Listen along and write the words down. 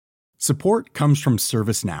Support comes from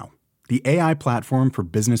ServiceNow, the AI platform for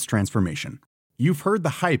business transformation. You've heard the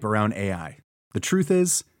hype around AI. The truth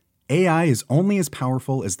is, AI is only as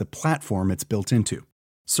powerful as the platform it's built into.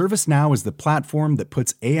 ServiceNow is the platform that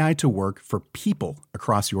puts AI to work for people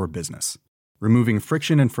across your business, removing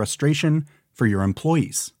friction and frustration for your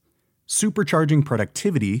employees, supercharging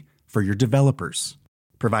productivity for your developers,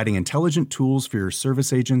 providing intelligent tools for your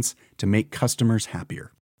service agents to make customers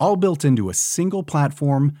happier. All built into a single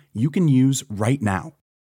platform you can use right now.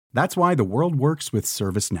 That's why the world works with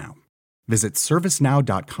ServiceNow. Visit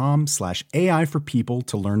servicenow.com/AI for people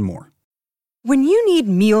to learn more. When you need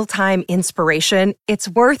mealtime inspiration, it's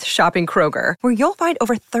worth shopping Kroger, where you'll find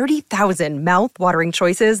over 30,000 mouth-watering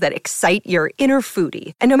choices that excite your inner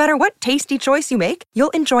foodie. And no matter what tasty choice you make,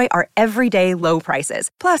 you'll enjoy our everyday low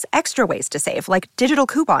prices, plus extra ways to save, like digital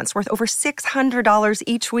coupons worth over $600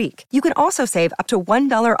 each week. You can also save up to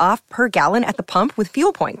 $1 off per gallon at the pump with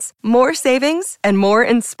fuel points. More savings and more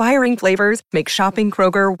inspiring flavors make shopping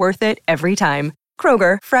Kroger worth it every time.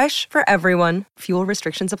 Kroger, fresh for everyone. Fuel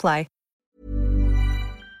restrictions apply.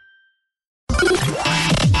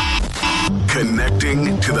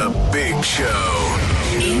 Connecting to the big show.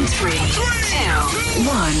 In 3, 2,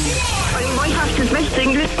 1. My husband's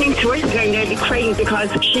missing, listening to it, and I'm nearly crying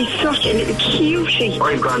because she's such a little cutie.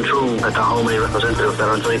 I've gone through at the home representatives that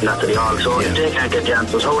are on site and at the hall, so if they can't get the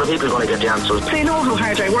answers, how are the people going to get the answers? They know how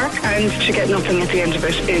hard I work, and to get nothing at the end of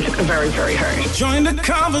it is very, very hard. Join the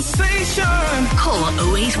conversation. Call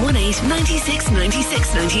 0818 96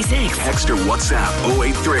 96 96. Text or WhatsApp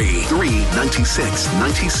 083 396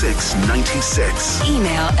 96 96.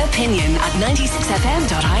 Email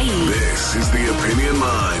opinion@96fm.ie. This is the Opinion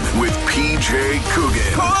Line with PJ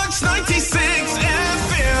Coogan. Cork's 96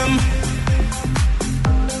 FM.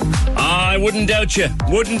 I wouldn't doubt you.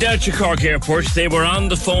 Wouldn't doubt you, Cork Airport. They were on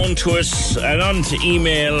the phone to us and on to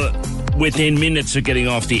email within minutes of getting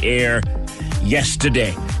off the air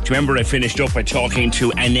yesterday. Do you remember I finished up by talking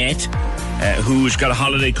to Annette, who's got a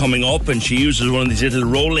holiday coming up, and she uses one of these little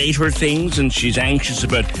rollator things, and she's anxious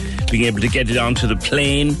about being able to get it onto the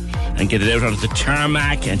plane and get it out onto the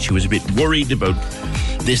tarmac, and she was a bit worried about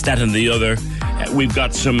this, that and the other. We've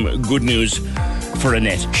got some good news for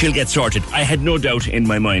Annette. She'll get sorted. I had no doubt in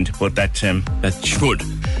my mind, but that should.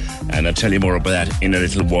 And I'll tell you more about that in a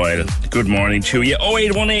little while. Good morning to you.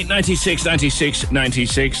 0818 96 96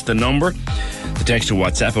 96, the number. The text to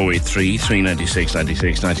WhatsApp 083 396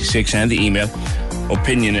 96 96, and the email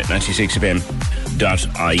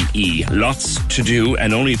opinion@96fm.ie. Lots to do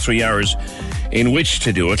and only 3 hours in which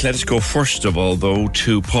to do it. Let us go first of all, though,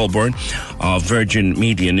 to Paul Byrne of Virgin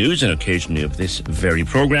Media News, and occasionally of this very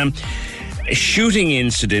programme. A shooting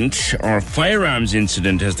incident, or firearms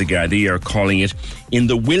incident as the Gardaí are calling it, in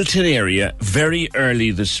the Wilton area very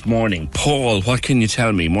early this morning. Paul, what can you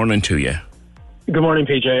tell me? Morning to you. Good morning,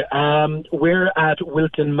 PJ. We're at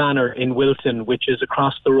Wilton Manor in Wilton, which is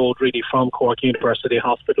across the road really from Cork University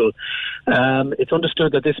Hospital. It's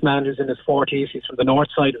understood that this man who's in his 40s, he's from the north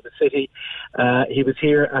side of the city. He was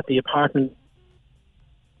here at the apartment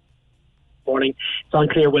morning. It's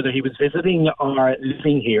unclear whether he was visiting or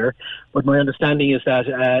living here, but my understanding is that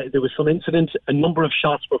there was some incident. A number of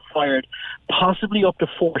shots were fired, possibly up to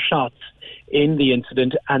 4 shots in the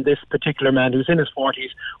incident, and this particular man who's in his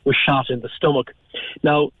 40s was shot in the stomach.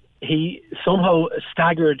 Now, he somehow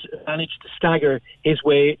managed to stagger his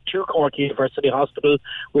way to Cork University Hospital,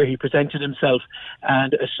 where he presented himself,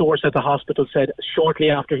 and a source at the hospital said shortly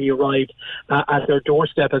after he arrived at their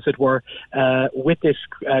doorstep, as it were, with this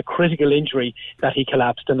critical injury, that he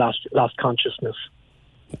collapsed and lost consciousness.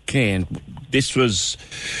 Okay, and this was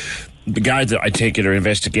the guards that I take it are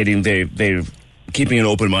investigating. They're keeping an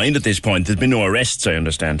open mind at this point. There's been no arrests, I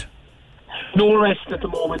understand. No arrests at the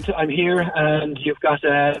moment. I'm here, and you've got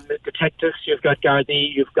detectives, you've got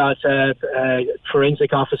Gardaí, you've got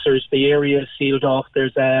forensic officers. The area is sealed off.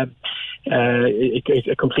 There's a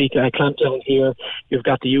complete clampdown here. You've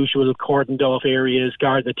got the usual cordoned off areas,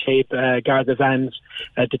 guard the tape, guard the vans,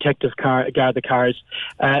 detectives guard the cars.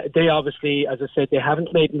 They obviously, as I said, they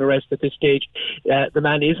haven't made an arrest at this stage. The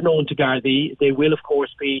man is known to Gardaí. They will, of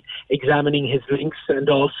course, be examining his links and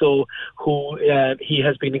also who he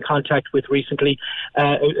has been in contact with recently.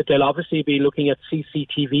 They'll obviously be looking at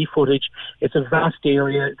CCTV footage. It's a vast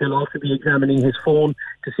area. They'll also be examining his phone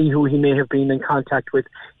to see who he may have been in contact with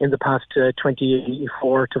in the past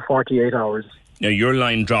 24 to 48 hours. Now, your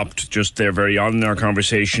line dropped just there very on in our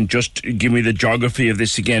conversation. Just give me the geography of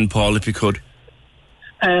this again, Paul, if you could.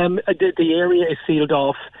 The area is sealed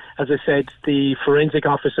off. As I said, the forensic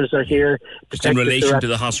officers are here. Just in relation to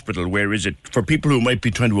the hospital, where is it? For people who might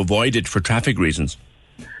be trying to avoid it for traffic reasons.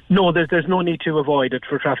 No, there's no need to avoid it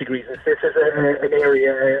for traffic reasons. This is an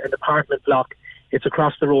area, an apartment block. It's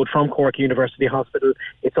across the road from Cork University Hospital.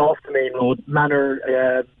 It's off the main road,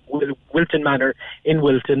 Wilton Manor in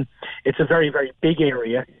Wilton. It's a very, very big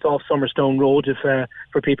area. It's off Summerstone Road,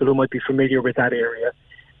 for people who might be familiar with that area.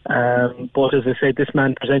 But as I said, this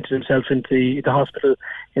man presented himself into the hospital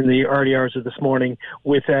in the early hours of this morning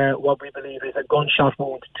with what we believe is a gunshot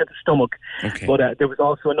wound to the stomach. Okay. But there was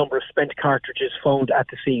also a number of spent cartridges found at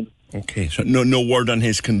the scene. Okay, so no word on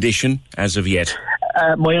his condition as of yet?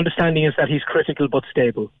 My understanding is that he's critical but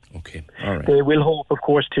stable. Okay, all right. They will hope, of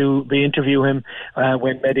course, to interview him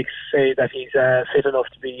when medics say that he's fit enough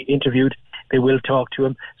to be interviewed. They will talk to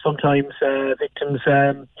him. Sometimes victims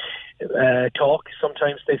talk,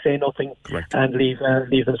 sometimes they say nothing. Correct. And leave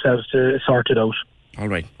themselves to sort it out. All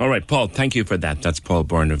right, Paul, thank you for that. That's Paul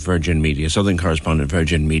Byrne of Virgin Media, Southern correspondent,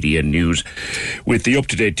 Virgin Media News, with the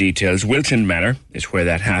up-to-date details. Wilton Manor is where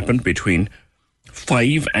that happened between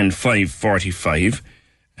 5 and 5:45.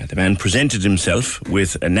 The man presented himself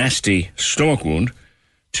with a nasty stomach wound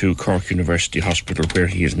to Cork University Hospital, where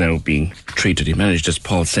he is now being treated. He managed, as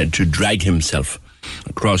Paul said, to drag himself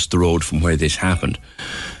across the road from where this happened.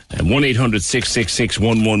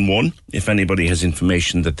 1-800-666-111 if anybody has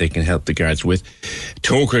information that they can help the guards with.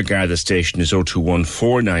 Toker Garda Station is 021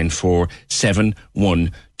 494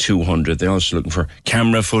 71200. They're also looking for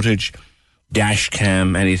camera footage, dash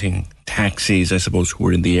cam, anything, taxis, I suppose, who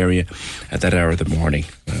were in the area at that hour of the morning.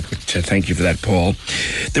 But thank you for that, Paul.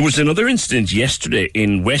 There was another incident yesterday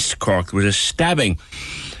in West Cork. There was a stabbing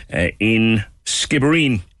in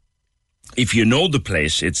Skibbereen. If you know the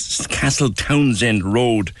place, it's Castle Townsend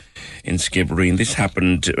Road in Skibbereen. This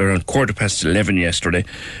happened around 11:15 yesterday.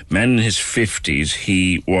 Man in his 50s.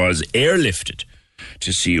 He was airlifted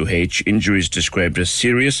to CUH. Injuries described as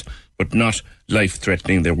serious, but not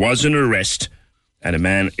life-threatening. There was an arrest, and a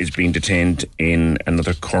man is being detained in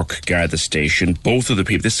another Cork Garda station. Both of the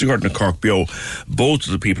people, this is according to Cork BO, both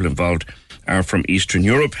of the people involved are from Eastern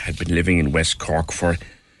Europe, had been living in West Cork for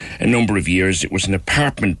a number of years. It was an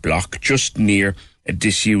apartment block just near a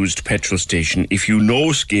disused petrol station. If you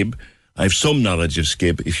know Skib, I have some knowledge of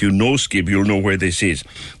Skib. If you know Skib, you'll know where this is.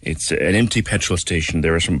 It's an empty petrol station.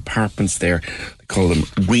 There are some apartments there. They call them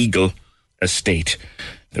Regal Estate.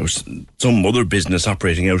 There was some other business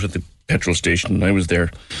operating out at the petrol station when I was there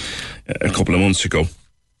a couple of months ago.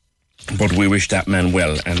 But we wish that man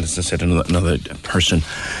well. And as I said, another person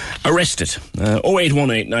arrested.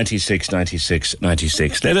 0818 96 96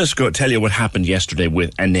 96. Let us go tell you what happened yesterday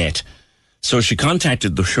with Annette. So she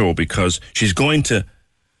contacted the show because she's going to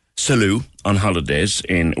Salou on holidays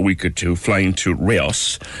in a week or two, flying to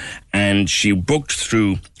Reos, and she booked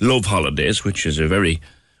through Love Holidays, which is a very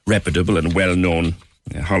reputable and well-known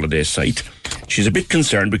holiday site. She's a bit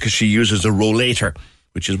concerned because she uses a rollator,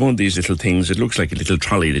 which is one of these little things. It looks like a little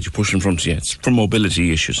trolley that you push in front of you. It's for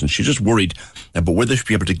mobility issues, and she's just worried about whether she'll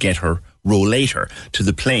be able to get her rollator to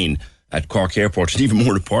the plane at Cork Airport, and even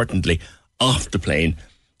more importantly, off the plane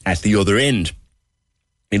at the other end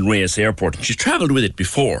in Reos Airport. And she's travelled with it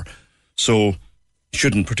before, so it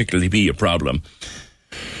shouldn't particularly be a problem.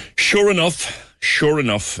 Sure enough,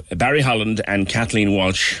 Barry Holland and Kathleen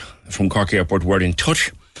Walsh from Cork Airport were in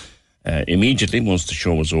touch immediately once the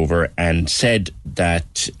show was over, and said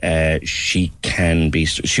that she will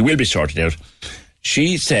be sorted out.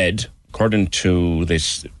 She said, according to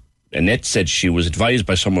this, Annette said she was advised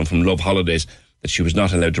by someone from Love Holidays that she was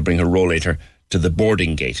not allowed to bring her rollator to the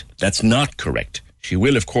boarding gate. That's not correct. She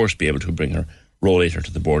will, of course, be able to bring her rollator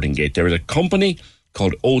to the boarding gate. There is a company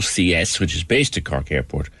called OCS, which is based at Cork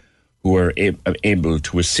Airport, who are able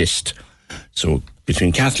to assist. So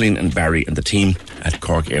between Kathleen and Barry and the team at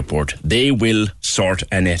Cork Airport, they will sort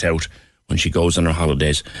Annette out when she goes on her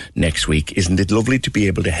holidays next week. Isn't it lovely to be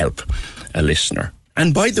able to help a listener?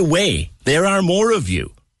 And by the way, there are more of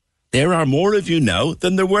you. There are more of you now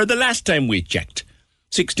than there were the last time we checked.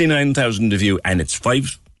 69,000 of you, and it's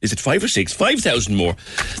 5,000 more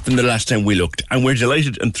than the last time we looked. And we're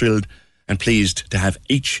delighted and thrilled and pleased to have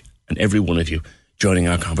each and every one of you joining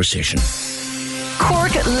our conversation.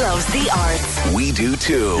 Cork loves the arts. We do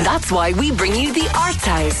too. That's why we bring you the Arts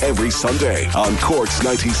House Every Sunday on Cork's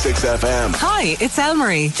 96 FM. Hi, it's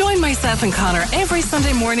Elmarie. Join myself and Connor every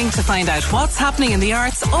Sunday morning to find out what's happening in the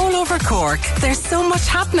arts all over Cork. There's so much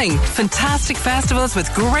happening. Fantastic festivals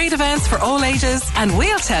with great events for all ages, and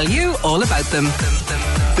we'll tell you all about them.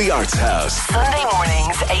 The Arts House. Sunday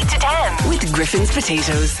mornings 8 to 10 with Griffin's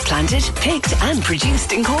Potatoes. Planted, picked and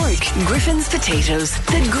produced in Cork. Griffin's Potatoes,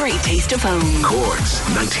 the great taste of home. Cork's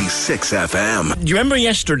 96 FM. Do you remember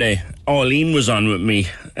yesterday Eileen was on with me.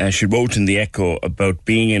 She wrote in the Echo about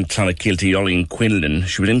being in Clonakilty, Eileen Quinlan.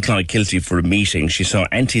 She was in Clonakilty for a meeting. She saw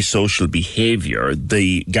antisocial behaviour.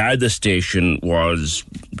 The Garda station was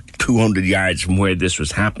 200 yards from where this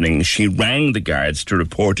was happening. She rang the guards to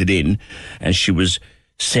report it in, and she was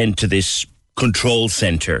sent to this control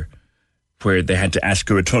centre where they had to ask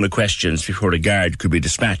her a ton of questions before a guard could be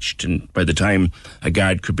dispatched. And by the time a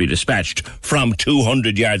guard could be dispatched from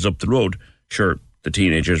 200 yards up the road, sure, the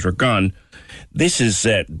teenagers were gone. This is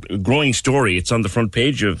a growing story. It's on the front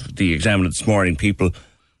page of the Examiner this morning. People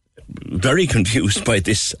very confused by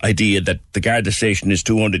this idea that the Garda station is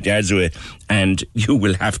 200 yards away and you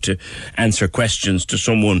will have to answer questions to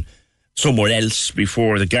someone somewhere else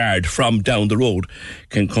before the guard from down the road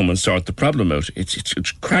can come and sort the problem out.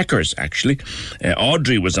 It's crackers, actually.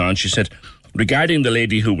 Audrey was on. She said, regarding the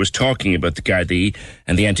lady who was talking about the Gardaí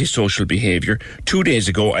and the antisocial behaviour, 2 days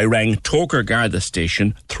ago I rang Toker Garda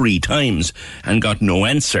station 3 times and got no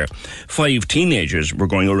answer. 5 teenagers were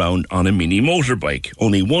going around on a mini motorbike.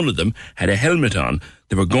 Only one of them had a helmet on.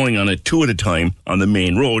 They were going on it 2 at a time on the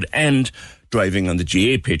main road and driving on the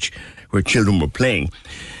GA pitch where children were playing.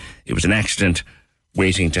 It was an accident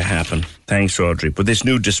waiting to happen. Thanks, Audrey. But this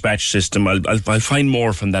new dispatch system, I'll find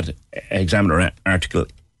more from that Examiner article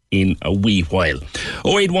in a wee while.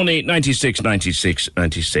 0818 96 96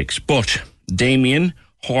 96. But Damien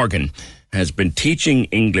Horgan has been teaching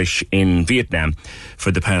English in Vietnam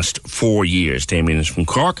for the past 4 years. Damien is from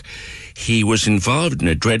Cork. He was involved in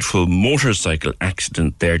a dreadful motorcycle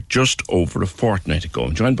accident there just over a fortnight ago.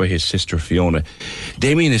 I'm joined by his sister Fiona.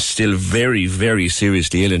 Damien is still very, very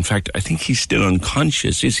seriously ill. In fact, I think he's still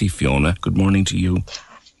unconscious. Is he, Fiona? Good morning to you.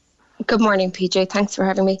 Good morning, PJ. Thanks for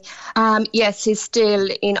having me. Yes, he's still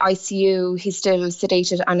in ICU. He's still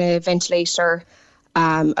sedated on a ventilator,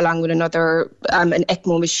 along with another, an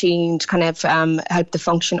ECMO machine to kind of help the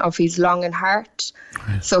function of his lung and heart.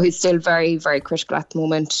 Right. So he's still very, very critical at the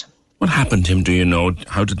moment. What happened to him, do you know?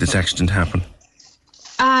 How did this accident happen?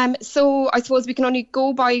 So I suppose we can only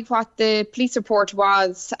go by what the police report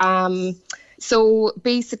was. So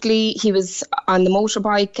basically, he was on the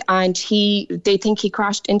motorbike and they think he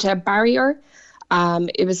crashed into a barrier.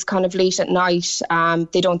 It was kind of late at night.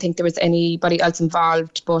 They don't think there was anybody else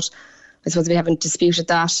involved, but I suppose we haven't disputed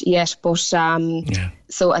that yet. But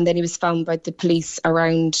so, and then he was found by the police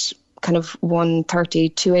around kind of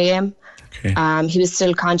 1:30, 2 a.m. Okay. He was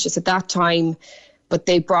still conscious at that time, but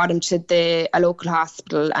they brought him to a local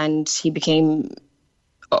hospital and he became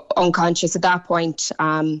unconscious at that point.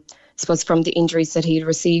 I suppose from the injuries that he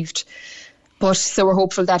received. But so we're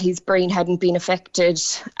hopeful that his brain hadn't been affected,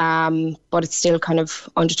 but it's still kind of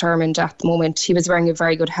undetermined at the moment. He was wearing a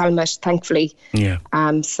very good helmet, thankfully. Yeah.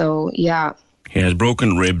 So, yeah. He has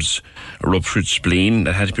broken ribs, a ruptured spleen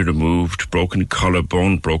that had to be removed, broken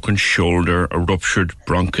collarbone, broken shoulder, a ruptured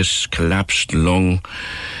bronchus, collapsed lung.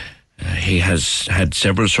 He has had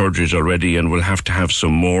several surgeries already and will have to have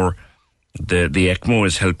some more. The ECMO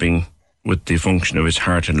is helping with the function of his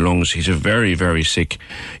heart and lungs. He's a very, very sick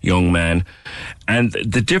young man. And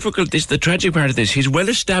the tragic part of this, he's well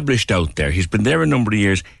established out there. He's been there a number of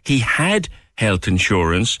years. He had health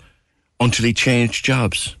insurance until he changed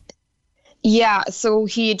jobs. Yeah, so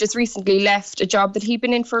he had just recently left a job that he'd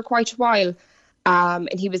been in for quite a while.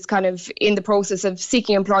 And he was kind of in the process of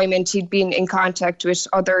seeking employment. He'd been in contact with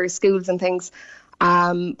other schools and things.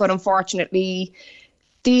 But unfortunately,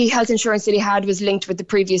 the health insurance that he had was linked with the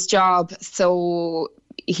previous job. So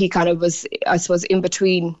he kind of was, I suppose, in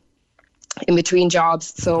between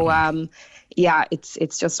jobs. So,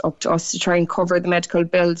 it's just up to us to try and cover the medical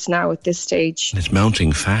bills now at this stage. It's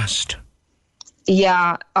mounting fast.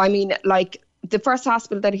 Yeah, I mean, like the first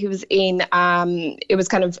hospital that he was in, it was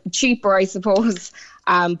kind of cheaper, I suppose.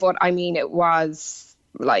 But I mean, it was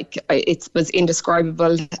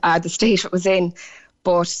indescribable, the state it was in.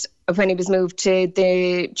 But when he was moved to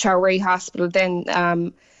the Chowray Hospital, then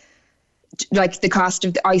the cost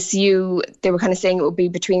of the ICU, they were kind of saying it would be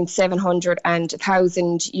between $700 and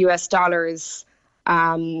 $1,000 US.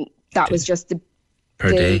 That was just the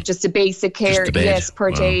basic care. Yes, per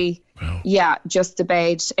day. Wow. Yeah, just the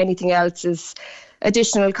bed. Anything else is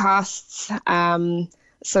additional costs.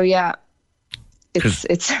 So yeah,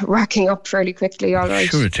 it's racking up fairly quickly. All right.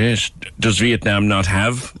 Sure, it is. Does Vietnam not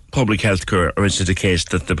have public health care, or is it the case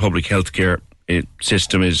that the public health care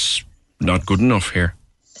system is not good enough here?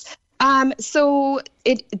 So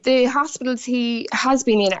the hospitals he has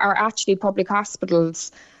been in are actually public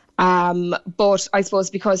hospitals, but I suppose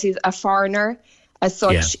because he's a foreigner, as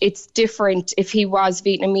such, it's different. If he was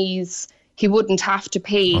Vietnamese, he wouldn't have to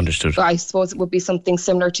pay. Understood. I suppose it would be something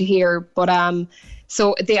similar to here, but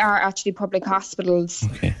so they are actually public hospitals.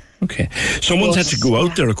 Okay. Okay. Someone's had to go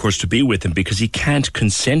out there, of course, to be with him because he can't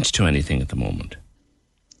consent to anything at the moment.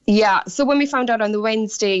 Yeah, so when we found out on the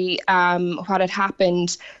Wednesday what had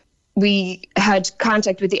happened, we had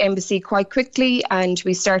contact with the embassy quite quickly and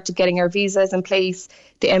we started getting our visas in place.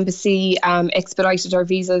 The embassy expedited our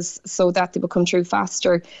visas so that they would come through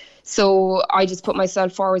faster. So I just put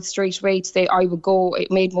myself forward straight away to say I would go.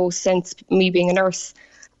 It made most sense, me being a nurse.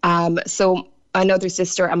 So another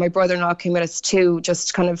sister and my brother-in-law came with us too,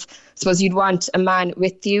 just kind of, I suppose you'd want a man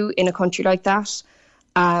with you in a country like that.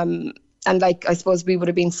 And like, I suppose we would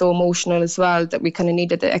have been so emotional as well that we kind of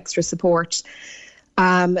needed the extra support.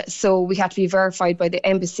 So we had to be verified by the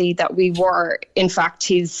embassy that we were, in fact,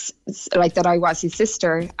 that I was his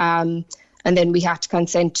sister. And then we had to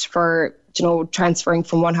consent for, transferring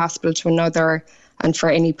from one hospital to another and for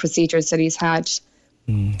any procedures that he's had. So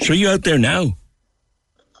are you out there now?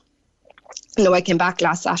 No, I came back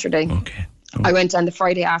last Saturday. Okay. I went on the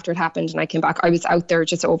Friday after it happened and I came back. I was out there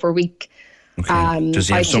just over a week. Okay. Does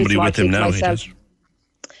he have somebody with him now?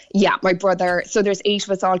 Yeah, my brother. So there's 8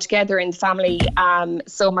 of us all together in the family.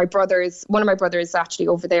 So one of my brothers is actually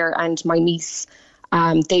over there and my niece,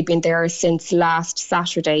 they've been there since last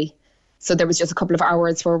Saturday. So there was just a couple of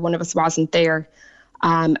hours where one of us wasn't there.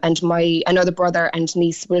 And my another brother and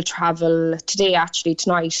niece will travel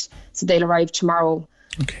tonight. So they'll arrive tomorrow.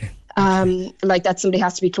 Okay. Like that somebody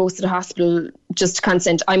has to be close to the hospital just to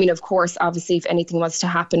consent. I mean, of course, obviously, if anything was to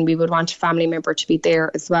happen, we would want a family member to be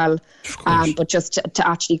there as well. But just to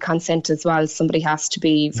actually consent as well, somebody has to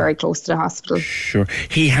be very close to the hospital. Sure.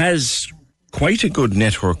 He has quite a good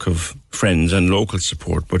network of friends and local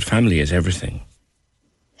support, but family is everything.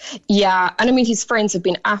 Yeah, and I mean, his friends have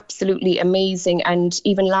been absolutely amazing. And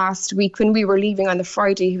even last week when we were leaving on the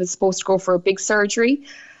Friday, he was supposed to go for a big surgery.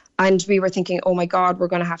 And we were thinking, oh my God, we're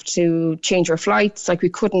going to have to change our flights. Like we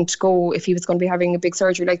couldn't go if he was going to be having a big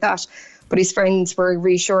surgery like that. But his friends were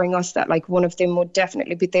reassuring us that like one of them would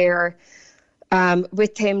definitely be there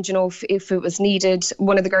with him, if it was needed.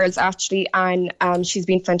 One of the girls actually, Anne, she's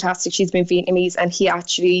been fantastic. She's been Vietnamese and he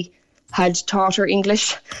actually had taught her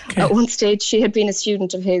English. Okay. At one stage. She had been a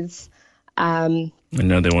student of his. And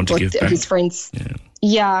now they want to give back. His friends.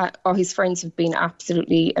 Yeah, his friends have been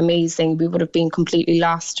absolutely amazing. We would have been completely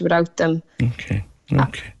lost without them. Okay.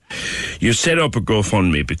 You set up a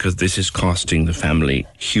GoFundMe because this is costing the family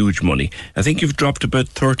huge money. I think you've dropped about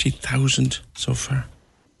 30,000 so far.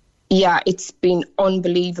 Yeah, it's been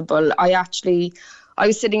unbelievable. I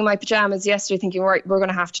was sitting in my pajamas yesterday thinking, right, we're going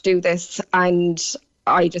to have to do this. And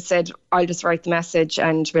I just said, I'll just write the message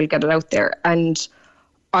and we'll get it out there. And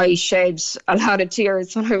I shed a lot of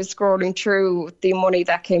tears when I was scrolling through the money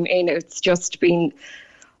that came in. It's just been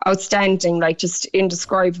outstanding, like just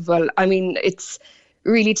indescribable. I mean, it's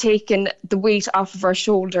really taken the weight off of our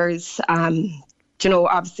shoulders.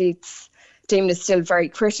 Obviously Damien is still very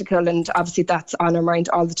critical and obviously that's on our mind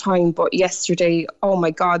all the time. But yesterday, oh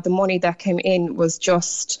my God, the money that came in was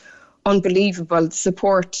just unbelievable. The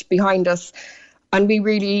support behind us. And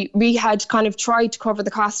we had kind of tried to cover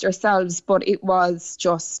the cost ourselves, but it was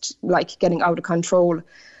just like getting out of control.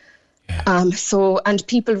 Yeah. And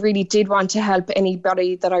people really did want to help.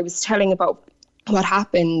 Anybody that I was telling about what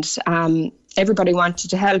happened, everybody wanted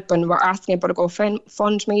to help and were asking about a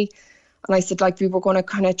GoFundMe. And I said, like, we were going to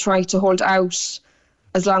kind of try to hold out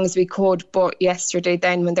as long as we could. But yesterday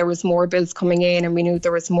then when there was more bills coming in and we knew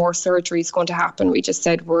there was more surgeries going to happen, we just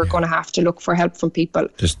said we're going to have to look for help from people.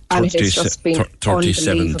 And it has just been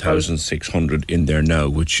 37,600 in there now,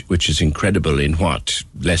 which is incredible in what?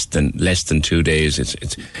 Less than 2 days.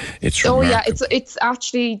 It's remarkable. Yeah, it's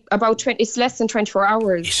actually about it's less than 24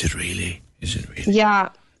 hours. Is it really? Yeah,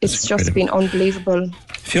 it's just been unbelievable.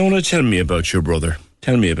 Fiona, tell me about your brother.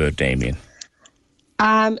 Tell me about Damien.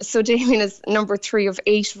 So Damien is number 3 of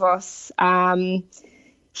 8 of us.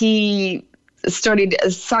 He studied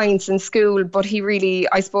science in school, but he really,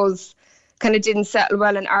 I suppose, kind of didn't settle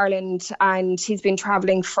well in Ireland, and he's been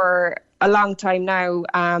travelling for a long time now.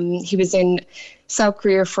 He was in South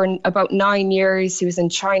Korea for about 9 years. He was in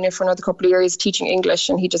China for another couple of years teaching English,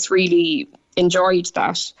 and he just really enjoyed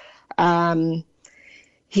that.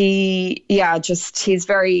 He's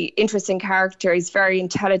very interesting character. He's very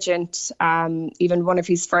intelligent. Even one of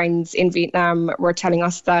his friends in Vietnam were telling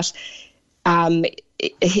us that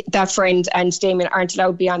that friend and Damien aren't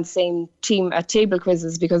allowed to be on the same team at table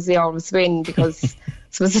quizzes because they always win because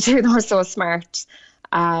the two of them are so smart.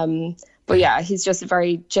 But yeah, he's just a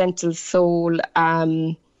very gentle soul.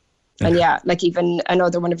 And yeah, like even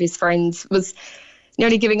another one of his friends was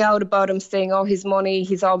nearly giving out about him, saying, oh, his money,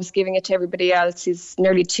 he's always giving it to everybody else. He's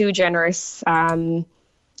nearly too generous.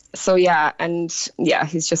 He's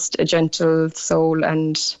just a gentle soul.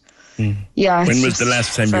 And yeah. When was the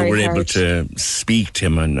last time you were able to speak to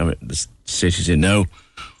him? And the city's in now.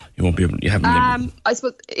 You won't be able. You haven't. I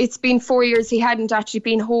suppose it's been 4 years. He hadn't actually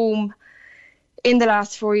been home in the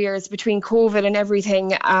last 4 years between COVID and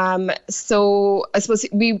everything. So I suppose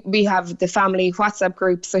we have the family WhatsApp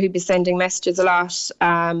group, so he'd be sending messages a lot,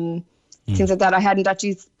 things like that. I hadn't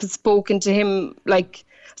actually spoken to him. Like,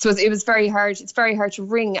 I suppose it was very hard. It's very hard to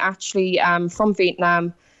ring actually from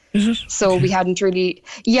Vietnam. Is it? So we hadn't really.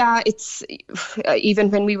 Yeah, it's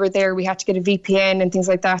even when we were there, we had to get a VPN and things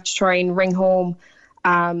like that to try and ring home.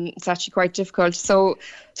 It's actually quite difficult. So I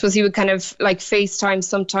suppose he would kind of like FaceTime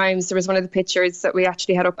sometimes. There was one of the pictures that we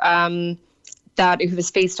actually had up that he was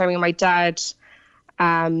FaceTiming my dad.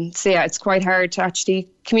 So yeah, it's quite hard to actually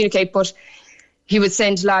communicate, but he would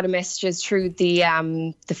send a lot of messages through the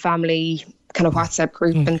family kind of WhatsApp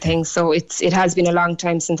group and things. So it has been a long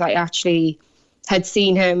time since I actually had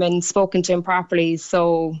seen him and spoken to him properly.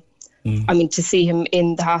 So I mean, to see him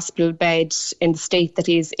in the hospital bed in the state that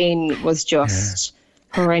he's in was just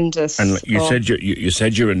horrendous. And you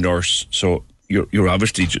said you're a nurse, so you're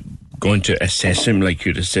obviously going to assess him like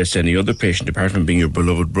you'd assess any other patient, apart from being your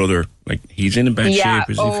beloved brother. Like, he's in a bad shape,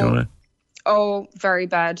 is he, Fiona? Oh, very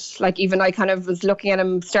bad. Like, even I kind of was looking at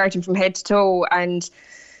him starting from head to toe, and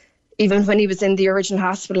even when he was in the original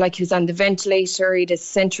hospital, like, he was on the ventilator, he had his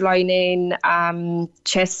central line in,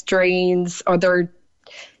 chest drains, other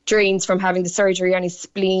drains from having the surgery on his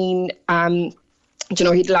spleen. He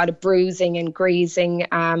had a lot of bruising and grazing.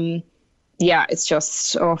 It's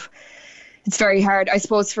just, it's very hard. I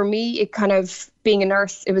suppose for me, it kind of, being a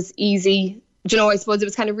nurse, it was easy. I suppose it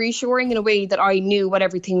was kind of reassuring in a way that I knew what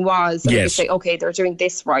everything was. And I could say, okay, they're doing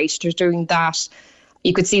this right, they're doing that.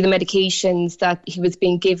 You could see the medications that he was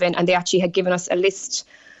being given, and they actually had given us a list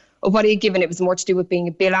of what he had given. It was more to do with being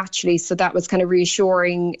a bill, actually. So that was kind of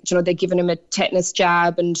reassuring. They'd given him a tetanus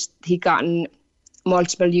jab, and he'd gotten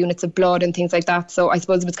multiple units of blood and things like that. So I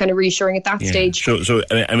suppose it was kind of reassuring at that stage. So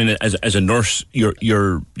I mean, as a nurse,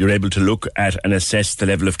 you're able to look at and assess the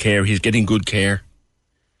level of care. He's getting good care.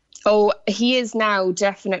 Oh, he is now,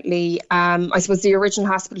 definitely. I suppose the original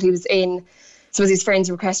hospital he was in, I suppose his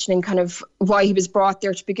friends were questioning kind of why he was brought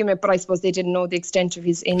there to begin with, but I suppose they didn't know the extent of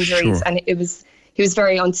his injuries. And he was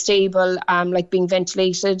very unstable, like being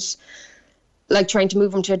ventilated, like trying to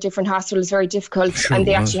move him to a different hospital is very difficult. And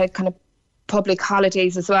they actually had kind of public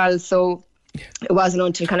holidays as well. So it wasn't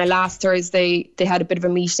until kind of last Thursday they had a bit of a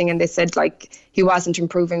meeting, and they said like he wasn't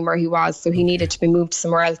improving where he was, so he needed to be moved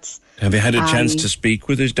somewhere else. Have you had a chance to speak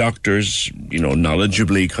with his doctors,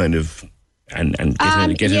 knowledgeably kind of, and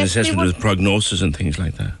get an assessment of the prognosis and things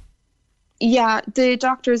like that? Yeah, the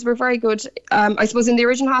doctors were very good. I suppose in the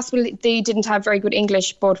original hospital, they didn't have very good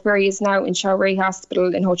English, but where he is now in Chao Ray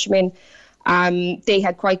Hospital in Ho Chi Minh, they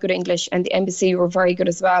had quite good English, and the embassy were very good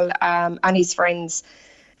as well, and his friends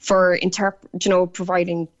for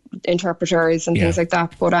providing interpreters and things like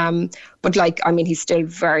that. But he's still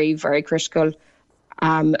very, very critical.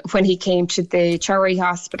 When he came to the Chao Ray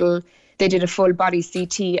Hospital, they did a full body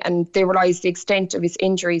CT, and they realised the extent of his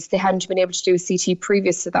injuries. They hadn't been able to do a CT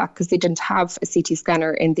previous to that because they didn't have a CT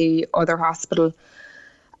scanner in the other hospital.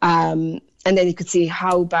 And then you could see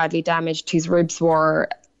how badly damaged his ribs were,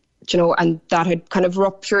 and that had kind of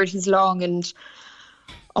ruptured his lung and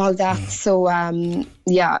all that. So, I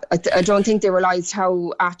don't think they realised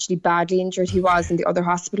how actually badly injured he was in the other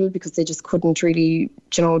hospital, because they just couldn't really,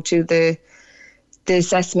 do the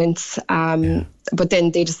assessments. But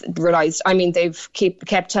then they just realised, they've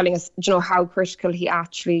kept telling us, how critical he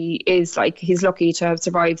actually is. Like, he's lucky to have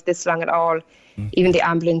survived this long at all. Even the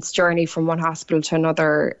ambulance journey from one hospital to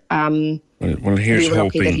another. Well, here's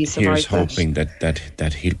hoping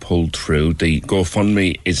that he'll pull through. The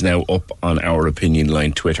GoFundMe is now up on Our Opinion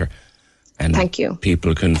Line Twitter. And thank you.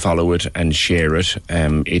 People can follow it and share it.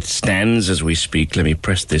 It stands as we speak. Let me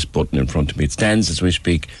press this button in front of me. It stands as we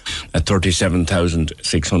speak at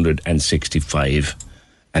 37,665.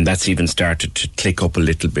 And that's even started to click up a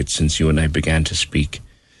little bit since you and I began to speak.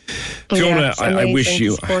 Fiona, I wish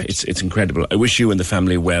you, it's incredible. I wish you and the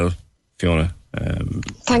family well, Fiona.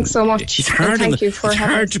 Thanks so much. It's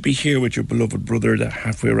hard to be here with your beloved brother that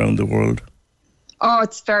halfway around the world. Oh,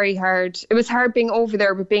 it's very hard. It was hard being over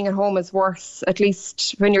there, but being at home is worse. At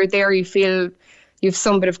least when you're there, you feel you have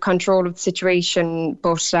some bit of control of the situation.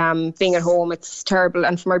 But being at home, it's terrible.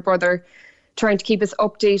 And for my brother, trying to keep as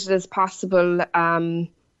updated as possible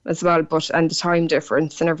as well. And the time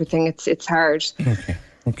difference and everything, it's hard.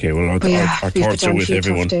 Okay. Well, our thoughts are with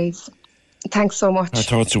everyone. Thanks so much. Our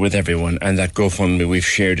thoughts are with everyone, and that GoFundMe, we've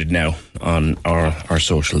shared it now on our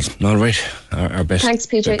socials. All right, our best. Thanks,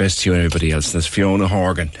 PJ. Our best to you and everybody else. There's Fiona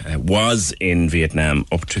Horgan, was in Vietnam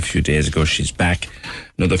up to a few days ago. She's back.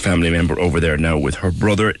 Another family member over there now with her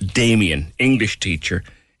brother Damien, English teacher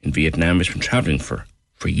in Vietnam. He's been travelling for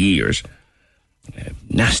years.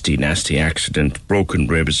 Nasty accident, broken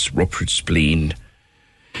ribs, ruptured spleen,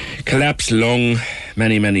 collapsed lung,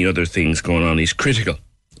 many other things going on. He's critical.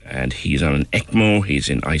 And he's on an ECMO, he's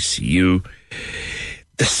in ICU.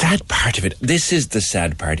 The sad part of it, this is the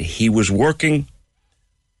sad part. He was working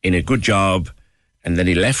in a good job, and then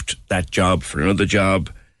he left that job for another job.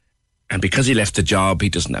 And because he left the job, he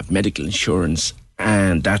doesn't have medical insurance.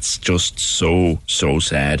 And that's just so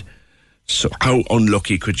sad. So how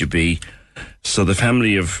unlucky could you be? So the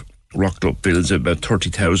family have rocked up bills of about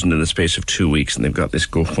 30,000 in the space of 2 weeks, and they've got this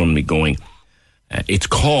GoFundMe going. It's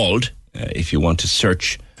called, if you want to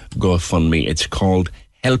search GoFundMe, it's called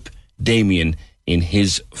Help Damien in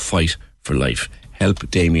His Fight for Life.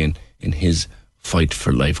 Help Damien in His Fight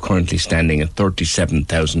for Life. Currently standing at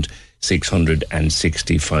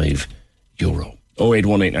 €37,665.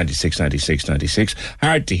 0818 96 96 96.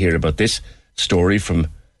 Hard to hear about this story from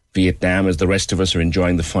Vietnam as the rest of us are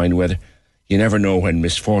enjoying the fine weather. You never know when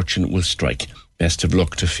misfortune will strike. Best of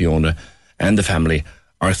luck to Fiona and the family.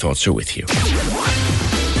 Our thoughts are with you.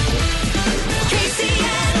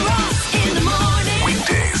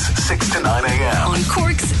 Weekdays, 6 to 9 a.m. On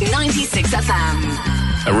Cork's 96 FM.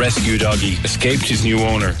 A rescue doggy escaped his new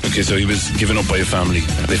owner. Okay, so he was given up by a family.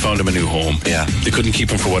 They found him a new home. Yeah. They couldn't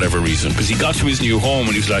keep him for whatever reason. Because he got to his new home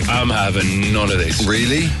and he was like, I'm having none of this.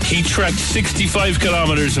 Really? He trekked 65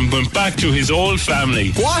 kilometres and went back to his old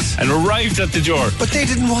family. What? And arrived at the door. But they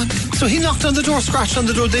didn't want... So he knocked on the door, scratched on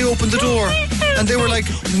the door, they opened the door. And they were like,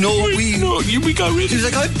 we got rid of... He was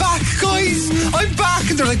like, I'm back, guys. I'm back.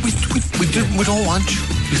 And they're like, we don't want you.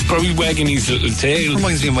 He's probably wagging his little tail.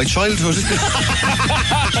 Reminds me of my childhood.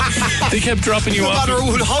 They kept dropping you off. No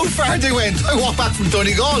matter how far they went. I walked back from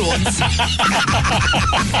Donegal once.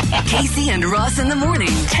 Casey and Ross in the morning.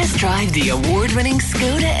 Test drive the award-winning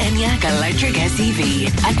Skoda Enyaq electric SUV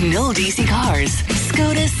at Null DC Cars.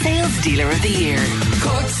 Skoda Sales Dealer of the Year.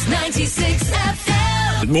 Cork's 96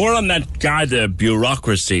 FM. More on that Garda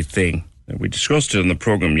bureaucracy thing. We discussed it on the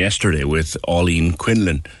programme yesterday with Aileen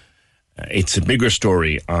Quinlan. It's a bigger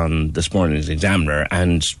story on this morning's Examiner,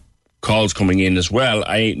 and calls coming in as well.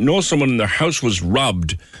 I know someone in their house was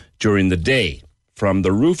robbed during the day. From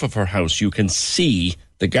the roof of her house, you can see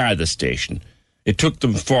the Garda station. It took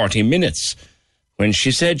them 40 minutes. When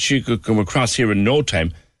she said she could come across here in no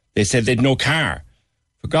time, they said they'd no car.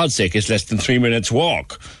 For God's sake, it's less than 3 minutes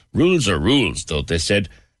walk. Rules are rules, though, they said,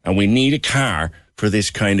 and we need a car for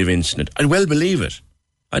this kind of incident. I'd well believe it.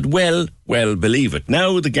 I'd well believe it.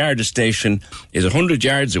 Now the Garda station is 100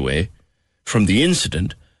 yards away from the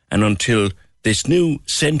incident, and until this new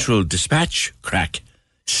central dispatch crack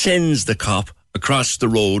sends the cop across the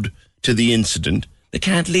road to the incident, they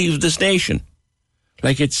can't leave the station.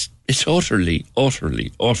 Like it's utterly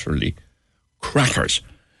crackers.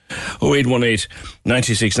 0818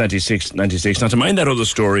 96 96 96. Now, to mind that other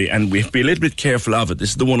story, and we have to be a little bit careful of it,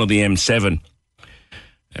 this is the one on the M7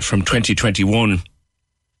 from 2021,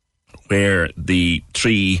 where the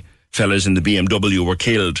three fellas in the BMW were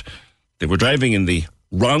killed. They were driving in the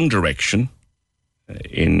wrong direction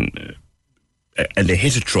and they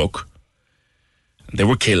hit a truck. They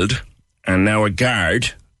were killed, and now a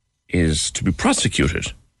guard is to be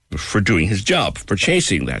prosecuted for doing his job, for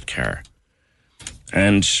chasing that car.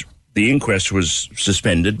 And the inquest was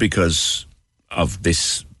suspended because of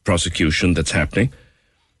this prosecution that's happening.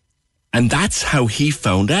 And that's how he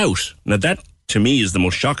found out. Now that, to me, is the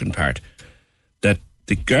most shocking part, that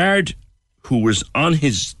the guard who was on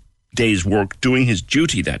his day's work doing his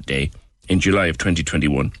duty that day in July of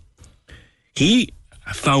 2021, he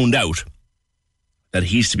found out that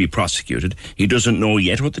he's to be prosecuted. He doesn't know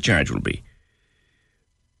yet what the charge will be,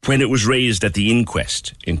 when it was raised at the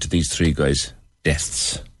inquest into these three guys'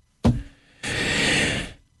 deaths.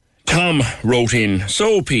 Tom wrote in,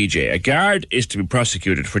 so PJ, a guard is to be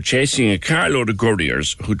prosecuted for chasing a carload of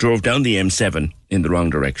couriers who drove down the M7 in the wrong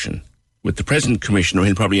direction. With the present commissioner,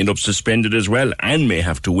 he'll probably end up suspended as well, and may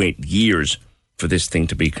have to wait years for this thing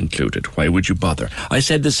to be concluded. Why would you bother? I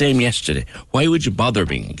said the same yesterday. Why would you bother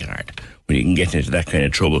being a guard when you can get into that kind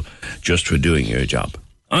of trouble just for doing your job?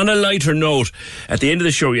 On a lighter note, at the end of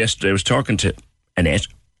the show yesterday, I was talking to Annette.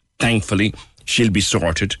 Thankfully, she'll be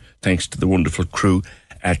sorted, thanks to the wonderful crew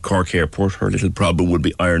at Cork Airport. Her little problem will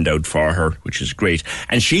be ironed out for her, which is great.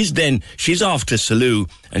 And she's off to Salou,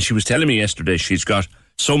 and she was telling me yesterday she's got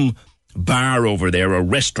some bar over there, a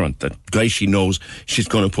restaurant, that guy she knows, she's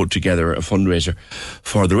going to put together a fundraiser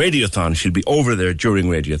for the Radiothon. She'll be over there during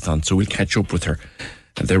Radiothon, so we'll catch up with her.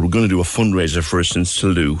 And they were going to do a fundraiser for us in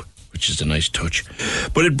Salou, which is a nice touch.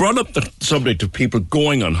 But it brought up the subject of people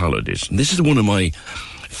going on holidays. And this is one of my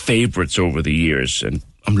favourites over the years, and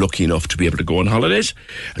I'm lucky enough to be able to go on holidays.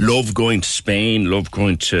 Love going to Spain, love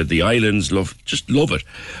going to the islands, just love it.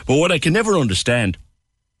 But what I can never understand,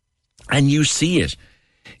 and you see it,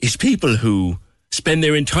 is people who spend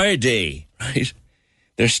their entire day, right?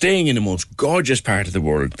 They're staying in the most gorgeous part of the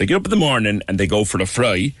world. They get up in the morning and they go for the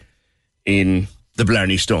fry in the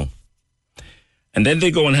Blarney Stone. And then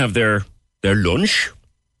they go and have their lunch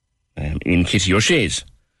in Kitty O'Shea's.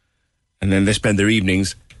 And then they spend their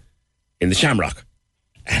evenings in the Shamrock.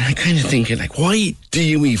 And I'm kind of thinking, like, why do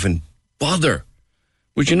you even bother?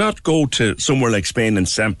 Would you not go to somewhere like Spain and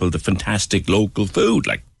sample the fantastic local food,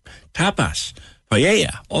 like tapas,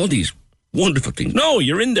 paella, all these wonderful things? No,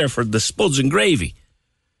 you're in there for the spuds and gravy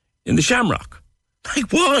in the Shamrock.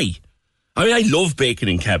 Like, why? I mean, I love bacon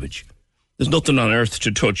and cabbage. There's nothing on earth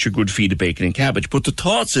to touch a good feed of bacon and cabbage, but the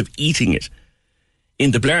thoughts of eating it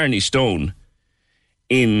in the Blarney Stone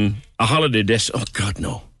in a holiday oh God,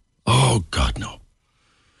 no. Oh God, no.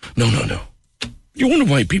 No. You wonder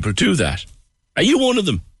why people do that. Are you one of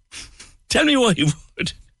them? Tell me why you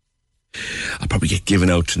would. I'll probably get given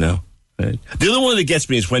out to now. Right? The other one that gets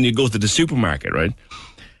me is when you go to the supermarket, right?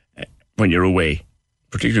 When you're away,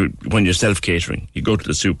 particularly when you're self-catering, you go to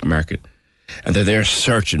the supermarket and they're there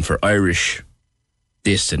searching for Irish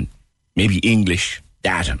this and maybe English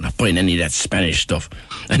that. I'm not buying any of that Spanish stuff.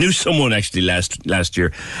 I knew someone actually last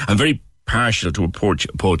year. I'm very partial to a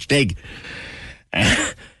poached egg.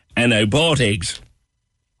 And I bought eggs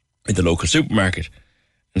in the local supermarket.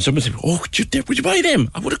 And someone said, oh, would you buy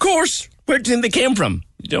them? I would, of course. Where do you think they came from?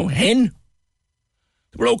 Hen?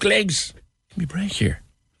 They were local eggs. Give me a break here.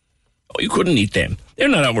 Oh, you couldn't eat them. They're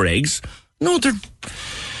not our eggs. No, they're...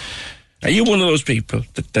 Are you one of those people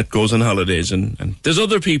that goes on holidays? And there's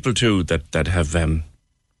other people too that have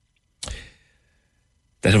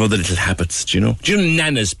other little habits, do you know? Do you know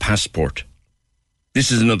Nana's passport? This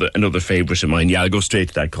is another favourite of mine. Yeah, I'll go straight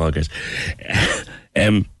to that call, guys.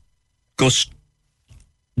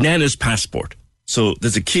 Nana's passport. So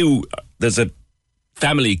there's a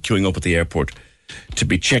family queuing up at the airport to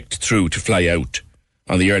be checked through to fly out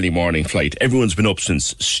on the early morning flight. Everyone's been up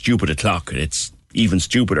since stupid o'clock, and it's even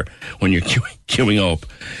stupider when you're queuing up.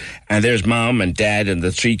 And there's mom and dad and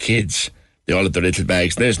the 3 kids. They all have their little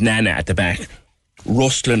bags. There's Nana at the back,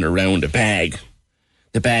 rustling around a bag.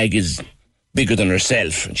 The bag is bigger than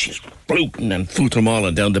herself, and she's floating and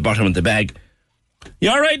footamolling down the bottom of the bag. You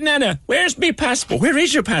all right, Nana? Where's my passport? Where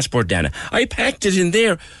is your passport, Nana? I packed it in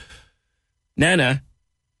there. Nana,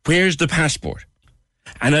 where's the passport?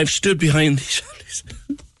 And I've stood behind these fellas.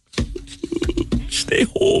 Stay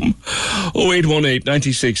home. 0818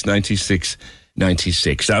 96 96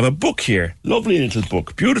 96. I have a book here, lovely little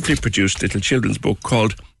book, beautifully produced little children's book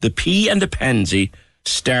called The Pea and the Pansy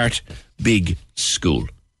Start Big School.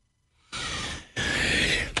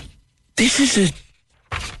 This is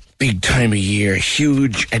a big time of year,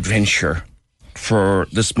 huge adventure for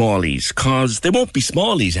the smallies, because they won't be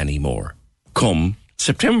smallies anymore come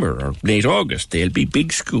September or late August. They'll be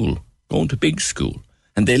big school, going to big school.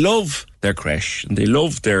 And they love their creche and they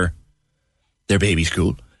love their baby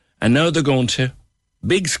school. And now they're going to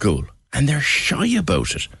big school and they're shy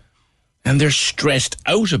about it. And they're stressed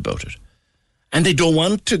out about it. And they don't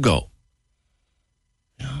want to go.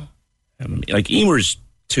 You know? Like Emer's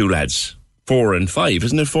 2 lads, 4 and 5,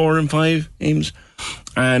 isn't it? 4 and 5, Eames?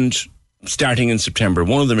 And starting in September,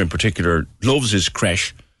 one of them in particular loves his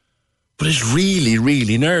creche, but is really,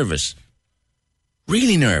 really nervous.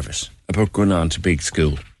 Really nervous about going on to big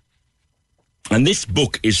school. And this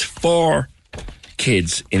book is for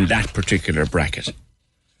kids in that particular bracket.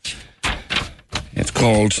 It's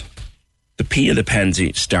called The Pea and the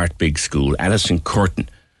Pansy Start Big School. Alison Curtin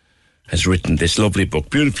has written this lovely book,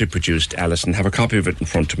 beautifully produced. Alison, have a copy of it in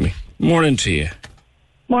front of me. Morning to you.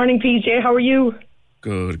 Morning, PJ. How are you?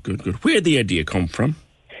 Good. Where'd the idea come from?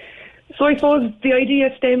 So I suppose the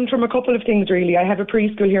idea stemmed from a couple of things, really. I have a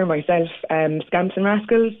preschool here myself, Scamps and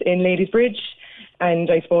Rascals in Ladies Bridge.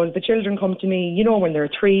 And I suppose the children come to me, you know, when they're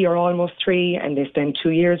 3 or almost 3, and they spend 2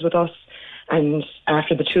 years with us. And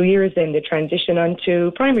after the 2 years, then they transition on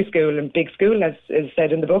to primary school and big school, as is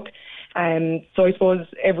said in the book. So I suppose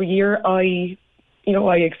every year I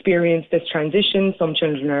experience this transition. Some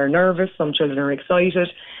children are nervous, some children are excited.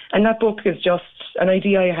 And that book is just an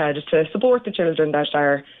idea I had to support the children that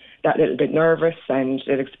are that little bit nervous, and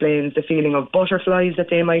it explains the feeling of butterflies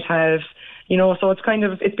that they might have, You know, so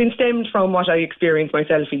it's been stemmed from what I experience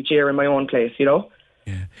myself each year in my own place, you know.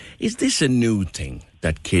 Yeah. Is this a new thing,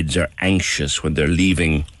 that kids are anxious when they're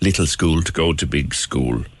leaving little school to go to big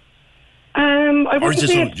school? Or is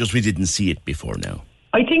it just we didn't see it before now?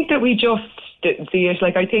 I think that we just didn't see it.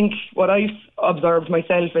 Like, I think what I've observed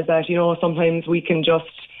myself is that, you know, sometimes we can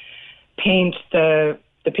just paint the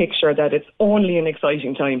picture that it's only an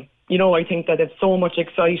exciting time. You know, I think that it's so much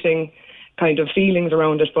exciting kind of feelings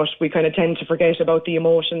around it, but we kind of tend to forget about the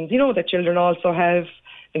emotions, you know, that children also have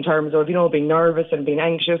in terms of, you know, being nervous and being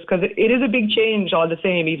anxious, because it is a big change all the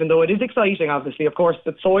same, even though it is exciting, obviously. Of course,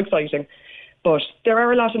 it's so exciting. But there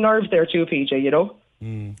are a lot of nerves there too, PJ, you know.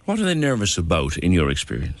 What are they nervous about, in your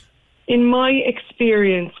experience? In my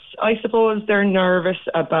experience, I suppose they're nervous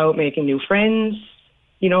about making new friends.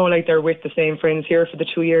 You know, like they're with the same friends here for the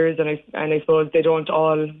 2 years, and I suppose they don't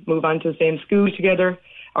all move on to the same school together,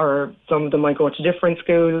 or some of them might go to different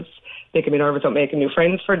schools. They can be nervous about making new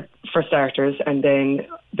friends for starters, and then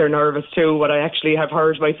they're nervous too. What I actually have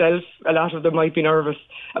heard myself, a lot of them might be nervous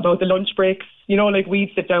about the lunch breaks. You know, like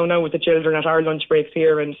we'd sit down now with the children at our lunch breaks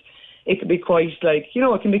here, and it can be quite like, you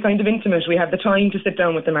know, it can be kind of intimate. We have the time to sit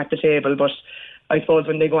down with them at the table, but I suppose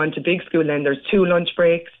when they go on to big school, then there's 2 lunch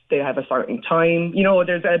breaks. They have a certain time. You know,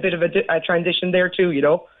 there's a bit of a transition there too, you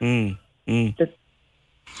know.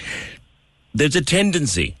 There's a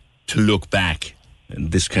tendency to look back in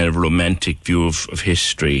this kind of romantic view of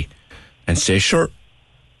history and say, sure,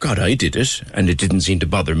 God, I did it, and it didn't seem to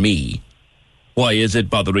bother me. Why is it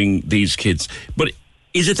bothering these kids? But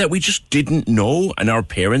is it that we just didn't know, and our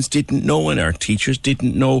parents didn't know, and our teachers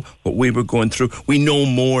didn't know what we were going through? We know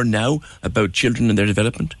more now about children and their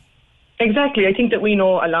development? Exactly. I think that we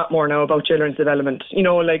know a lot more now about children's development. You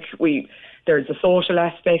know, like there's the social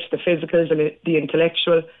aspect, the physical, the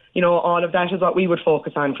intellectual. You know, all of that is what we would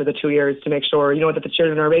focus on for the 2 years to make sure, you know, that the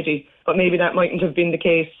children are ready. But maybe that mightn't have been the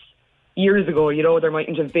case years ago. You know, there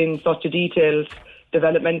mightn't have been such a detailed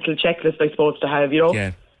developmental checklist, I suppose, to have, you know.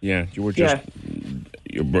 Yeah. You were just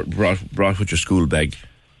you brought with your school bag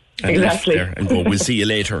and exactly. left there and go, we'll see you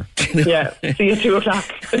later. Yeah, see you at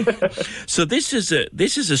 2:00. So this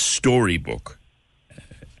is a storybook,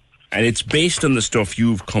 and it's based on the stuff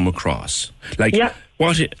you've come across. Like,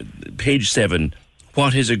 page 7,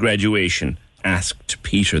 what is a graduation? Asked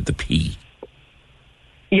Peter the P.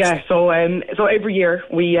 Yeah, so every year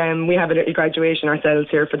we have a little graduation ourselves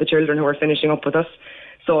here for the children who are finishing up with us.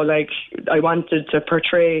 So, like, I wanted to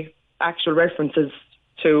portray actual references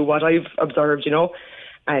to what I've observed, you know.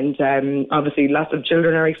 And obviously lots of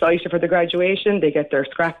children are excited for the graduation. They get their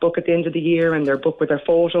scrapbook at the end of the year and their book with their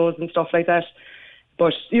photos and stuff like that.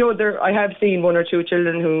 But, you know, I have seen 1 or 2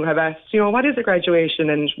 children who have asked, you know, what is a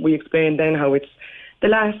graduation? And we explained then how it's the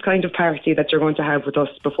last kind of party that you're going to have with us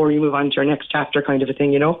before you move on to your next chapter kind of a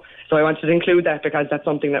thing, you know. So I wanted to include that because that's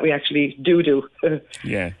something that we actually do.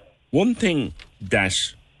 Yeah. One thing that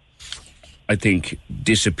I think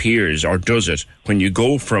disappears, or does it, when you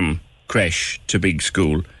go from creche to big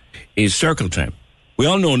school, is circle time. We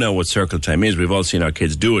all know now what circle time is. We've all seen our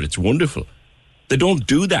kids do it. It's wonderful. They don't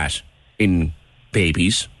do that in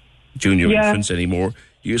babies, junior infants anymore.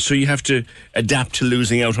 So you have to adapt to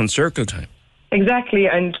losing out on circle time. Exactly,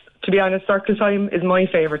 and to be honest, circle time is my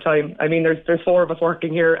favourite time. I mean, there's 4 of us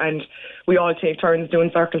working here, and we all take turns doing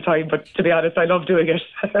circle time, but to be honest, I love doing it.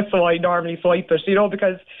 So I normally swipe it, you know,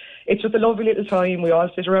 because it's just a lovely little time. We all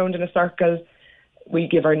sit around in a circle. We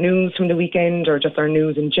give our news from the weekend, or just our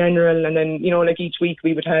news in general, and then, you know, like each week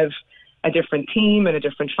we would have a different theme and a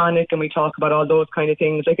different phonic, and we talk about all those kind of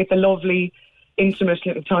things. Like, it's a lovely, intimate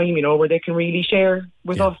little time, you know, where they can really share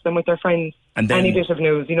with us and with their friends and then any bit of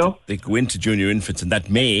news, you know. They go into junior infants, and that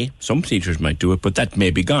some teachers might do it, but that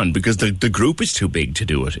may be gone because the group is too big to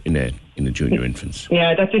do it in a junior infants.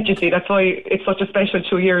 Yeah, that's it, you see. That's why it's such a special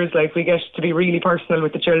 2 years. Like, we get to be really personal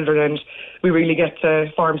with the children, and we really get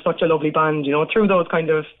to form such a lovely bond, you know, through those kind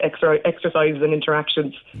of exercises and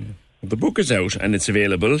interactions. Yeah. The book is out, and it's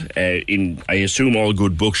available in, I assume, all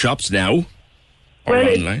good bookshops now, or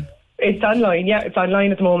online. It's online, yeah. It's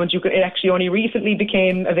online at the moment. It actually only recently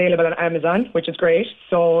became available on Amazon, which is great.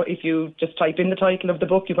 So if you just type in the title of the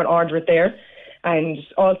book, you can order it there. And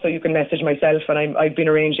also you can message myself, and I've been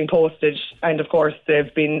arranging postage. And of course,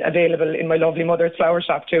 they've been available in my lovely mother's flower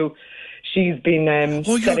shop too. She's been...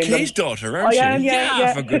 you're Kay's daughter, aren't you? I am,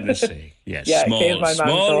 yeah. For goodness sake. Yes, yeah,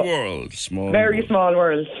 small world. Very small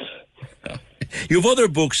world. You have other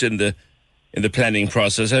books in the planning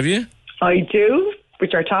process, have you? I do,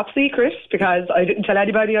 which are top secret, because I didn't tell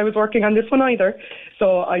anybody I was working on this one either.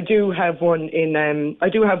 So I do have one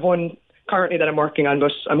currently that I'm working on,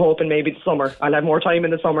 but I'm hoping maybe the summer. I'll have more time in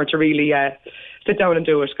the summer to really sit down and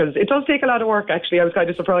do it, because it does take a lot of work, actually. I was kind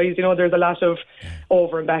of surprised, there's a lot of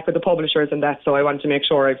over and back with the publishers and that, so I want to make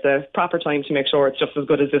sure I have the proper time to make sure it's just as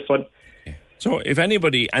good as this one. So if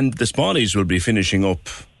anybody, and the Smallies will be finishing up,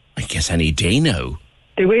 I guess, any day now.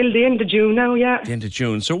 They will, the end of June now, yeah. The end of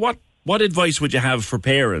June. So what advice would you have for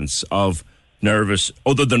parents of nervous,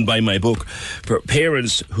 other than buy my book, for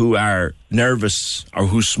parents who are nervous or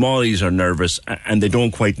whose Smallies are nervous and they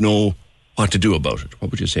don't quite know what to do about it?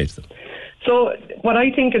 What would you say to them? So what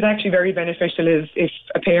I think is actually very beneficial is if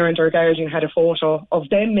a parent or a guardian had a photo of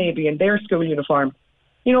them maybe in their school uniform.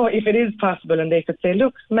 If it is possible, and they could say,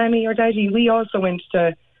 look, Mammy or Daddy, we also went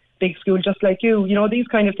to big school just like you. These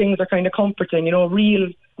kind of things are kind of comforting, real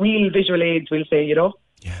visual aids, we'll say,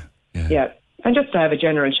 Yeah. And just to have a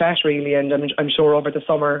general chat, really, and I'm sure over the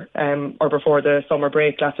summer or before the summer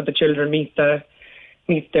break, lots of the children meet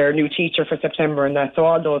their new teacher for September and that. So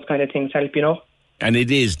all those kind of things help, And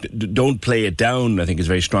it is, don't play it down, I think is a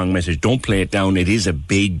very strong message. Don't play it down. It is a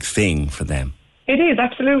big thing for them. It is,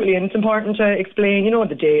 absolutely. And it's important to explain,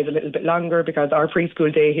 the day is a little bit longer because our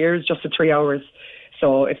preschool day here is just 3 hours.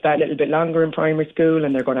 So it's that little bit longer in primary school,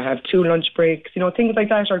 and they're going to have 2 lunch breaks. Things like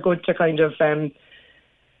that are good to kind of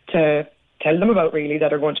to tell them about, really,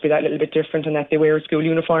 that are going to be that little bit different and that they wear a school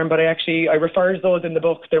uniform. But I referred those in the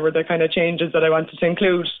book. They were the kind of changes that I wanted to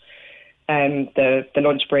include. The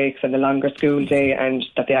lunch breaks and the longer school day, and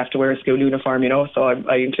that they have to wear a school uniform, So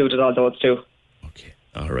I included all those too. Okay.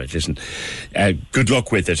 All right. Listen, good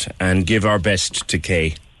luck with it, and give our best to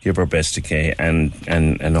Kay. Give our best to Kay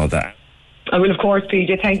and all that. I will, of course,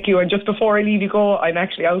 PJ. Thank you. And just before I leave you go, I'm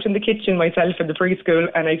actually out in the kitchen myself in the preschool,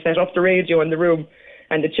 and I set up the radio in the room,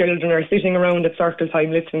 and the children are sitting around at circle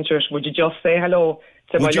time listening to it. Would you just say hello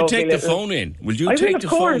to my lovely little... Would you take the phone in? Will you take the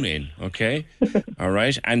phone in? Okay. All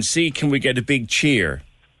right. And see, can we get a big cheer?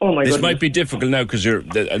 Oh, my goodness. This might be difficult now because you're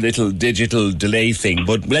a little digital delay thing,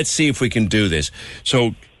 but let's see if we can do this.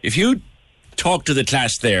 So if you talk to the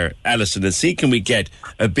class there, Alison, and see, can we get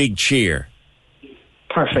a big cheer?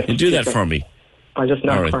 Perfect. You do that for me. I'll just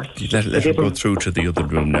knock All right. first. Let her go through to the other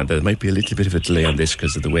room now. There might be a little bit of a delay on this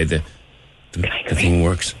because of the way the thing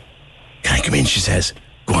works. Can I come in, she says.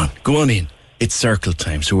 Go on in. It's circle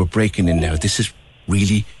time, so we're breaking in now. This is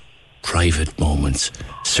really private moments.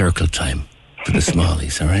 Circle time for the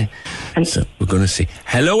Smallies, all right? And so we're going to say,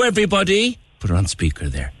 hello, everybody. Put her on speaker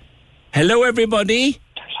there. Hello, everybody.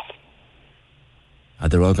 Are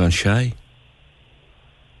they all gone shy?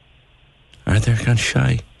 Are they gone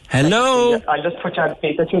shy? Hello? I'll just put you on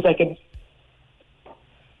speaker 2 seconds.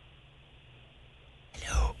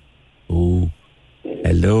 Hello. Oh,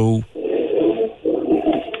 hello.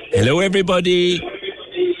 Hello, everybody.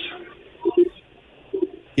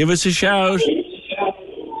 Give us a shout.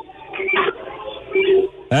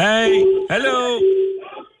 Hey, hello.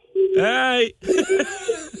 Hey.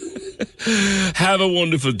 Have a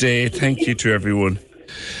wonderful day. Thank you to everyone.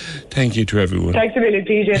 Thank you to everyone. Thanks a million,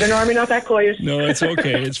 PJ. They're normally not that quiet. No, it's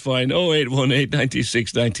okay. It's fine. 0818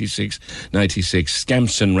 96 96 96.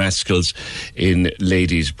 Scamps and Rascals in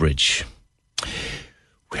Ladies Bridge.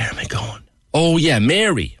 Where am I going? Oh, yeah,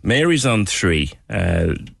 Mary. Mary's on 3.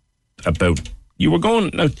 You were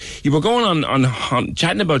going on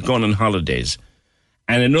chatting about going on holidays,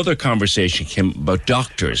 and another conversation came about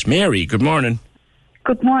doctors. Mary, good morning.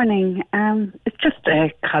 Good morning. It's just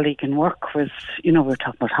a colleague in work was, we were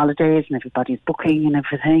talking about holidays and everybody's booking and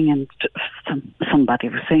everything, and somebody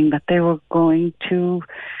was saying that they were going to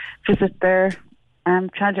visit their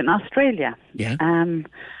child in Australia. Yeah.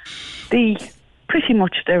 Pretty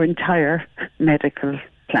much their entire medical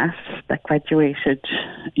class that graduated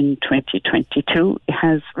in 2022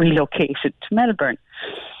 has relocated to Melbourne.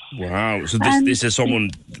 Wow. So this is someone,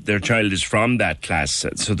 their child is from that class.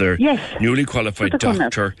 So they're newly qualified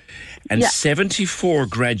doctor. And 74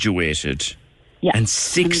 graduated. Yeah. And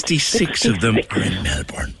 66 of them are in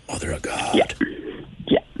Melbourne. Mother of God.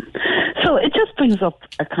 Yeah. So it just brings up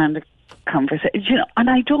a kind of conversation, and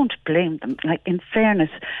I don't blame them, in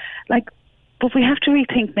fairness, but we have to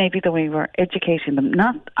rethink maybe the way we're educating them.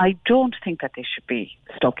 I don't think that they should be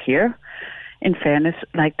stuck here. In fairness,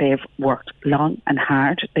 they've worked long and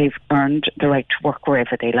hard. They've earned the right to work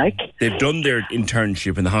wherever they like. They've done their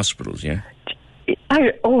internship in the hospitals, yeah?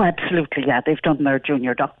 Absolutely, yeah. They've done their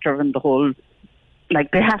junior doctor and the whole...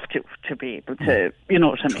 they have to be able to,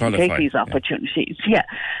 take these opportunities. Yeah.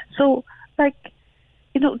 So,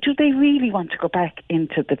 do they really want to go back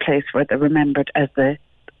into the place where they're remembered as the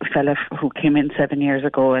fella who came in 7 years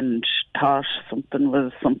ago and thought something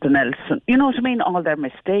was something else, and you know what I mean, all their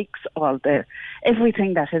mistakes,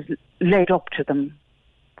 everything that has led up to them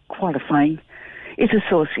qualifying is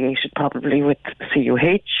associated probably with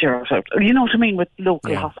CUH or you know what I mean, with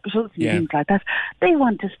local hospitals and things like that. They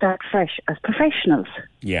want to start fresh as professionals.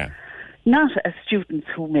 Yeah. Not as students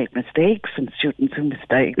who make mistakes and students who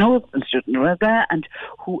misdiagnose and students like that, and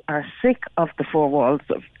who are sick of the four walls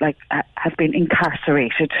of, like, have been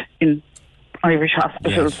incarcerated in Irish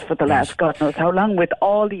hospitals for the last God knows how long, with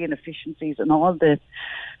all the inefficiencies and all the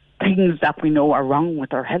things that we know are wrong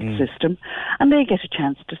with our health system, and they get a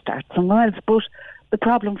chance to start somewhere else. But the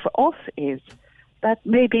problem for us is that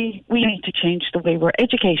maybe we need to change the way we're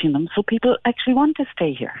educating them so people actually want to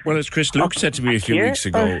stay here. Well, as Chris Luke said to me a few weeks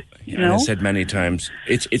ago, and I said many times,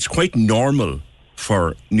 it's quite normal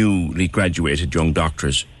for newly graduated young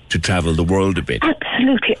doctors to travel the world a bit.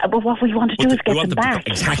 Absolutely. But what we want to do is get them back.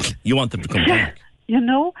 Exactly. You want them to come back. You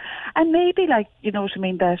know? And maybe, like, you know what I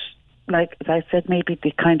mean, that, like, as I said, maybe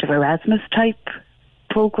the kind of Erasmus type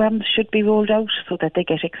programs should be rolled out so that they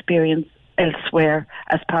get experience elsewhere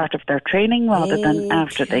as part of their training rather than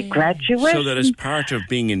after they graduate. So that as part of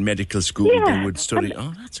being in medical school, they would study.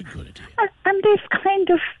 That's a good idea. And they've kind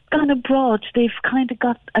of gone abroad. They've kind of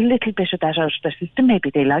got a little bit of that out of their system. Maybe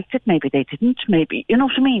they liked it, maybe they didn't, maybe, you know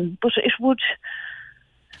what I mean? But it would...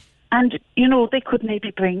 And, you know, they could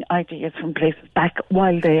maybe bring ideas from places back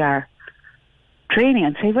while they are training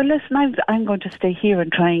and say, well, listen, I'm going to stay here and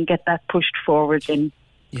try and get that pushed forward in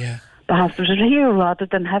the hospital here, rather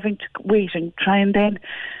than having to wait and try and then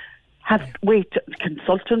wait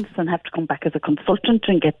consultants and have to come back as a consultant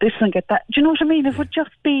and get this and get that. Do you know what I mean? It would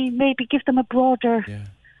just be maybe give them a broader...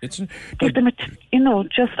 give them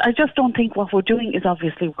I just don't think what we're doing is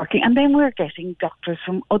obviously working. And then we're getting doctors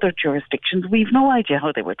from other jurisdictions. We've no idea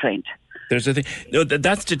how they were trained. There's a thing. No,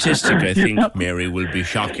 that statistic, I think, Mary, will be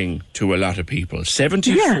shocking to a lot of people.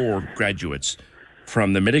 74 graduates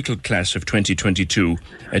from the medical class of 2022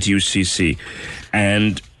 at UCC,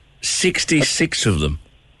 and 66 of them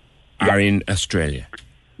are in Australia.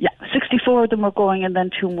 Yeah, 64 of them were going, and then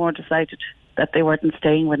 2 more decided that they weren't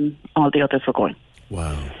staying when all the others were going.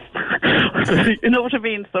 Wow. You know what I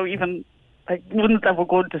mean? So even, like, ones that were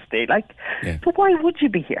going to stay, like, but why would you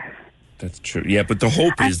be here? That's true. Yeah, but the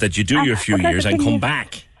hope is that you do your few years and come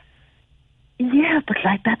back. Yeah, but,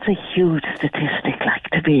 like, that's a huge statistic, like,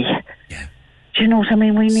 to be. Yeah. Do you know what I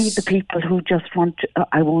mean? We need the people who just want to,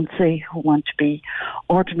 I won't say who want to be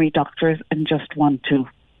ordinary doctors and just want to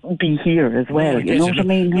be here as well. You know what I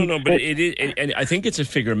mean? No, but it is, and I think it's a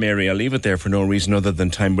figure, Mary. I'll leave it there for no reason other than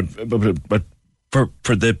time, but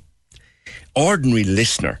for the ordinary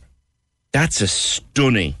listener, that's a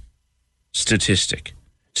stunning statistic.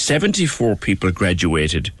 74 people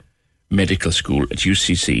graduated medical school at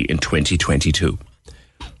UCC in 2022.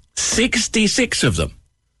 66 of them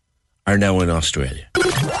are now in Australia.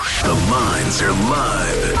 The minds are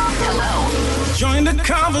live. Hello. Join the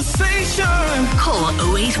conversation. Call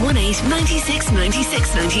 0818 96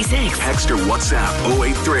 96 96. Text or WhatsApp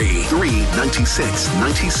 083 396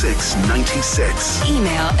 96 96.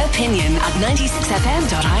 Email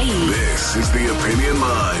opinion@96fm.ie. This is the Opinion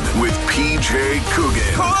Line with PJ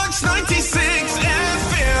Coogan. Cork's 96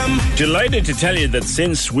 FM. Delighted to tell you that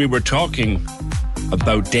since we were talking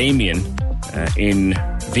about Damien in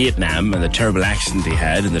Vietnam and the terrible accident he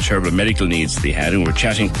had and the terrible medical needs that he had, and we're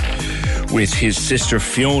chatting with his sister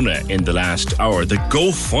Fiona in the last hour, the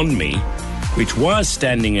GoFundMe, which was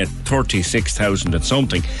standing at 36,000 and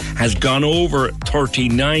something, has gone over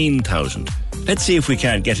 39,000. Let's see if we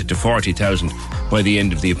can't get it to 40,000 by the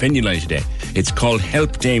end of the Opinion Line today. It's called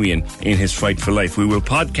Help Damien in His Fight for Life. We will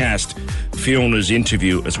podcast Fiona's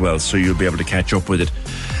interview as well, so you'll be able to catch up with it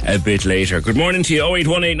a bit later. Good morning to you.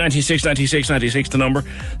 0818 96 96 96, the number.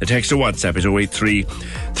 The text or WhatsApp is 083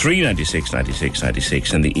 396 96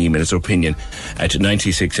 96, and the email is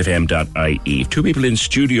opinion@96fm.ie. 2 people in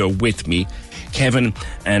studio with me, Kevin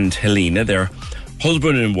and Helena. They're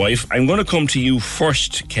husband and wife. I'm going to come to you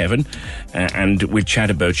first, Kevin, and we'll chat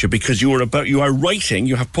about you, because you are writing.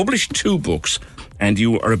 You have published 2 books, and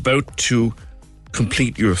you are about to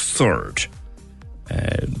complete your 3rd.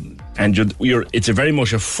 And it's a very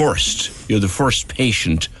much a first. You're the first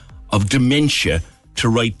patient of dementia to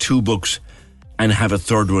write 2 books and have a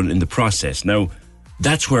 3rd one in the process. Now,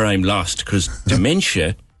 that's where I'm lost, because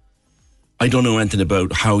dementia, I don't know anything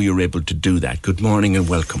about how you're able to do that. Good morning and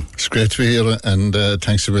welcome. It's great to be here, and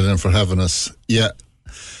thanks a million for having us. Yeah,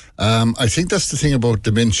 I think that's the thing about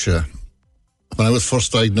dementia. When I was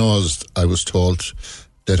first diagnosed, I was told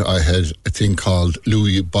that I had a thing called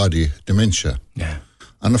Lewy body dementia. Yeah.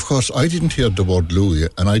 And of course, I didn't hear the word Lewy,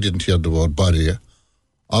 and I didn't hear the word body.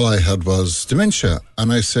 All I heard was dementia.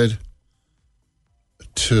 And I said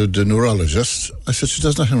to the neurologist, I said, she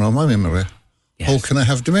does nothing wrong with my memory. How can I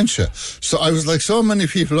have dementia? So I was like so many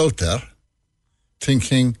people out there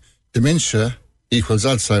thinking dementia equals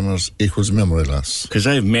Alzheimer's equals memory loss. Because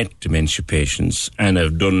I've met dementia patients and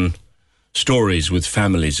I've done stories with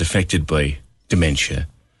families affected by dementia.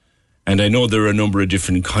 And I know there are a number of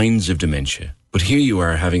different kinds of dementia. But here you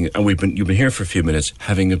are having, and you've been here for a few minutes,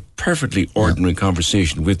 having a perfectly ordinary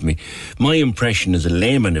conversation with me. My impression as a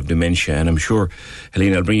layman of dementia, and I'm sure,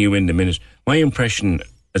 Helena, I'll bring you in a minute, my impression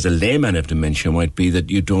as a layman of dementia might be that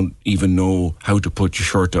you don't even know how to put your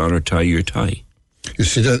shirt on or tie your tie. You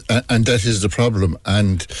see, that, and that is the problem.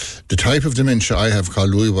 And the type of dementia I have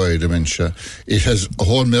called Lewy body dementia, it has a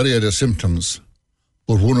whole myriad of symptoms,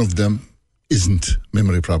 but one of them isn't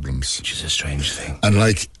memory problems. Which is a strange thing. And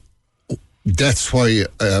that's why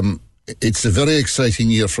it's a very exciting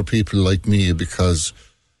year for people like me, because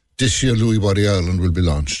this year Lewy Body Ireland will be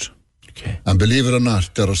launched. Okay. And believe it or not,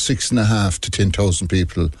 there are 6,500 to 10,000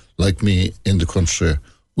 people like me in the country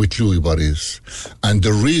with Lewy bodies. And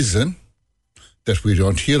the reason that we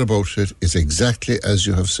don't hear about it is exactly as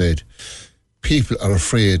you have said. People are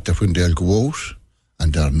afraid that when they'll go out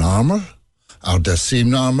and they're normal, or they seem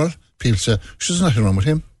normal, people say, there's nothing wrong with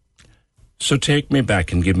him. So take me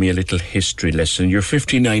back and give me a little history lesson. You're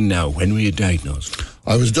 59 now. When were you diagnosed?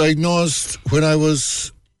 I was diagnosed when I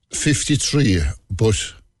was 53,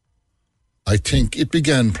 but I think it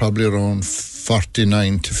began probably around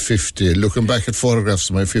 49 to 50. Looking back at photographs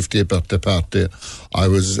of my 50th birthday party, I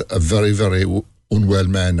was a very, very unwell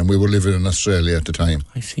man, and we were living in Australia at the time.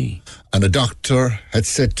 I see. And a doctor had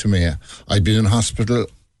said to me, I'd been in hospital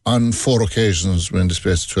on 4 occasions within the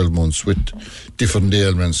space of 12 months with different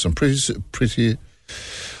ailments and pretty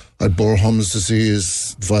I had Borham's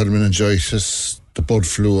disease, viral meningitis, the bird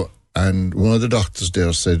flu, and one of the doctors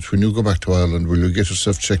there said, when you go back to Ireland, will you get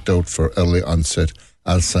yourself checked out for early onset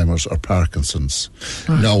Alzheimer's or Parkinson's?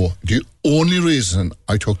 Right. Now, the only reason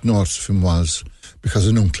I took notice of him was because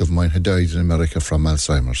an uncle of mine had died in America from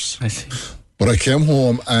Alzheimer's. I see. But I came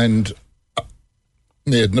home and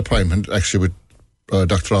made an appointment actually with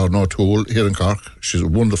Dr. Arne O'Toole here in Cork. She's a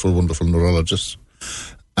wonderful, wonderful neurologist.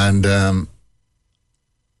 And I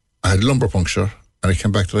had a lumbar puncture and I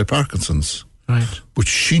came back to my Parkinson's. Right. But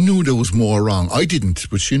she knew there was more wrong. I didn't,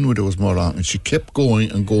 but she knew there was more wrong. And she kept going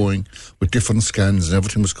and going with different scans and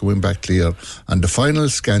everything was coming back clear. And the final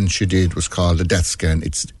scan she did was called a DAT scan.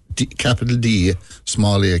 It's capital D,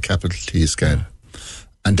 small a, capital T scan.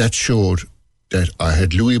 And that showed that I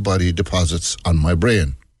had Lewy body deposits on my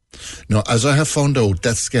brain. Now, as I have found out,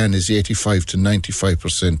 that scan is 85 to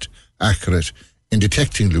 95% accurate in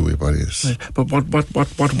detecting Lewy bodies. Right. But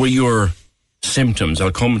what were your symptoms?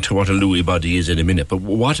 I'll come to what a Lewy body is in a minute, but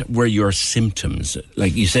what were your symptoms?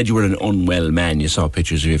 Like you said, you were an unwell man. You saw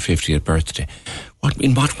pictures of your 50th birthday.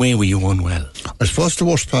 In what way were you unwell? I suppose the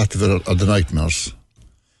worst part of it are the nightmares.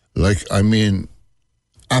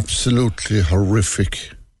 Absolutely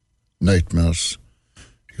horrific nightmares.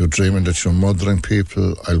 You're dreaming that you're murdering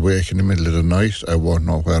people. I'll wake in the middle of the night. I won't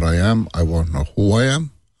know where I am. I won't know who I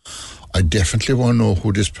am. I definitely won't know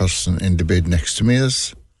who this person in the bed next to me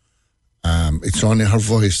is. It's only her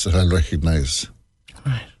voice that I'll recognise.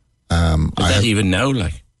 Right. Is that even now,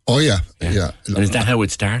 like? Oh, yeah. And is that how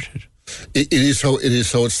it started? It is how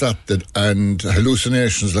it started. And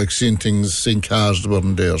hallucinations, like seeing cars that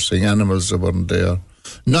weren't there, seeing animals that weren't there.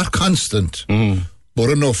 Not constant, but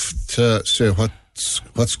enough to say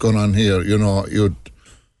what's going on here. You know, you'd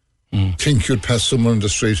think you'd pass someone in the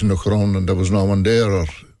street and look around and there was no one there, or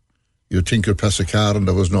you'd think you'd pass a car and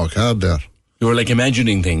there was no car there. You were like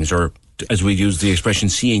imagining things, or as we use the expression,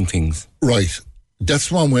 seeing things. Right.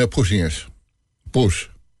 That's one way of putting it. But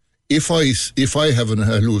if I have an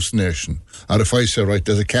hallucination, or if I say, right,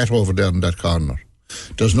 there's a cat over there in that corner,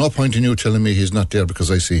 there's no point in you telling me he's not there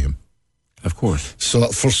because I see him. Of course. So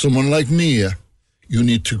for someone like me, you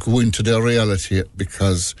need to go into their reality,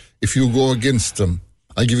 because if you go against them,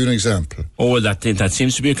 I'll give you an example. Oh, that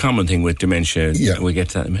seems to be a common thing with dementia. Yeah. We get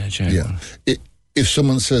to that in a minute. Yeah. If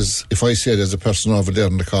someone says, if I say there's a person over there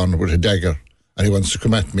in the corner with a dagger and he wants to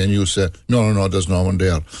come at me, and you say, no, there's no one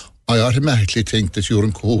there, I automatically think that you're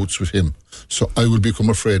in cahoots with him. So I will become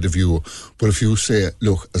afraid of you. But if you say,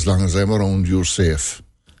 look, as long as I'm around, you're safe,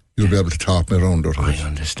 you'll be able to talk me around. I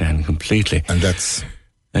understand completely. And that's...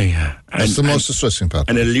 That's the most distressing part.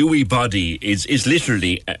 And a Lewy body is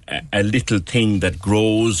literally a little thing that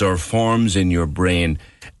grows or forms in your brain.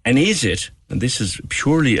 And is it, and this is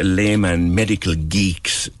purely a layman medical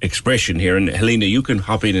geek's expression here, and Helena, you can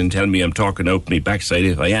hop in and tell me I'm talking out my backside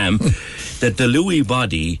if I am, that the Lewy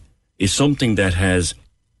body is something that has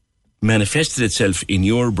manifested itself in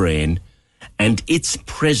your brain, and its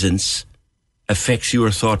presence affects your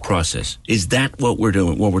thought process. Is that what we're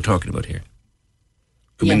doing? What we're talking about here?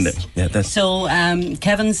 Yes. So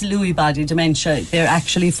Kevin's Lewy body dementia, they're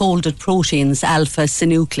actually folded proteins.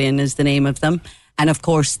 Alpha-synuclein is the name of them. And of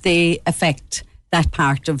course, they affect that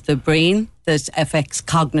part of the brain that affects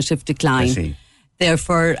cognitive decline. I see.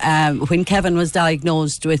 Therefore, when Kevin was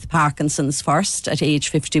diagnosed with Parkinson's first at age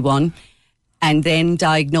 51, and then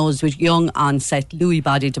diagnosed with young onset Lewy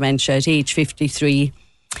body dementia at age 53,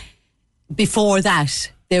 before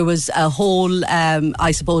that, there was a whole,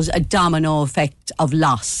 I suppose, a domino effect of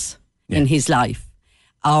loss in his life.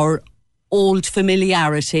 Our old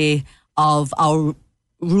familiarity of our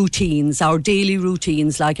routines, our daily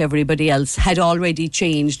routines, like everybody else, had already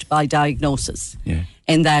changed by diagnosis. Yeah.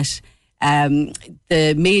 In that,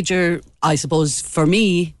 the major, I suppose, for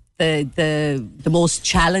me, the most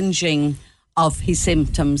challenging of his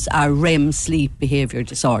symptoms are REM sleep behaviour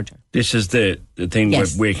disorder. This is the thing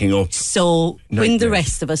with waking up. So when the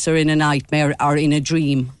rest of us are in a nightmare or in a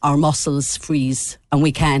dream, our muscles freeze and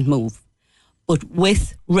we can't move. But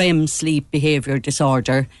with REM sleep behaviour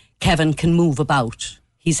disorder, Kevin can move about.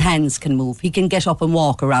 His hands can move. He can get up and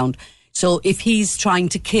walk around. So if he's trying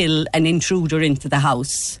to kill an intruder into the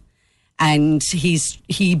house and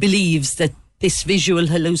he believes that this visual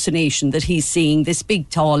hallucination that he's seeing, this big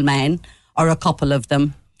tall man or a couple of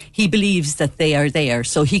them, he believes that they are there,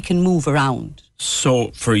 so he can move around.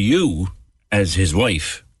 So for you, as his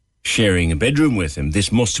wife, sharing a bedroom with him,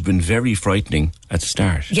 this must have been very frightening at the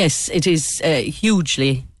start. Yes, it is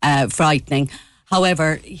hugely frightening.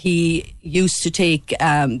 However, he used to take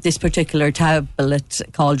this particular tablet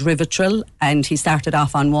called Rivotril, and he started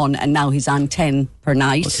off on 1, and now he's on 10 per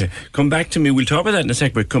night. Okay, come back to me. We'll talk about that in a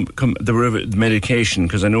sec, but the medication,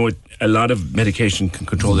 because I know a lot of medication can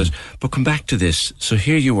control this. But come back to this. So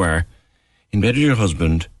here you are, in bed with your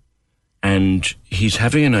husband, and he's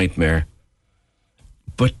having a nightmare.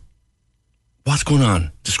 But what's going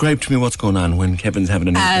on? Describe to me what's going on when Kevin's having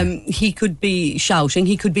a nightmare. He could be shouting,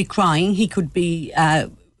 he could be crying, he could be, I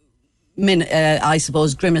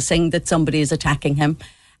suppose, grimacing that somebody is attacking him.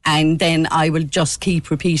 And then I will just keep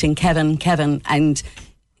repeating, Kevin, Kevin. And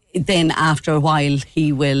then after a while,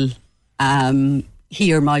 he will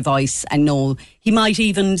hear my voice and know. He might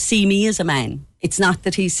even see me as a man. It's not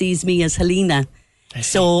that he sees me as Helena.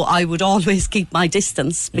 So I would always keep my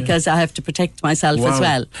distance because I have to protect myself as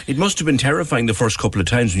well. It must have been terrifying the first couple of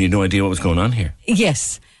times when you had no idea what was going on here.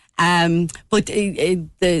 Yes. But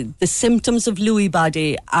the symptoms of Lewy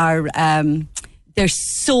body are, they're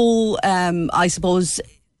so, I suppose,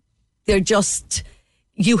 they're just,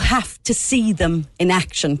 you have to see them in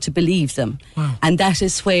action to believe them. Wow. And that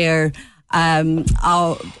is where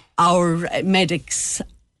our medics,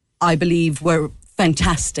 I believe, were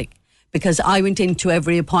fantastic. Because I went into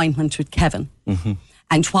every appointment with Kevin. Mm-hmm.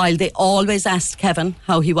 And while they always asked Kevin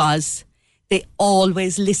how he was, they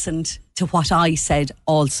always listened to what I said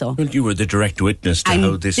also. Well, you were the direct witness to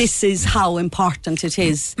how this... this is how important it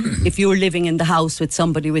is. If you're living in the house with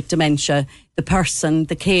somebody with dementia, the person,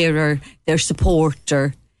 the carer, their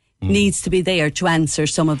supporter needs to be there to answer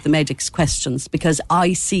some of the medic's questions, because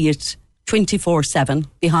I see it 24/7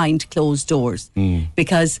 behind closed doors.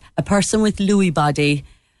 Because a person with Lewy body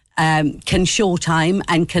can show time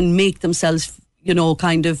and can make themselves,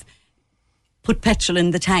 kind of put petrol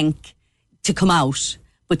in the tank to come out.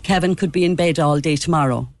 But Kevin could be in bed all day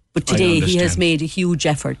tomorrow. But today he has made a huge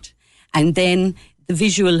effort. And then the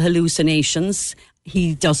visual hallucinations,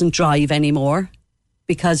 he doesn't drive anymore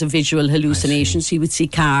because of visual hallucinations. He would see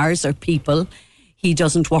cars or people. He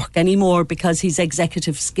doesn't work anymore because his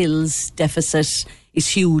executive skills deficit is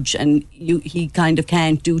huge, and he kind of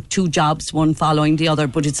can't do two jobs, one following the other.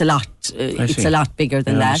 But it's a lot. It's a lot bigger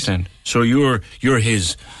than that. Understand. So you're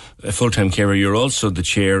his full-time carer. You're also the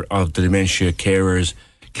chair of the Dementia Carers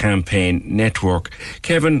Campaign Network.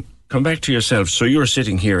 Kevin, come back to yourself. So you're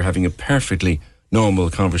sitting here having a perfectly normal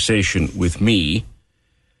conversation with me,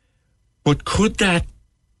 but could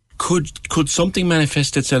something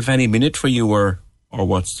manifest itself any minute for you, or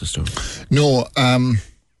what's the story? No,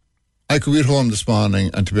 I could be at home this morning,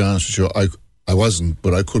 and to be honest with you, I wasn't,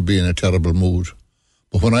 but I could be in a terrible mood.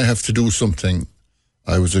 But when I have to do something,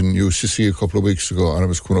 I was in UCC a couple of weeks ago, and I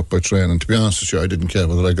was coming up by train, and to be honest with you, I didn't care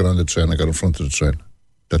whether I got on the train, I got in front of the train.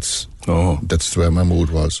 That's the way my mood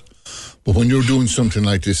was. But when you're doing something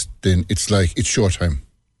like this, then it's like, it's showtime.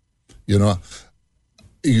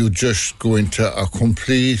 You just go into a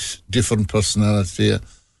complete different personality,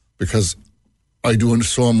 because I do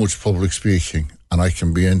so much public speaking, and I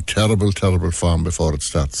can be in terrible, terrible form before it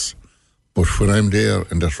starts. But when I'm there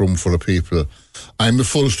in that room full of people, I'm a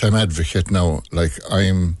full-time advocate now. Like,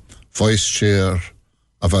 I'm vice chair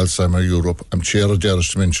of Alzheimer Europe. I'm chair of the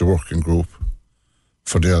Irish Dementia Working Group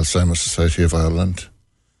for the Alzheimer Society of Ireland.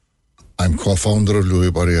 I'm co-founder of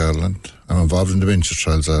Lewy Body Ireland. I'm involved in Dementia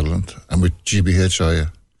Trials Ireland. I'm with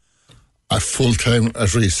GBHI. I'm full-time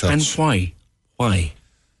at research. And why?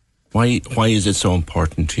 Why is it so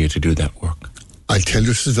important to you to do that work? I'll tell you,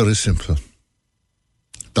 this is very simple.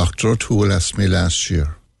 Dr. O'Toole asked me last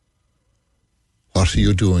year, what are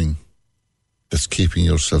you doing that's keeping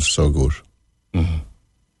yourself so good? Mm-hmm.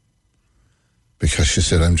 Because she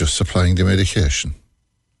said, I'm just supplying the medication.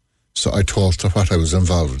 So I told her what I was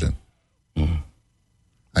involved in. Mm-hmm.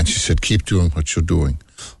 And she said, keep doing what you're doing.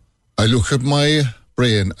 I look at my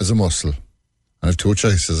brain as a muscle. And I have two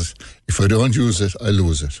choices. If I don't use it, I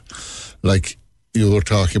lose it. Like you were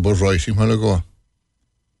talking about writing a while ago.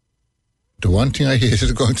 The one thing I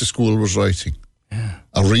hated going to school was writing. Yeah.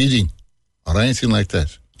 Or reading. Or anything like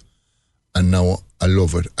that. And now I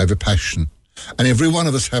love it. I have a passion. And every one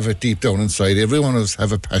of us have it deep down inside. Every one of us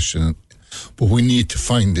have a passion. But we need to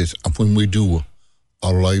find it. And when we do,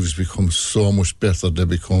 our lives become so much better. They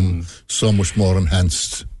become so much more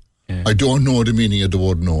enhanced. Yeah. I don't know the meaning of the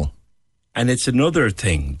word no. And it's another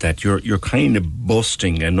thing that you're kind of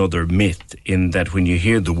busting another myth in that when you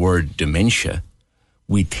hear the word dementia,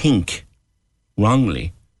 we think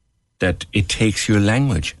wrongly that it takes your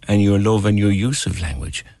language and your love and your use of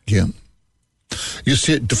language. Yeah. You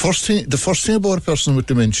see, the first thing about a person with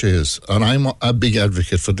dementia is, and I'm a big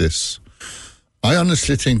advocate for this, I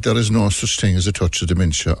honestly think there is no such thing as a touch of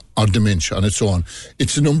dementia or dementia on its own.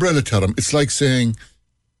 It's an umbrella term. It's like saying,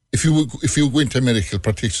 if you go into a medical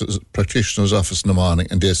practitioner's office in the morning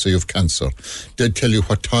and they say you have cancer, they'll tell you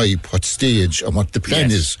what type, what stage, and what the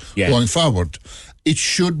plan is going forward. It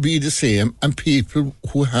should be the same, and people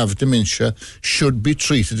who have dementia should be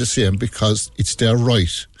treated the same because it's their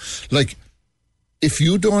right. Like, if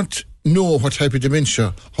you don't know what type of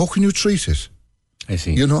dementia, how can you treat it? I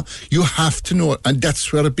see. You know, you have to know it, and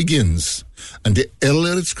that's where it begins. And the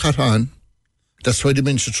earlier it's caught on, that's why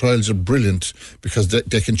dementia trials are brilliant, because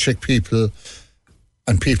they can check people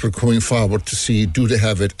and people coming forward to see, do they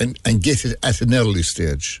have it, and get it at an early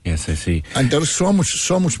stage. Yes, I see. And there is so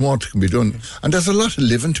much more that can be done. And there's a lot of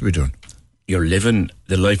living to be done. You're living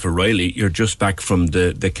the life of Riley. You're just back from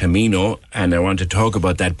the Camino, and I want to talk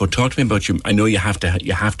about that. But talk to me about you. I know you have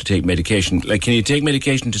to take medication. Like, can you take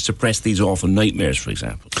medication to suppress these awful nightmares, for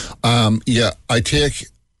example? Yeah, I take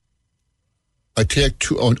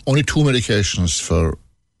only two medications for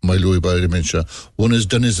my Lewy body dementia. One is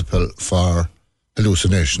donizepam for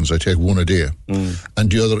hallucinations. I take one a day.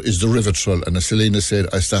 And the other is the Rivotril. And as Selena said,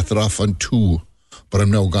 I started off on 2, but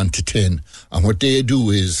I'm now gone to 10. And what they do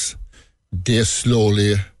is they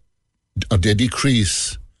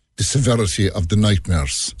decrease the severity of the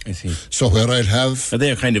nightmares. I see. So where I'd have... Are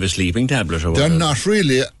they a kind of a sleeping tablet? Or they're not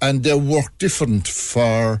really, and they work different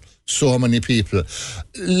for so many people.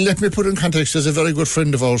 Let me put in context, there's a very good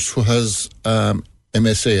friend of ours who has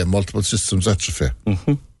MSA, multiple systems atrophy.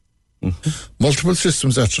 Mm-hmm. Mm-hmm. Multiple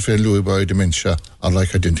systems atrophy and Lewy body dementia are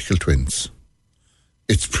like identical twins.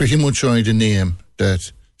 It's pretty much only the name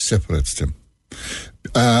that separates them.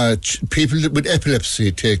 People with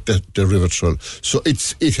epilepsy take the Rivotril. So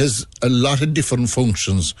it has a lot of different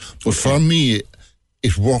functions, but for me,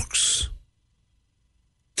 it works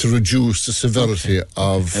to reduce the severity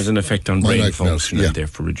of... Has an effect on brain function and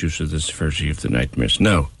therefore reduces the severity of the nightmares.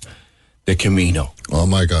 Now, the Camino. Oh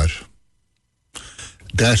my God.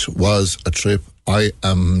 That was a trip I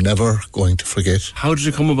am never going to forget. How did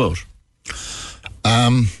it come about?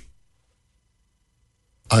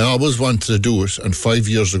 I always wanted to do it, and 5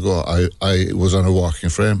 years ago I was on a walking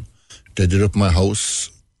frame. They did up my house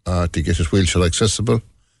to get it wheelchair accessible,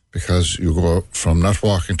 because you go from not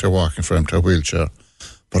walking to a walking frame to a wheelchair.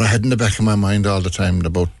 But I had in the back of my mind all the time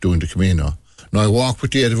about doing the Camino. Now I walk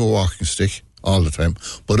with the aid of a walking stick all the time,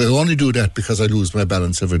 but I only do that because I lose my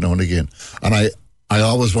balance every now and again. And I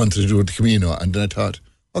always wanted to do the Camino, and then I thought,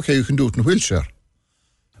 okay, you can do it in a wheelchair.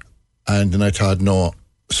 And then I thought, no.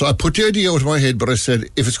 So I put the idea out of my head, but I said,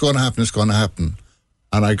 if it's going to happen, it's going to happen.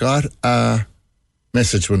 And I got a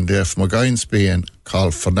message one day from a guy in Spain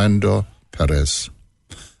called Fernando Perez.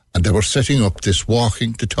 And they were setting up this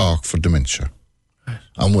walking the talk for dementia.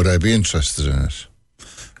 And would I be interested in it?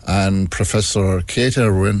 And Professor Kate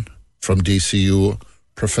Irwin from DCU,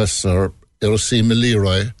 Professor Irosima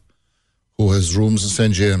Leroy, who has rooms in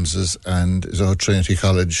St. James's and is out at Trinity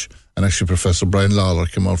College, and actually Professor Brian Lawler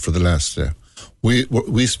came out for the last day.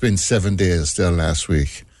 We spent 7 days there last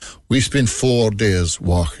week. We spent 4 days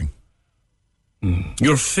walking.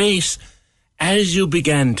 Your face, as you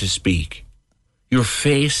began to speak, your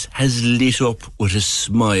face has lit up with a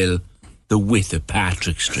smile the width of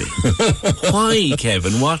Patrick Street. Why,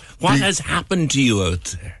 Kevin? What has happened to you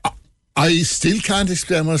out there? I still can't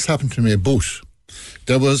explain what's happened to me, but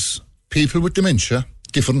there was people with dementia,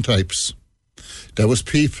 different types. There was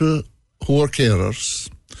people who were carers.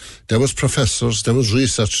 There was professors, there was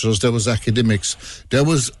researchers, there was academics. There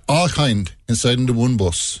was all kind inside in the one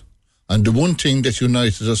bus. And the one thing that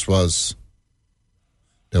united us was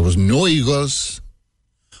there was no egos.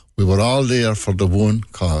 We were all there for the one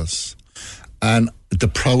cause. And the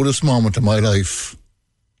proudest moment of my life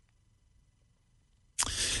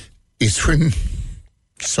is when...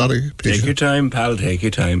 Sorry, Peter. Take your time, pal, take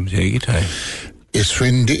your time. It's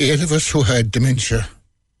when the 8 of us who had dementia,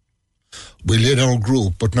 we led our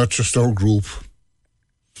group, but not just our group,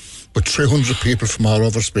 but 300 people from all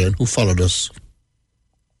over Spain who followed us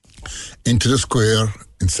into the square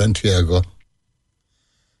in Santiago.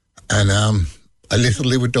 And I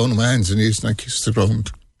literally went down on my hands and knees and I kissed the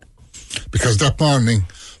ground. Because that morning,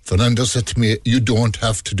 Fernando said to me, you don't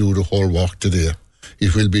have to do the whole walk today.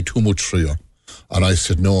 It will be too much for you. And I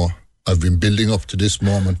said, no, I've been building up to this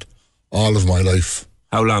moment all of my life.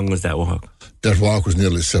 How long was that walk? That walk was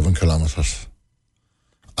nearly 7 kilometres.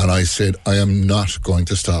 And I said, I am not going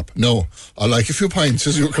to stop. No, I like a few pints,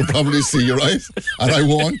 as you can probably see, right? And I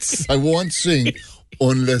won't sing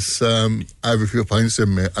unless I have a few pints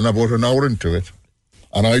in me. And about an hour into it,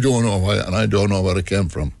 and I don't know why, and I don't know where it came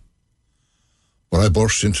from, but I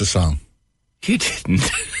burst into song. You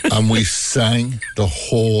didn't. And we sang the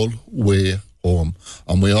whole way home.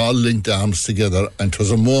 And we all linked arms together, and it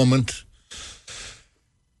was a moment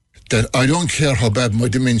that I don't care how bad my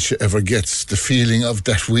dementia ever gets, the feeling of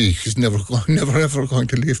that week is never ever going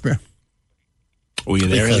to leave me. Were you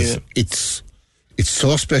there? Because it's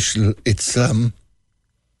so special. It's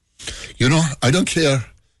you know, I don't care.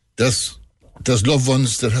 There's loved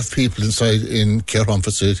ones that have people inside in care home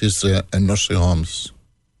facilities and nursing homes,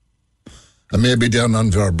 and maybe they're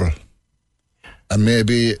non-verbal, and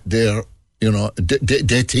maybe they're, you know,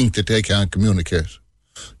 they think that they can't communicate.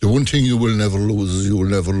 The one thing you will never lose is you will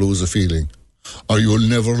never lose a feeling, or you will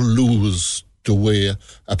never lose the way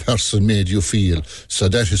a person made you feel. So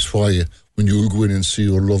that is why when you go in and see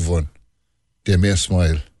your loved one, they may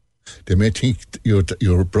smile. They may think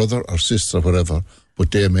your brother or sister or whatever,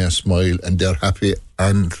 but they may smile and they're happy.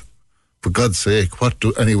 And for God's sake, what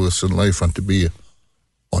do any of us in life want to be?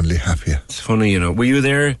 Only happy. It's funny, you know. Were you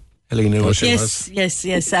there, Helena?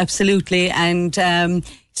 Yes, absolutely. And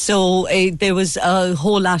so there was a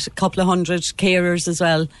whole lot, a couple of hundred carers as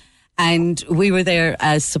well. And we were there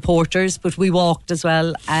as supporters, but we walked as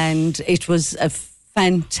well. And it was a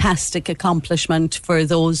fantastic accomplishment for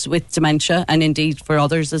those with dementia, and indeed for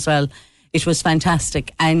others as well. It was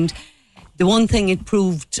fantastic. And the one thing it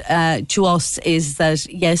proved to us is that,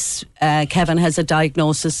 yes, Kevin has a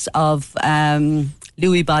diagnosis of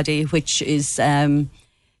Lewy body, which is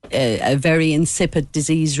a very insipid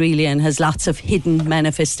disease, really, and has lots of hidden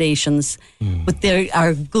manifestations. But there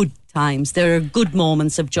are good times, there are good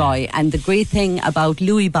moments of joy. And the great thing about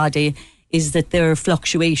Lewy body is that there are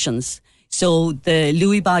fluctuations. So the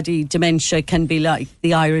Lewy body dementia can be like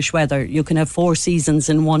the Irish weather. You can have 4 seasons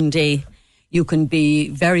in one day. You can be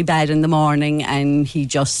very bad in the morning and he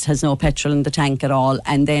just has no petrol in the tank at all.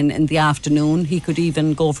 And then in the afternoon, he could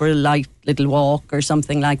even go for a light little walk or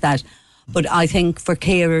something like that. But I think for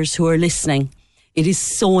carers who are listening, it is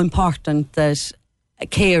so important that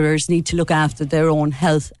carers need to look after their own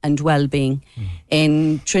health and well-being.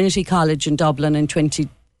 In Trinity College in Dublin in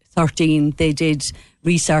 2013, they did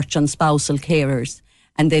research on spousal carers,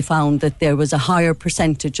 and they found that there was a higher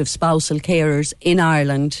percentage of spousal carers in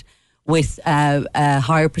Ireland with a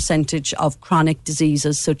higher percentage of chronic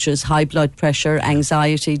diseases such as high blood pressure,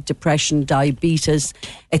 anxiety, depression, diabetes,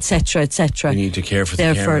 etc., etc. We need to care for the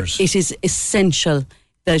Therefore, carers. it is essential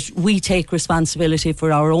that we take responsibility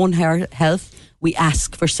for our own health. We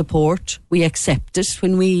ask for support. We accept it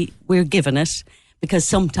when we're given it, because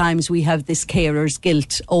sometimes we have this carer's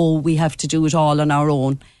guilt. Oh, we have to do it all on our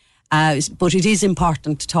own. But it is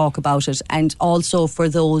important to talk about it. And also for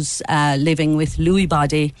those living with Lewy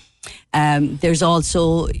body, there's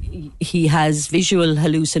also, he has visual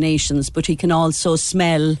hallucinations, but he can also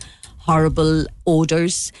smell horrible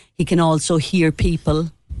odours. He can also hear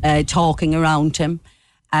people talking around him.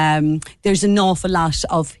 There's an awful lot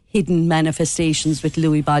of hidden manifestations with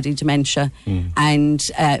Lewy body dementia, and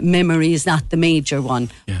memory is not the major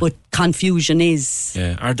one, but confusion is.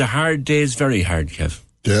 Yeah. Are the hard days very hard, Kev?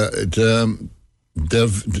 They're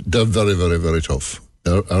very, very, very tough.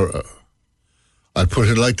 I'll put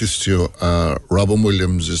it like this to you. Robin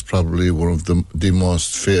Williams is probably one of the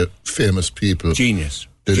most famous people. Genius.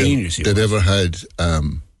 That ever had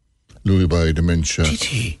Lewy body dementia. Did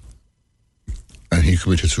he? And he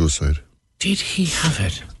committed suicide. Did he have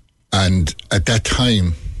it? And at that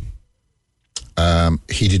time,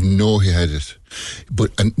 he didn't know he had it,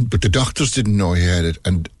 but the doctors didn't know he had it,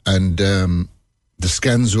 and the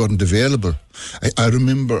scans weren't available. I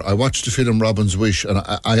remember I watched the film Robin's Wish, and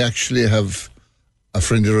I actually have a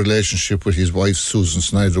friendly relationship with his wife Susan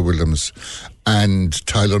Snyder Williams and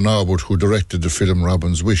Tyler Norwood, who directed the film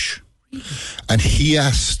Robin's Wish. And he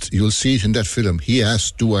asked, you'll see it in that film, he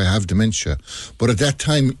asked, do I have dementia? But at that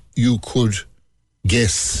time, you could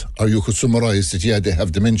guess, or you could summarise that, yeah, they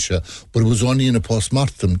have dementia, but it was only in a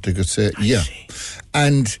post-mortem they could say, yeah.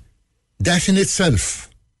 And that in itself,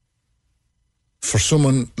 for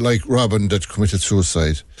someone like Robin that committed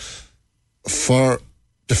suicide, for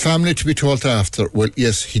the family to be told after, well,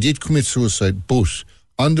 yes, he did commit suicide, but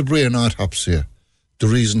on the brain autopsy, the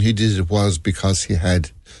reason he did it was because he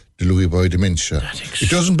had the Lewy body dementia. It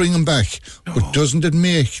doesn't bring him back, but doesn't it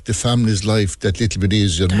make the family's life that little bit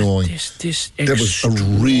easier knowing there was a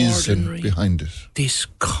reason behind it? This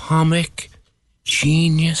comic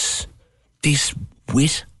genius, this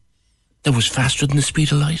wit that was faster than the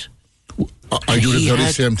speed of light. I do the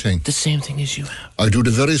very same thing. The same thing as you have. I do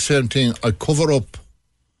the very same thing. I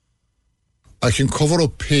can cover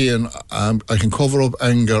up pain, I can cover up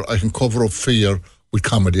anger, I can cover up fear with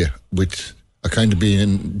comedy, with a kind of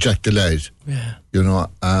being Jack the Lad. Yeah. You know,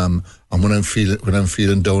 and when I'm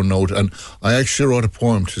feeling down and out, and I actually wrote a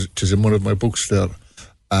poem, it's in one of my books there.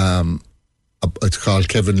 It's called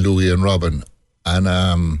Kevin, Louis and Robin,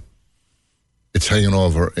 and it's hanging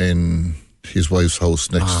over in his wife's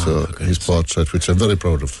house next to his portrait, which I'm very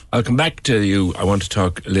proud of. I'll come back to you. I want to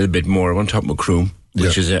talk a little bit more. I want to talk about Macroom,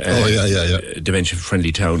 which is a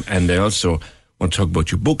dementia-friendly town, and I also want to talk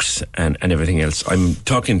about your books and everything else. I'm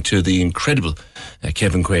talking to the incredible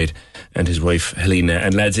Kevin Quaid and his wife Helena.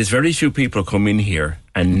 And lads, it's very few people come in here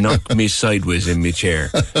and knock me sideways in my chair,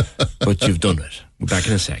 but you've done it. We're back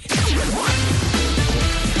in a sec.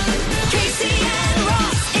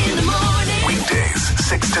 Weekdays,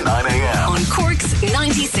 6 to 9 a.m. On Cork's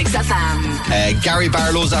 96 FM. Gary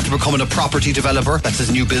Barlow's after becoming a property developer. That's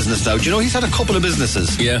his new business now. Do you know he's had a couple of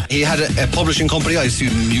businesses? Yeah. He had a publishing company, I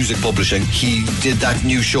assume music publishing. He did that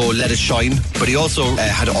new show, Let It Shine. But he also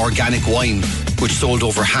had organic wine, which sold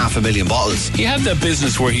over 500,000 bottles. He had that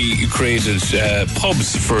business where he created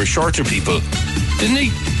pubs for shorter people, didn't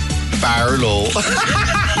he? Barlow.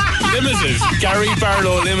 Limited. Gary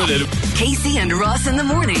Barlow Limited. Casey and Ross in the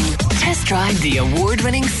morning. Test drive the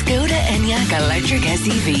award-winning Skoda Enyaq electric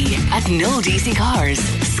SUV at No DC Cars.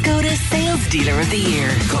 Skoda Sales Dealer of the Year.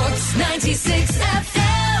 Cork's 96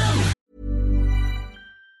 FM.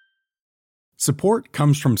 Support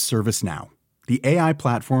comes from ServiceNow, the AI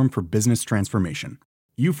platform for business transformation.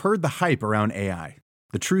 You've heard the hype around AI.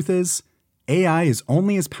 The truth is, AI is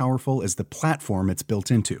only as powerful as the platform it's built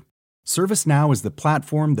into. ServiceNow is the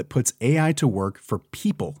platform that puts AI to work for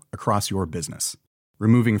people across your business,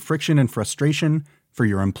 removing friction and frustration for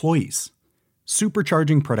your employees,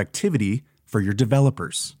 supercharging productivity for your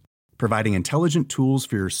developers, providing intelligent tools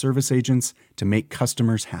for your service agents to make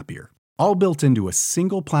customers happier, all built into a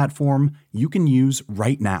single platform you can use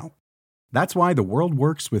right now. That's why the world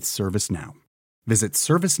works with ServiceNow. Visit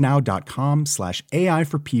servicenow.com/AI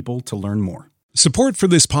for people to learn more. Support for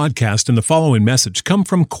this podcast and the following message come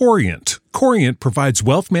from Corient. Corient provides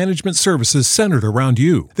wealth management services centered around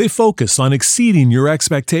you. They focus on exceeding your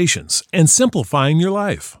expectations and simplifying your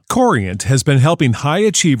life. Corient has been helping high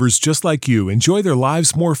achievers just like you enjoy their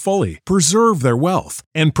lives more fully, preserve their wealth,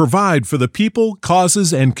 and provide for the people,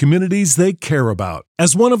 causes, and communities they care about.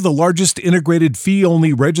 As one of the largest integrated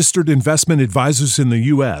fee-only registered investment advisors in the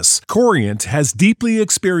U.S., Corient has deeply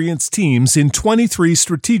experienced teams in 23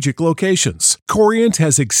 strategic locations. Corient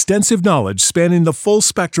has extensive knowledge spanning the full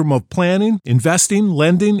spectrum of planning, investing,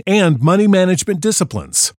 lending, and money management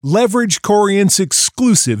disciplines. Leverage Corient's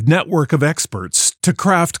exclusive network of experts to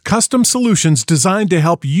craft custom solutions designed to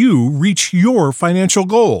help you reach your financial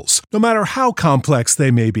goals, no matter how complex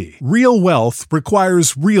they may be. Real wealth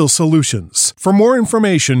requires real solutions. For more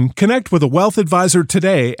information, connect with a wealth advisor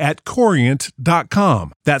today at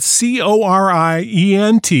Corient.com. That's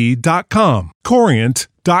Corient.com.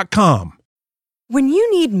 Corient.com. When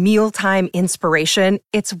you need mealtime inspiration,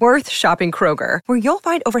 it's worth shopping Kroger, where you'll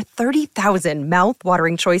find over 30,000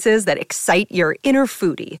 mouth-watering choices that excite your inner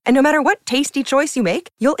foodie. And no matter what tasty choice you make,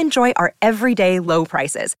 you'll enjoy our everyday low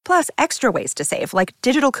prices, plus extra ways to save, like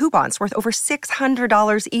digital coupons worth over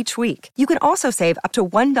 $600 each week. You can also save up to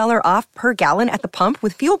 $1 off per gallon at the pump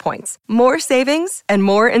with fuel points. More savings and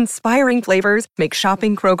more inspiring flavors make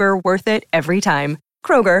shopping Kroger worth it every time.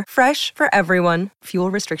 Kroger, fresh for everyone.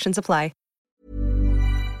 Fuel restrictions apply.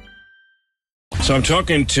 So I'm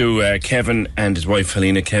talking to Kevin and his wife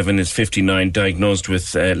Helena. Kevin is 59, diagnosed with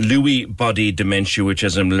Lewy body dementia, which,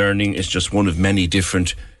 as I'm learning, is just one of many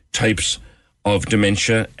different types of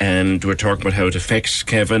dementia. And we're talking about how it affects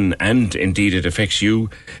Kevin, and indeed it affects you,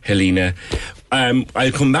 Helena.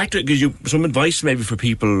 I'll come back to it, because some advice maybe for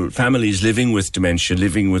people, families living with dementia,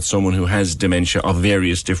 living with someone who has dementia of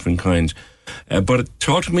various different kinds. But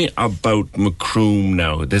talk to me about Macroom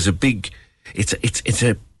now. There's a big, it's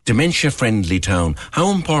a dementia-friendly town. How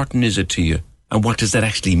important is it to you, and what does that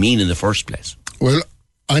actually mean in the first place? Well,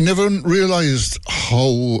 I never realised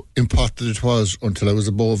how important it was until I was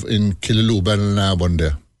above in Killaloo, Ballina one day.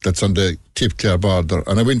 That's on the Tipclare border.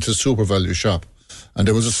 And I went to the Super Value shop, and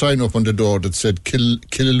there was a sign up on the door that said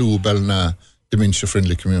Killaloo, Ballina,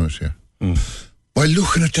 dementia-friendly community. By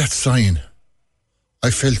looking at that sign, I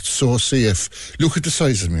felt so safe. Look at the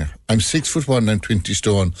size of me. I'm 6'1", I'm 20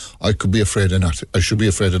 stone. I could be afraid of nothing. I should be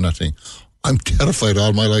afraid of nothing. I'm terrified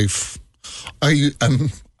all my life. I am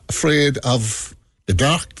afraid of the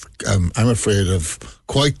dark. I'm afraid of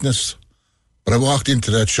quietness. But I walked into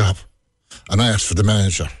that shop and I asked for the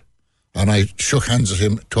manager. And I shook hands with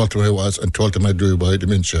him, told him who I was, and told him I'd do by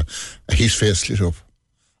dementia. His face lit up.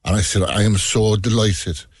 And I said, I am so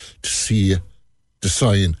delighted to see the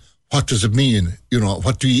sign. What does it mean? You know,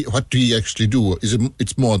 what do you actually do?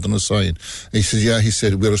 It's more than a sign? And he said, yeah, he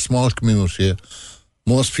said, we're a small community.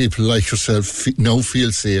 Most people like yourself now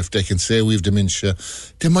feel safe. They can say we've dementia.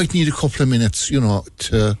 They might need a couple of minutes, you know,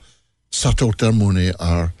 to sort out their money,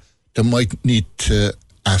 or they might need to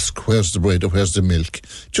ask where's the bread or where's the milk.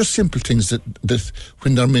 Just simple things that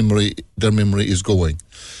when their memory is going.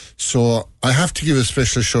 So I have to give a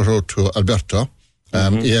special shout out to Alberto,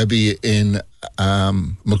 AIB in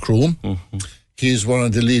Macroom. He's one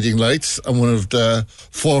of the leading lights and one of the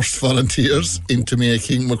first volunteers into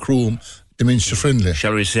making Macroom dementia friendly.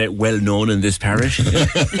 Shall we say well known in this parish?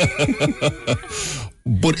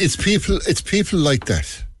 But it's people like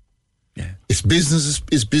that. Yeah. It's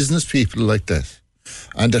business people like that.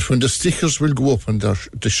 And that when the stickers will go up on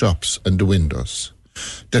the shops and the windows,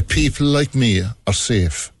 that people like me are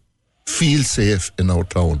safe, feel safe in our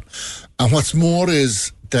town. And what's more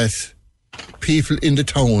is that people in the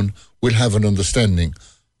town will have an understanding.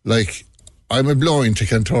 Like, I'm a blow into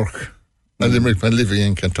Kanturk, a Limerick man living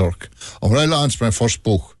in Kanturk. And when I launched my first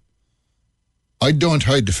book, I don't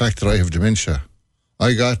hide the fact that I have dementia.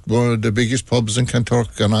 I got one of the biggest pubs in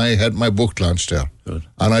Kanturk and I had my book launched there. Good.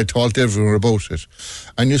 And I told everyone about it.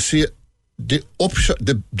 And you see, the upshot,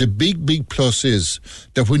 the big plus is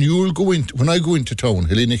that when I go into town,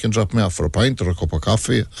 Helena can drop me off for a pint or a cup of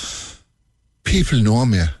coffee. People know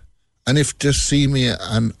me. And if they see me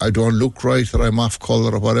and I don't look right or I'm off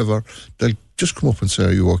colour or whatever, they'll just come up and say,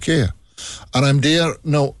 are you okay? And I'm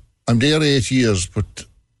there 8 years, but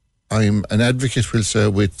I'm an advocate, we'll say,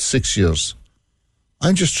 with 6 years.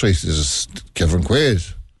 I'm just treated as Kevin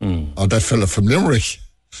Quaid or that fella from Limerick,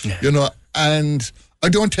 you know, and I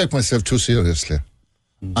don't take myself too seriously.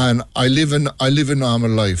 And I live a normal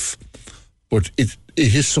life, but it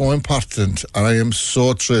is so important, and I am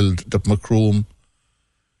so thrilled that Macroom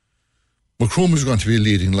is going to be a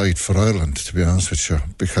leading light for Ireland, to be honest with you,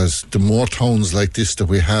 because the more towns like this that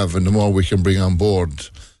we have and the more we can bring on board,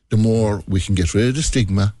 the more we can get rid of the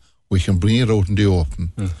stigma, we can bring it out in the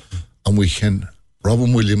open, and we can...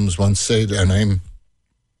 Robin Williams once said, and I'm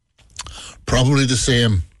probably the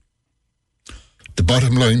same, the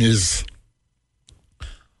bottom line is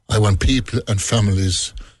I want people and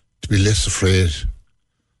families to be less afraid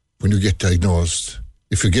when you get diagnosed.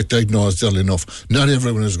 If you get diagnosed early enough, not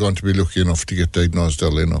everyone is going to be lucky enough to get diagnosed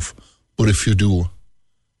early enough, but if you do,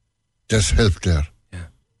 there's help there. Yeah.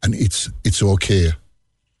 And it's okay.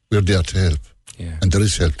 We're there to help. Yeah. And there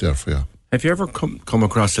is help there for you. Have you ever come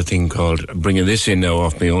across a thing called, bringing this in now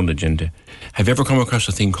off my own agenda, have you ever come across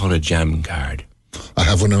a thing called a jam card? I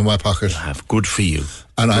have one in my pocket. You have. Good for you.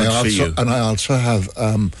 And I also have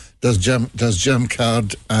there's jam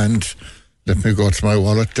card, and let me go to my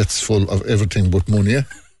wallet that's full of everything but money.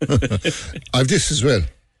 I've this as well.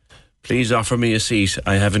 Please offer me a seat.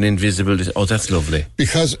 I have an invisible... Oh, that's lovely.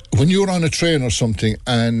 Because when you're on a train or something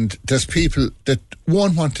and there's people that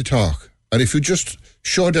won't want to talk, and if you just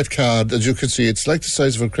show that card, as you can see, it's like the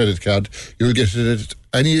size of a credit card. You'll get it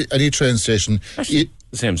at any train station. The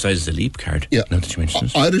same size as a Leap card. Yeah. Now that you mention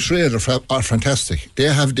it. Irish Rail are fantastic. They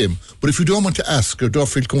have them. But if you don't want to ask or don't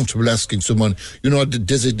feel comfortable asking someone, you know, the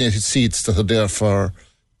designated seats that are there for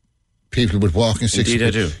people with walking sticks. Indeed,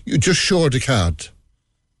 I do. You just show the card.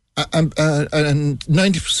 And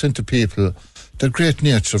 90% of people, they're great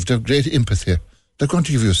nature, they're great empathy. they're going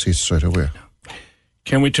to give you a seat straight away.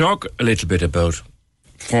 Can we talk a little bit about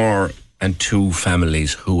 4 and 2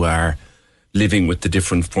 families who are living with the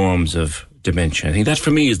different forms of dementia? I think that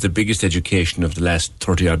for me is the biggest education of the last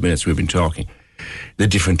 30 odd minutes we've been talking, the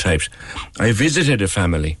different types. I visited a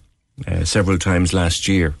family several times last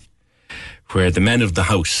year where the man of the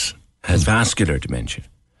house has vascular dementia.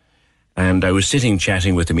 And I was sitting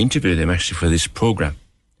chatting with him, interviewing him actually for this programme,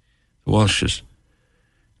 the Walshes.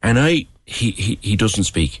 And he doesn't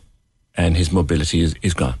speak, and his mobility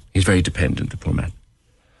is gone. He's very dependent, the poor man.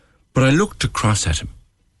 But I looked across at him,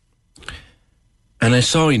 and I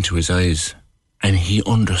saw into his eyes, and he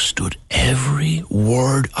understood every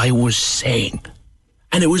word I was saying.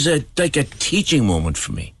 And it was like a teaching moment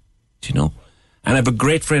for me, you know. And I have a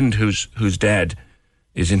great friend whose dad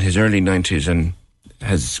is in his early 90s and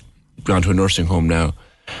has gone to a nursing home now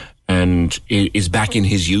and is back in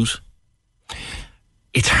his youth.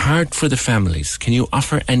 It's hard for the families. Can you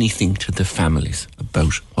offer anything to the families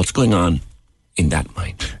about what's going on in that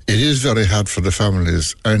mind? It is very hard for the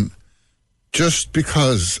families, and just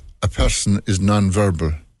because a person is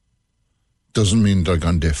non-verbal doesn't mean they're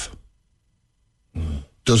gone deaf.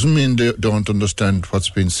 Doesn't mean they don't understand what's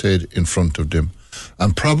being said in front of them.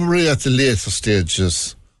 And probably at the later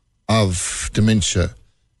stages of dementia,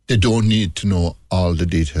 they don't need to know all the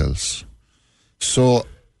details. So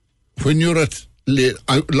when you're at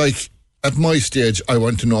my stage, I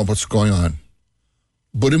want to know what's going on.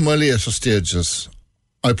 But in my later stages,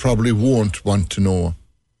 I probably won't want to know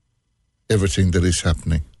everything that is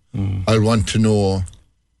happening. I'll want to know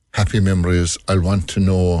happy memories. I'll want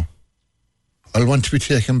to be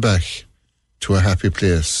taken back to a happy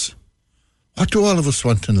place. What do all of us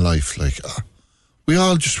want in life? We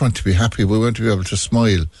all just want to be happy. We want to be able to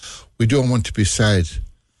smile. We don't want to be sad.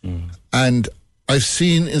 And I've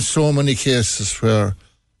seen in so many cases where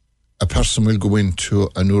a person will go into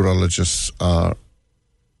a neurologist or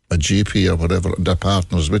a GP or whatever, and their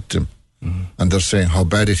partner's with them. And they're saying how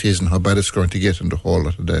bad it is and how bad it's going to get and the whole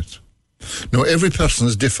lot of that. Now, every person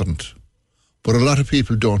is different, but a lot of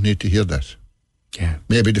people don't need to hear that. Yeah.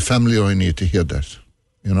 Maybe the family only need to hear that,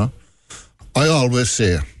 you know. I always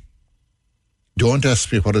say, don't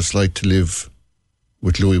ask me what it's like to live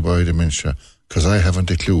with Lewy body dementia, because I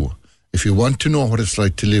haven't a clue. If you want to know what it's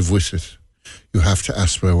like to live with it, you have to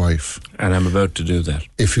ask my wife. And I'm about to do that.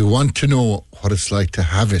 If you want to know what it's like to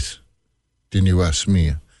have it, then you ask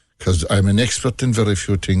me. Because I'm an expert in very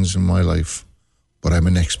few things in my life, but I'm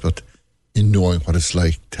an expert in knowing what it's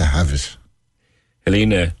like to have it.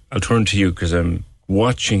 Helena, I'll turn to you because I'm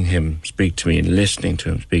watching him speak to me and listening to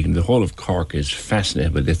him speaking. The whole of Cork is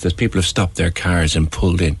fascinated with this. There's people have stopped their cars and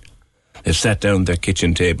pulled in. They've sat down at their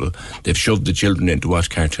kitchen table. They've shoved the children in to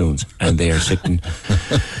watch cartoons, and they are sitting.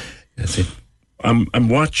 That's it. I'm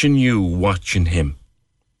watching you, watching him.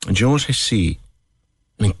 And do you know what I see?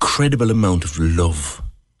 An incredible amount of love.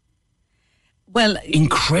 Well,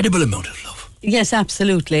 incredible amount of love. Yes,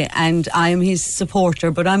 absolutely. And I'm his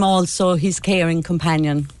supporter, but I'm also his caring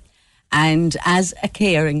companion. And as a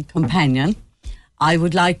caring companion, I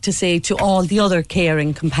would like to say to all the other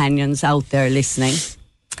caring companions out there listening,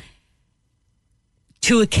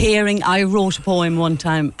 I wrote a poem one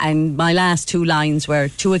time, and my last 2 lines were,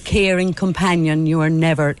 to a caring companion, you are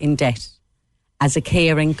never in debt. As a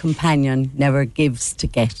caring companion never gives to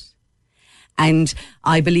get. And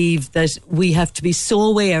I believe that we have to be so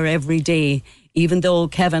aware every day, even though,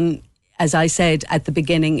 Kevin, as I said at the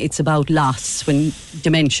beginning, it's about loss when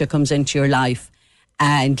dementia comes into your life,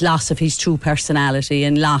 and loss of his true personality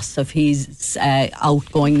and loss of his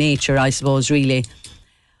outgoing nature, I suppose, really.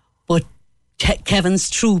 But Kevin's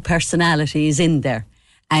true personality is in there,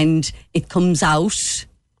 and it comes out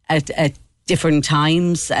at different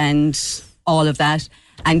times and all of that.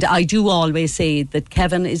 And I do always say that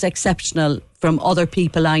Kevin is exceptional from other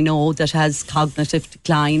people I know that has cognitive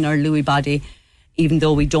decline or Lewy body, even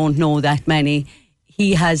though we don't know that many.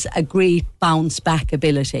 He has a great bounce back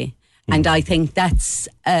ability. And I think that's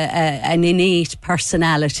an innate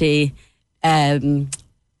personality. I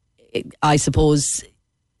suppose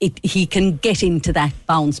he can get into that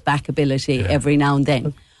bounce back ability every now and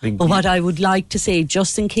then. But what I would like to say,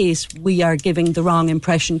 just in case we are giving the wrong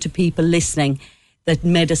impression to people listening, that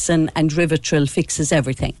medicine and Rivotril fixes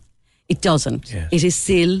everything. It doesn't. Yes. It is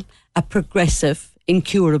still a progressive,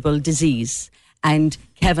 incurable disease. And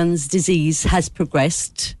Kevin's disease has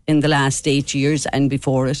progressed in the last 8 years and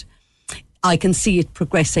before it. I can see it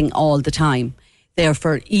progressing all the time.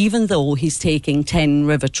 Therefore, even though he's taking 10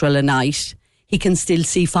 Rivotril a night, he can still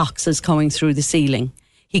see foxes coming through the ceiling.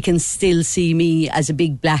 He can still see me as a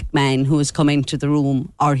big black man who has come into the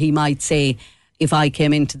room, or he might say, if I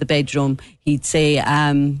came into the bedroom, he'd say,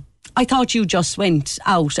 I thought you just went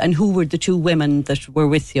out, and who were the two women that were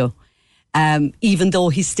with you? Even though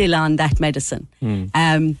he's still on that medicine.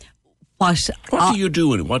 What do you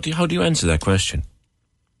do? How do you answer that question?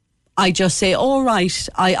 I just say, all right,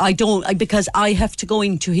 I don't, because I have to go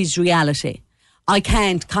into his reality. I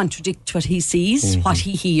can't contradict what he sees, what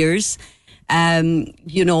he hears,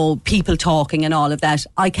 people talking and all of that.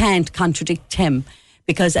 I can't contradict him,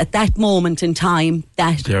 because at that moment in time,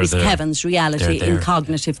 that is Kevin's reality in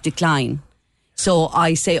cognitive decline. So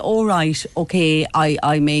I say, all right, okay,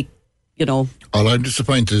 I make, All I'm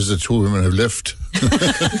disappointed is the two women have left.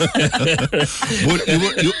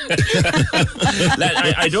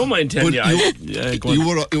 I don't mind telling you.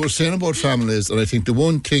 You were saying about families, and I think the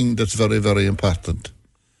one thing that's very, very important,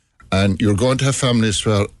 and you're going to have families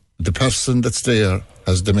where the person that's there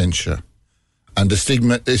has dementia, and the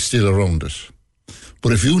stigma is still around it.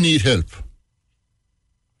 But if you need help,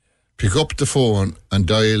 pick up the phone and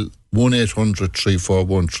dial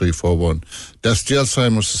 1-800-341-341. That's the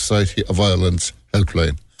Alzheimer's Society of Ireland's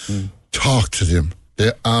helpline. Talk to them.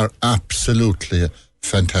 They are absolutely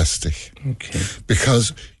fantastic. Okay.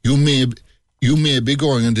 Because you may be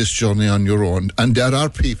going on this journey on your own, and there are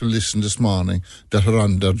people listening this morning that are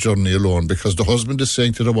on their journey alone, because the husband is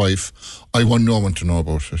saying to the wife, I want no one to know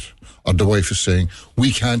about it. Or the wife is saying,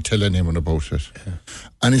 we can't tell anyone about it. Yeah.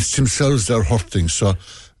 And it's themselves they're hurting. So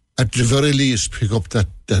at the very least, pick up the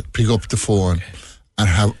phone and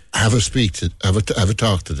have a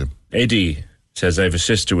talk to them. Eddie says, I have a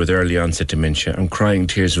sister with early onset dementia. I'm crying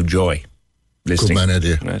tears of joy listening. Good man,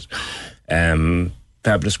 Eddie. Right.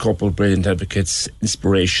 Fabulous couple, brilliant advocates,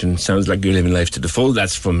 inspiration. Sounds like you're living life to the full.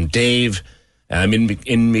 That's from Dave. I'm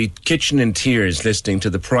in my kitchen in tears listening to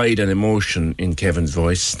the pride and emotion in Kevin's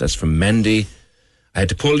voice. That's from Mandy. I had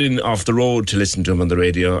to pull in off the road to listen to him on the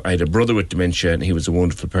radio. I had a brother with dementia, and he was a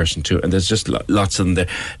wonderful person too. And there's just lots of them there.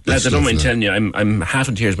 Lads, I don't mind telling you, I'm half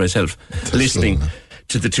in tears myself listening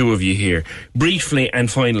to the two of you here. Briefly and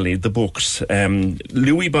finally, the books.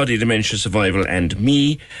 Louis Body Dementia Survival and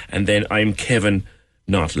Me. And then I'm Kevin,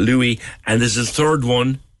 not Louis. And there's a third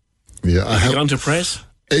one. Yeah, I have gone to press?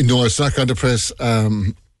 No, it's not gone to press.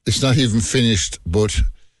 It's not even finished, but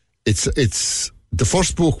it's the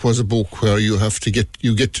first book was a book where you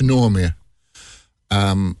get to know me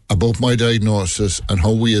about my diagnosis and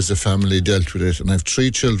how we as a family dealt with it. And I have 3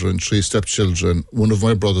 children, 3 stepchildren, one of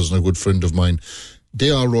my brothers and a good friend of mine. They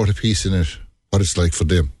all wrote a piece in it, what it's like for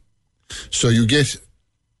them. So you get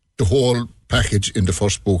the whole package in the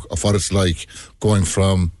first book of what it's like going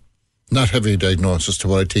from not having a diagnosis to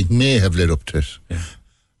what I think may have led up to it. Yeah.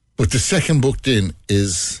 But the second book then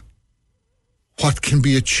is what can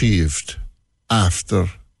be achieved after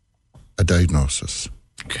a diagnosis.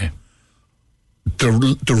 Okay.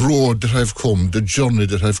 The road that I've come, the journey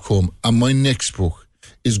that I've come, and my next book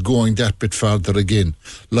is going that bit farther again.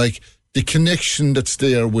 Like the connection that's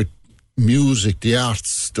there with music, the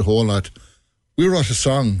arts, the whole lot. We wrote a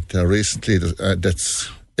song there recently that's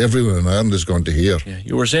everyone in Ireland is going to hear. Yeah,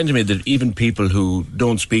 you were saying to me that even people who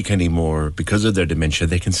don't speak anymore because of their dementia,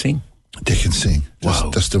 they can sing. They can sing.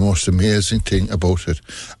 Wow. That's the most amazing thing about it.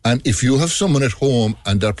 And if you have someone at home,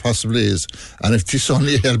 and there possibly is, and if this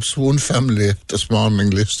only helps one family this morning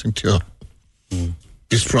listening to you,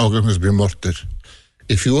 this program has been worth it.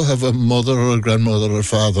 If you have a mother or a grandmother or a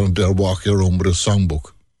father and they're walking around with a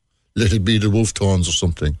songbook, let it be the Wolf Tones or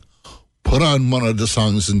something, put on one of the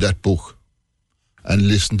songs in that book and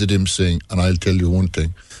listen to them sing, and I'll tell you one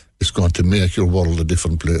thing, it's going to make your world a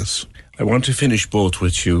different place. I want to finish both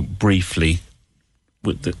with you briefly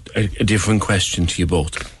with a different question to you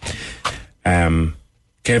both.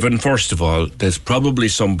 Kevin, first of all, there's probably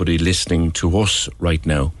somebody listening to us right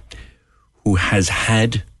now who has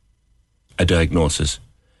had a diagnosis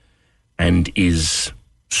and is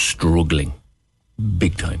struggling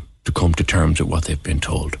big time to come to terms with what they've been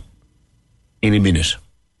told. In a minute,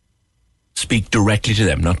 speak directly to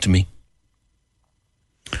them, not to me.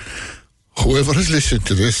 Whoever is listening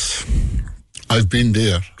to this, I've been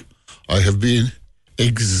there. I have been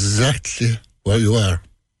exactly where you are.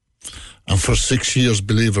 And for 6 years,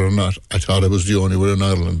 believe it or not, I thought I was the only one in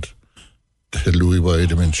Ireland that had Lewy body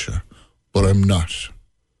dementia. But I'm not.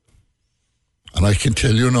 And I can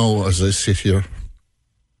tell you now, as I sit here,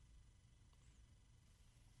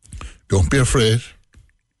 don't be afraid.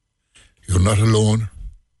 You're not alone.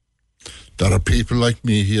 There are people like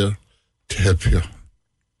me here to help you.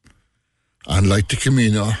 And like the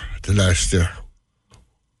Camino, the last year,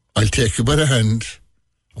 I'll take you by the hand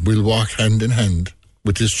and we'll walk hand in hand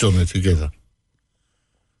with this journey together.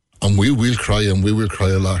 And we will cry, and we will cry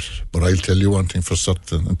a lot. But I'll tell you one thing for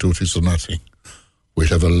certain, and 2 things are nothing. we'll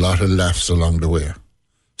have a lot of laughs along the way.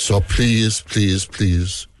 So please, please,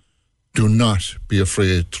 please, do not be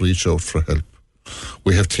afraid to reach out for help.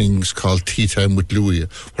 We have things called Tea Time with Louis,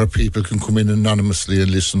 where people can come in anonymously and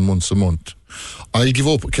listen once a month. I'll give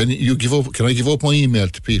up. Can you give up? Can I give up my email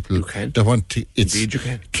to people that want to? It's Indeed you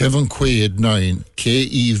can. Kevin Quaid 9,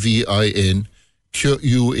 KEVIN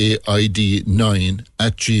QUAID 9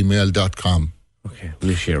 @gmail.com. Okay,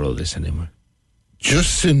 we'll share all this anymore.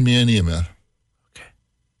 Just send me an email. Okay.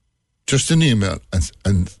 Just an email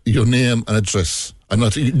and your name and address. And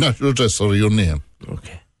not your address or your name.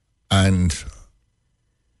 Okay. And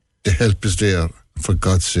the help is there. For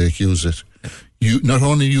God's sake, use it. You, not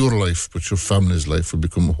only your life, but your family's life will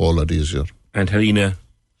become a whole lot easier. And Helena,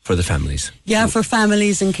 for the families. Yeah, for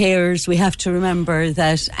families and carers, we have to remember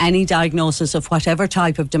that any diagnosis of whatever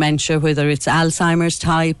type of dementia, whether it's Alzheimer's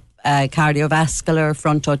type, cardiovascular,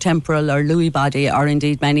 frontotemporal or Lewy body, or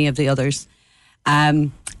indeed many of the others,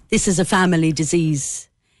 this is a family disease.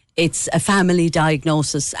 It's a family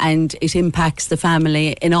diagnosis and it impacts the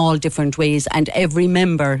family in all different ways and every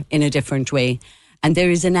member in a different way. And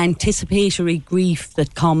there is an anticipatory grief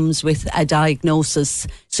that comes with a diagnosis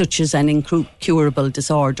such as an incurable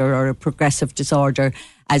disorder or a progressive disorder,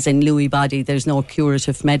 as in Lewy body. There's no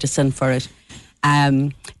curative medicine for it.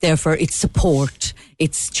 Therefore, it's support.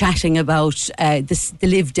 It's chatting about the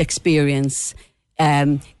lived experience,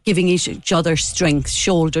 giving each other strength,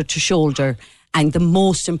 shoulder to shoulder. And the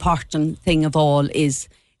most important thing of all is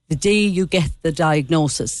the day you get the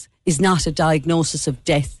diagnosis is not a diagnosis of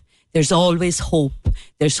death. There's always hope.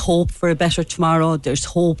 There's hope for a better tomorrow. There's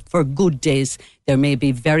hope for good days. There may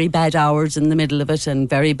be very bad hours in the middle of it and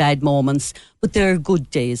very bad moments, but there are good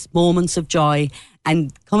days, moments of joy.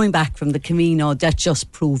 And coming back from the Camino, that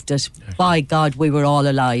just proved it. By God, we were all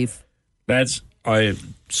alive. Lads,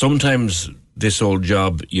 sometimes this old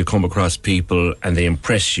job, you come across people and they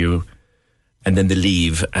impress you and then they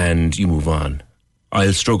leave and you move on.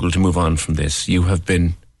 I'll struggle to move on from this. You have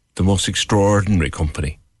been the most extraordinary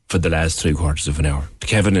company for the last 3/4 of an hour. To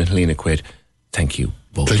Kevin and Helena Quaid, thank you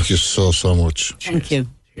both. Thank you so much. Thank you.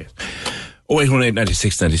 Cheers. 0818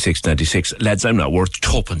 96 96 96. Lads, I'm not worth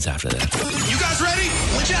tuppence after that. You guys ready?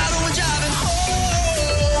 We're jiving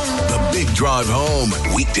home. The Big Drive Home,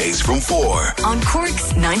 weekdays from 4. On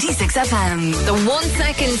Cork's 96 FM. The 1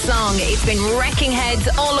 second song, it's been wrecking heads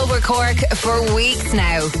all over Cork for weeks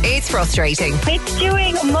now. It's frustrating. It's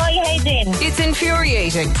doing my head in. It's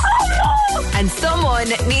infuriating. And someone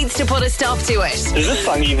needs to put a stop to it. Does this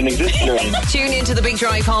song even exist? Tune into the Big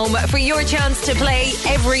Drive Home for your chance to play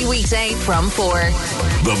every weekday from 4.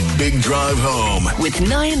 The Big Drive Home. With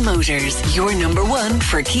 9 Motors, your number 1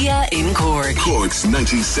 for Kia in Cork. Cork's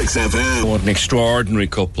 96 FM. What an extraordinary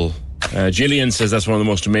couple. Gillian says that's one of the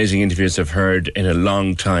most amazing interviews I've heard in a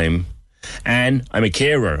long time. And I'm a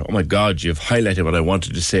carer. Oh my God, you've highlighted what I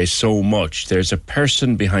wanted to say so much. There's a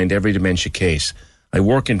person behind every dementia case. I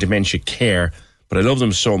work in dementia care, but I love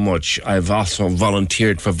them so much. I've also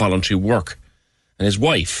volunteered for voluntary work. And his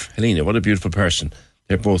wife, Helena, what a beautiful person.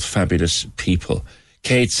 They're both fabulous people.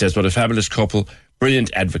 Kate says, what a fabulous couple. Brilliant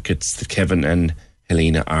advocates that Kevin and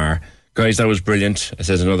Helena are. Guys, that was brilliant,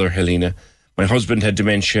 says another Helena. My husband had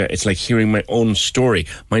dementia. It's like hearing my own story.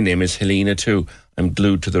 My name is Helena too. I'm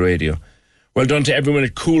glued to the radio. Well done to everyone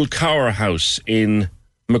at Cool Cower House in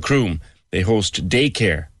Macroom. They host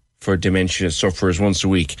daycare for dementia sufferers once a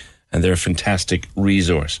week, and they're a fantastic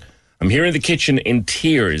resource. I'm here in the kitchen in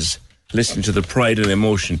tears, listening to the pride and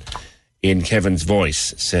emotion in Kevin's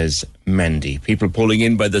voice, says Mandy. People pulling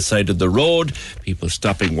in by the side of the road, people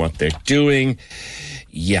stopping what they're doing.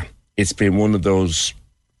 Yeah, it's been one of those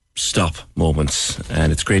stop moments,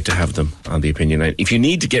 and it's great to have them on the Opinion Line. If you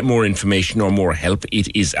need to get more information or more help,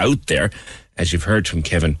 it is out there, as you've heard from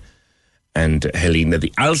Kevin and Helena.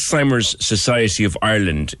 The Alzheimer's Society of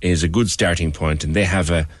Ireland is a good starting point, and they have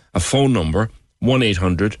a phone number,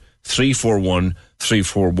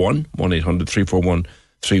 1-800-341-341,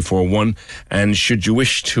 1-800-341-341, and should you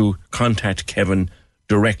wish to contact Kevin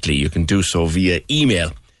directly, you can do so via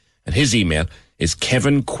email, and his email is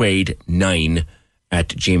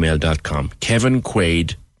kevinquaid9@gmail.com. Kevin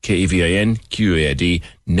Quaid, KEVINQAID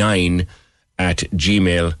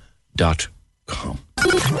 9@gmail.com.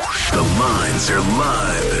 The lines are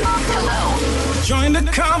live. Hello. Join the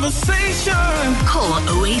conversation. Call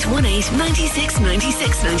 0818 96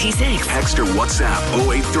 96 96. Text or WhatsApp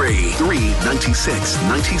 083 396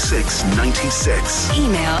 96 96.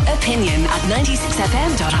 Email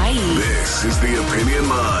opinion@96fm.ie. This is the Opinion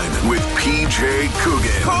Line with PJ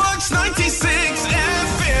Coogan. Cork's 96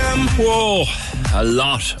 FM. FM. Whoa, a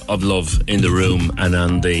lot of love in the room and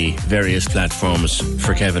on the various platforms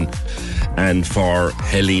for Kevin and for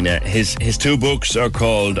Helena. His two books are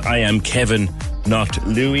called I Am Kevin, Not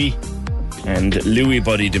Louis, and Louis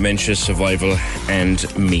Body Dementia Survival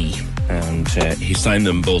and Me. And he signed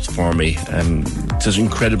them both for me. It's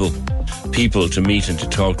incredible people to meet and to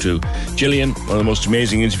talk to. Gillian, one of the most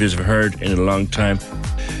amazing interviews I've heard in a long time.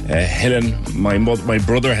 Helen, my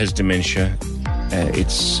brother has dementia.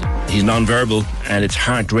 He's non-verbal, and it's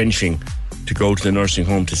heart-wrenching to go to the nursing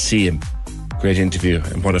home to see him. Great interview,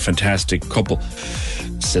 and what a fantastic couple,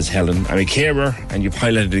 says Helen. I'm a carer, and you've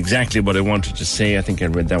highlighted exactly what I wanted to say. I think I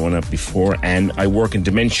read that one up before. And I work in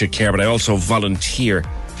dementia care, but I also volunteer.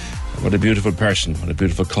 What a beautiful person, what a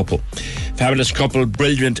beautiful couple. Fabulous couple,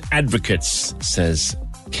 brilliant advocates, says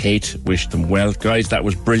Kate. Wish them well. Guys, that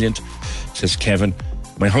was brilliant, says Kevin.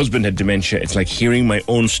 My husband had dementia. It's like hearing my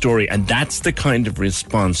own story. And that's the kind of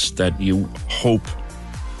response that you hope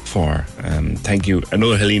for. Thank you.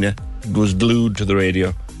 Another Helena goes glued to the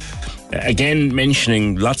radio. Again,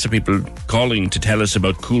 mentioning lots of people calling to tell us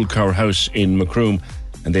about Cool Cow House in Macroom.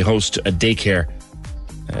 And they host a daycare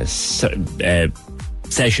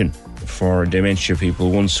session for dementia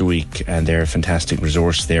people once a week. And they're a fantastic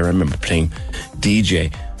resource there. I remember playing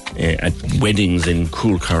DJ at weddings in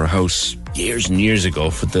Cool Cow House years and years ago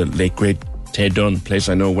for the late great Ted Dunn, place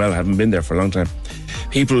I know well. I haven't been there for a long time.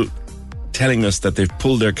 People telling us that they've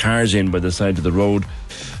pulled their cars in by the side of the road.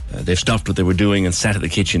 They've stopped what they were doing and sat at the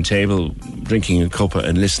kitchen table drinking a cuppa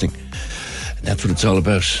and listening. And that's what it's all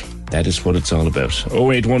about. That is what it's all about.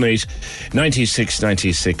 0818 96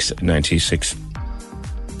 96 96.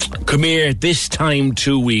 Come here, this time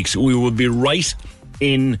 2 weeks we will be right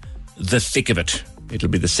in the thick of it. It'll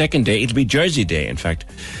be the second day. It'll be Jersey Day, in fact,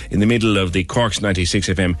 in the middle of the Cork's 96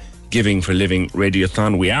 FM Giving for Living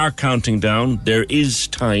Radiothon. We are counting down. There is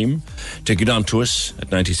time to get on to us at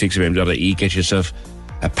 96fm.ie. Get yourself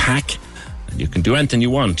a pack. And you can do anything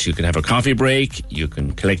you want. You can have a coffee break. You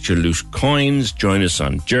can collect your loose coins. Join us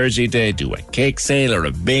on Jersey Day. Do a cake sale or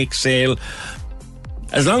a bake sale.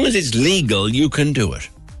 As long as it's legal, you can do it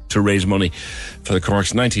to raise money for the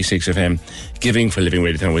Cork's 96 FM Giving for Living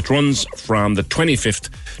Radiothon, which runs from the 25th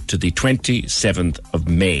to the 27th of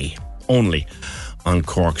May, only on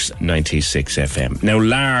Cork's 96 FM. Now,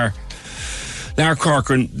 Lar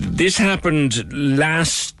Corcoran, this happened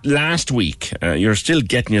last week. You're still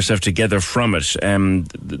getting yourself together from it.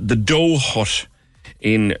 The Doe Hut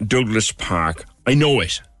in Douglas Park. I know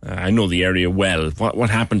it. I know the area well. What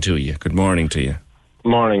happened to you? Good morning to you.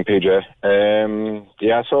 Morning, PJ.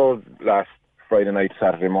 So last Friday night,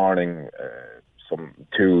 Saturday morning,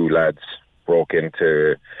 two lads broke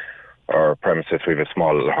into our premises. We have a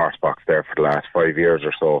small little horse box there for the last 5 years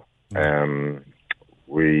or so.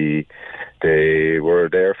 They were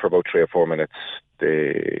there for about 3 or 4 minutes.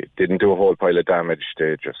 They didn't do a whole pile of damage.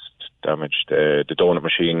 They just damaged the donut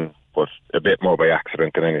machine, but a bit more by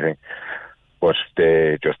accident than anything. But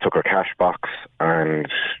they just took our cash box, and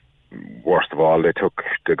worst of all, they took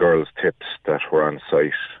the girls' tips that were on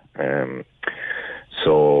site.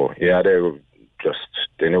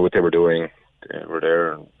 They knew what they were doing. They were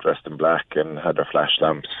there dressed in black and had their flash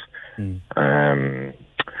lamps.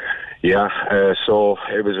 So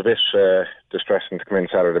it was a bit distressing to come in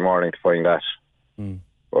Saturday morning to find that.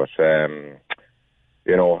 But,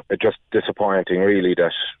 it's just disappointing really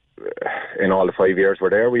that in all the 5 years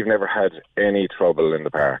we're there, we've never had any trouble in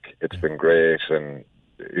the park. It's been great, and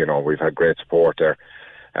we've had great support there.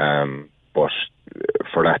 But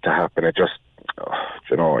for that to happen, it just,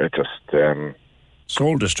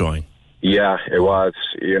 soul destroying. Yeah, it was.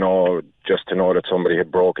 Just to know that somebody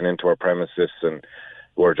had broken into our premises, and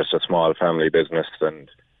we're just a small family business, and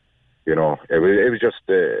it was just.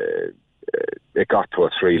 It got to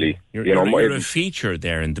us really. You're a feature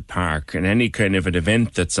there in the park, and any kind of an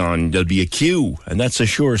event that's on, there'll be a queue, and that's a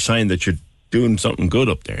sure sign that you're doing something good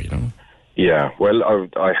up there. Yeah, well,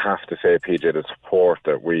 I have to say, PJ, the support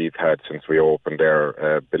that we've had since we opened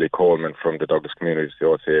there, Billy Coleman from the Douglas Community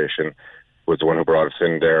Association was the one who brought us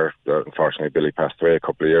in there. Unfortunately, Billy passed away a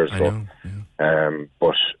couple of years ago.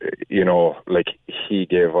 But, he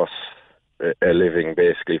gave us a living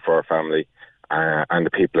basically for our family, and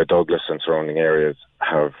the people of Douglas and surrounding areas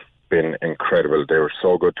have been incredible. They were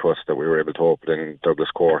so good to us that we were able to open in Douglas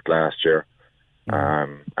Court last year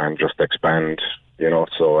and just expand,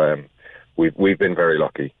 We've been very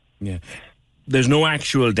lucky. Yeah. There's no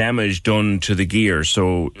actual damage done to the gear,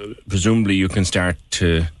 so presumably you can start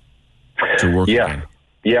to work again.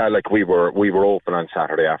 Yeah, we were open on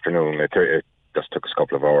Saturday afternoon. It just took us a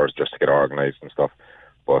couple of hours just to get organised and stuff.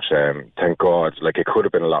 But thank God, it could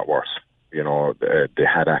have been a lot worse. they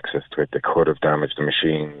had access to it. They could have damaged the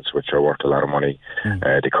machines, which are worth a lot of money.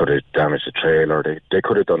 They could have damaged the trailer. They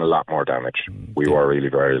could have done a lot more damage. We were really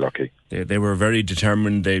very lucky. They were very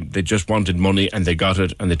determined. They just wanted money, and they got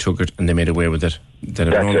it, and they took it, and they made away with it.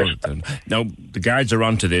 Now, the guards are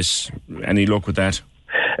onto this. Any luck with that?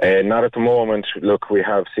 Not at the moment. Look, we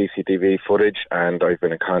have CCTV footage, and I've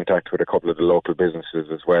been in contact with a couple of the local businesses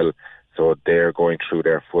as well. So they're going through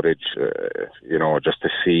their footage, just to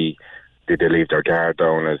see, did they leave their guard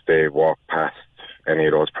down as they walked past any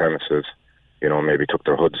of those premises? Maybe took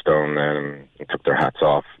their hoods down and took their hats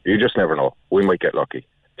off. You just never know. We might get lucky.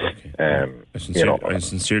 Okay. I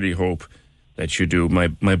sincerely hope that you do. My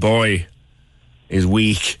boy is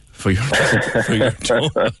weak for your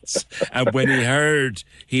donuts. And when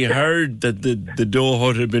he heard that the dough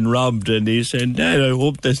hut had been robbed, and he said, "Dad, I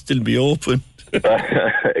hope they'll still be open."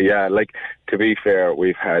 Yeah, to be fair,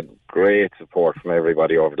 we've had great support from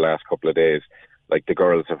everybody over the last couple of days. The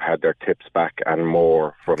girls have had their tips back and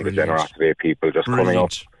more from the generosity of people just coming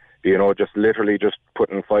up. Just literally just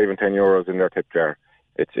putting €5 and €10 in their tip jar.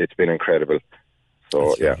 It's been incredible.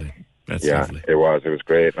 So That's lovely. It was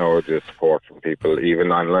great. No, the support from people,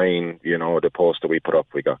 even online. The post that we put up,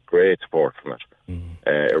 we got great support from it.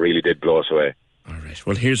 It really did blow us away. All right.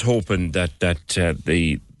 Well, here's hoping that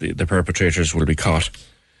the perpetrators will be caught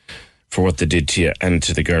for what they did to you and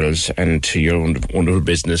to the girls and to your wonderful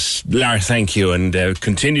business. Lar, thank you, and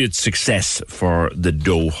continued success for the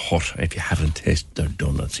Dough Hut. If you haven't tasted their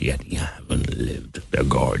donuts yet, you haven't lived. They're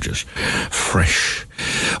gorgeous. Fresh.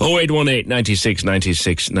 0818 96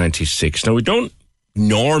 96 96. Now, we don't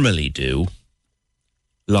normally do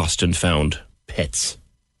lost and found pets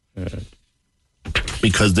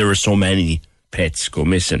because there are so many pets go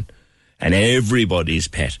missing, and everybody's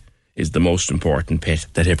pet is the most important pet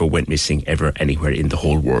that ever went missing ever anywhere in the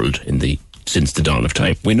whole world since the dawn of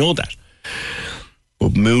time. We know that.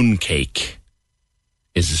 But Mooncake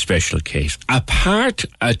is a special case. Apart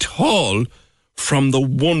at all from the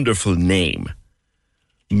wonderful name,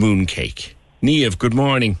 Mooncake. Niamh, good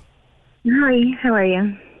morning. Hi, how are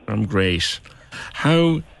you? I'm great.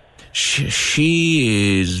 How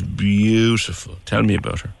she is beautiful. Tell me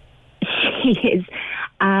about her. She is.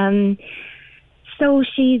 So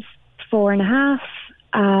she's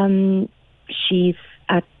 4.5. She's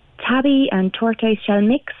a tabby and tortoise shell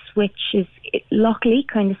mix, which is luckily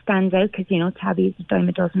kind of stands out because, tabby is a dime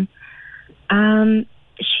a dozen.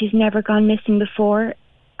 She's never gone missing before,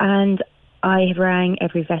 and I have rang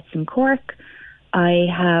every vet in Cork. I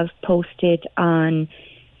have posted on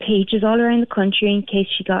pages all around the country in case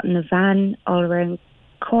she got in a van all around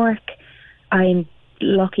Cork. I'm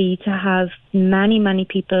lucky to have many, many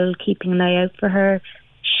people keeping an eye out for her,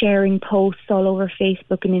 sharing posts all over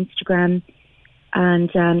Facebook and Instagram.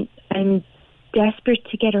 And I'm desperate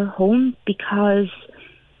to get her home because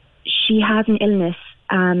she has an illness.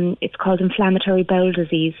 It's called inflammatory bowel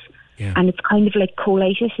disease. Yeah. And it's kind of like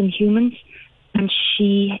colitis in humans. And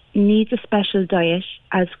she needs a special diet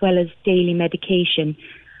as well as daily medication.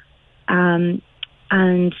 And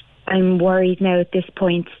I'm worried now at this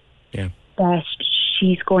point that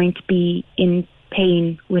she's going to be in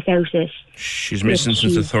pain without it. She's missing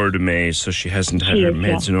since the 3rd of May, so she hasn't had her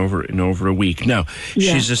meds in over a week. Now,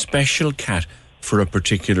 she's a special cat for a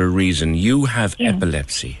particular reason. You have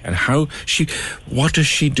epilepsy, and what does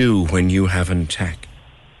she do when you have an attack?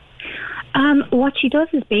 What she does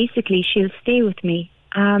is basically she'll stay with me,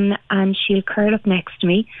 and she'll curl up next to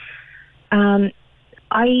me.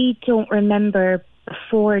 I don't remember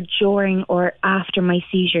before, during, or after my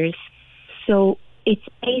seizures. So it's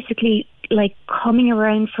basically like coming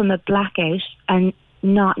around from a blackout and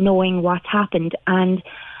not knowing what's happened. And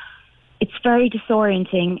it's very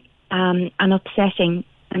disorienting and upsetting.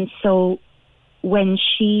 And so when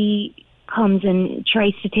she comes and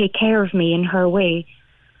tries to take care of me in her way,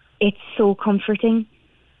 it's so comforting.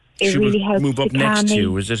 It really helps move up to next calm to me.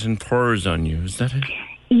 you. Is it in purrs on you? Is that it?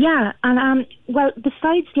 Yeah, and well,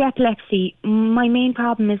 besides the epilepsy, my main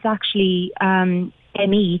problem is actually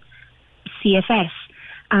ME, CFS,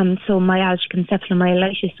 so myalgic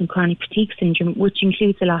encephalomyelitis and chronic fatigue syndrome, which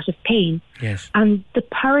includes a lot of pain. Yes. And the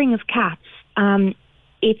purring of cats,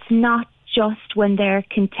 it's not just when they're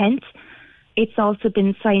content. It's also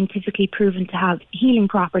been scientifically proven to have healing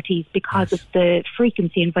properties because of the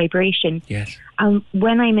frequency and vibration. Yes. And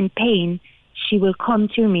when I'm in pain, she will come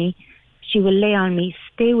to me, she will lay on me,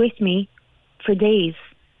 stay with me for days.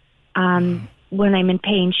 When I'm in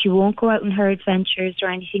pain, she won't go out on her adventures or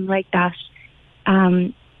anything like that.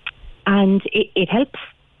 And it helps.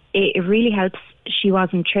 It really helps. She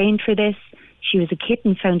wasn't trained for this. She was a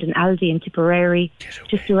kitten found in Aldi in Tipperary,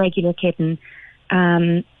 just a regular kitten.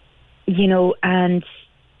 and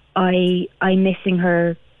I'm missing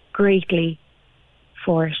her greatly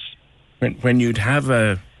for it. When you'd have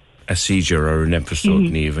a seizure or an episode,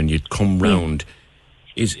 Niamh, and you'd come round,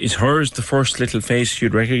 is hers the first little face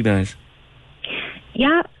you'd recognise?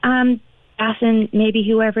 Yeah, that and maybe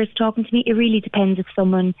whoever's talking to me. It really depends if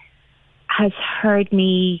someone has heard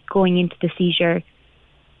me going into the seizure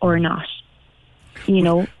or not.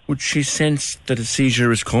 Would she sense that a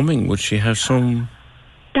seizure is coming? Would she have some...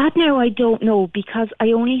 That now I don't know, because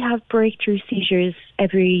I only have breakthrough seizures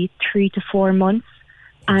every 3 to 4 months,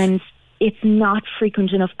 and it's not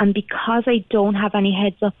frequent enough. And because I don't have any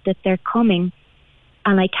heads up that they're coming,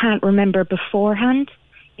 and I can't remember beforehand,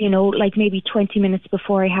 like maybe 20 minutes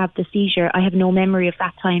before I have the seizure, I have no memory of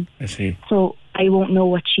that time. I see. So I won't know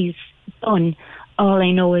what she's done. All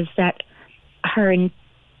I know is that her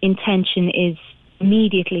intention is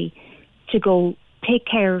immediately to go take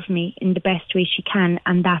care of me in the best way she can,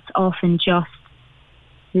 and that's often just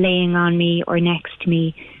laying on me or next to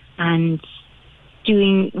me and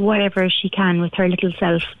doing whatever she can with her little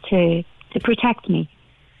self to protect me.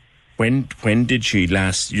 When did she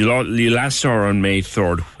last... You last saw her on May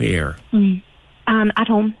 3rd. Where? At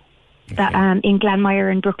home. Okay. In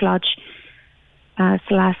Glenmire and Brook Lodge. It's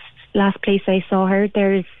the last place I saw her.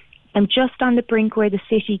 I'm just on the brink where the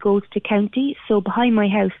city goes to county, so behind my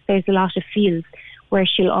house there's a lot of fields where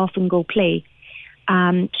she'll often go play.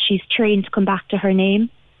 She's trained to come back to her name,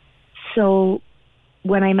 so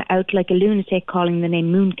when I'm out like a lunatic calling the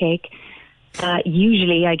name Mooncake,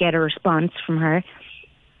 usually I get a response from her.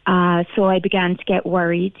 So I began to get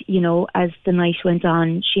worried, as the night went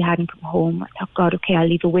on. She hadn't come home. I thought, God, okay, I'll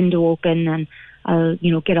leave a window open and I'll,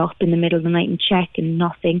 get up in the middle of the night and check, and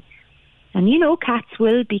nothing. And, cats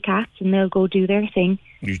will be cats and they'll go do their thing.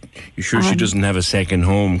 You sure she doesn't have a second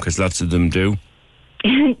home? Because lots of them do.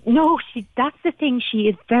 No, that's the thing. She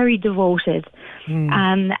is very devoted.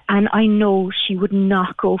 And I know she would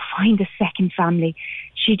not go find a second family.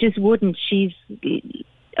 She just wouldn't. She's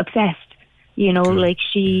obsessed. Like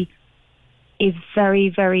she is very,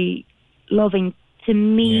 very loving to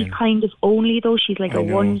me, kind of only, though. She's like a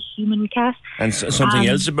one human cat. And something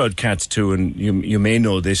else about cats too, and you may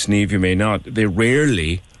know this, Niamh, you may not, they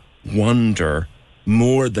rarely wander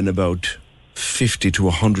more than about 50 to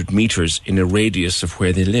 100 metres in a radius of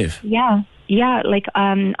where they live. Yeah, like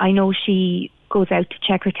I know she goes out to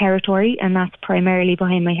check her territory, and that's primarily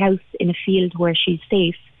behind my house in a field where she's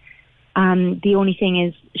safe. The only thing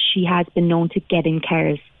is she has been known to get in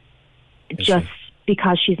cars just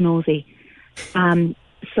because she's nosy.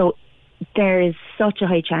 So there is such a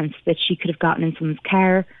high chance that she could have gotten in someone's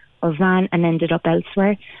car or van and ended up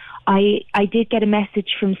elsewhere. I did get a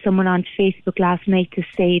message from someone on Facebook last night to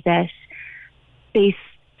say that they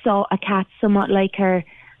saw a cat somewhat like her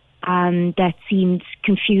that seemed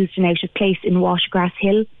confused and out of place in Watergrass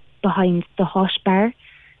Hill behind the Hush Bar.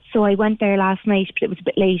 So I went there last night, but it was a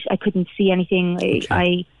bit late. I couldn't see anything.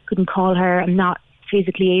 I couldn't call her. I'm not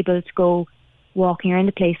physically able to go walking around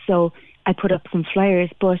the place, so I put up some flyers.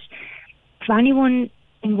 But if anyone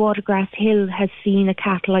in Watergrass Hill has seen a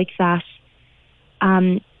cat like that,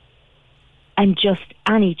 and just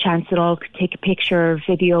any chance at all could take a picture or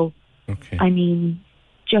video, I mean,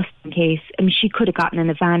 just in case. I mean, she could have gotten in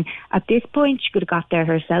a van. At this point, she could have got there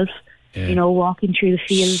herself. Yeah. Walking through the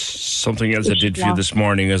fields. Something else I did for you this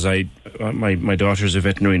morning is my daughter's a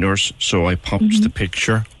veterinary nurse, so I popped the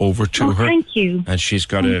picture over to her. Thank you. And she's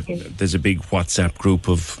got there's a big WhatsApp group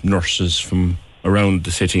of nurses from around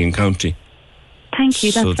the city and county. Thank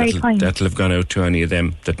you, that's very kind. That'll have gone out to any of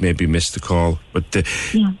them that maybe missed the call. But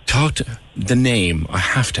talk to the name, I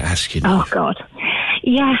have to ask you. Oh, God.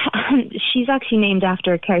 Yeah, she's actually named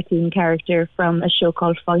after a cartoon character from a show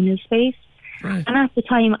called Final Space. Right. And at the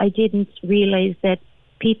time, I didn't realise that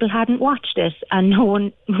people hadn't watched it and no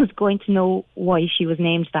one was going to know why she was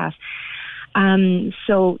named that.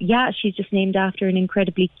 So, she's just named after an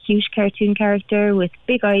incredibly cute cartoon character with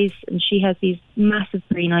big eyes, and she has these massive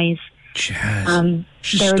green eyes. She has.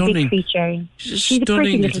 They're a big feature. She's a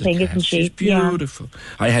pretty little thing, isn't she? She's beautiful. Yeah.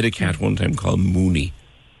 I had a cat one time called Mooney.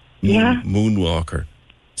 Moonwalker.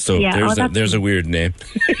 So there's a weird name.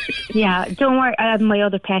 Yeah, don't worry. My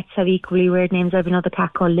other pets have equally weird names. I have another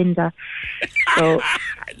cat called Linda. So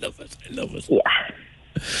I love it. Yeah.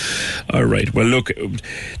 All right. Well, look,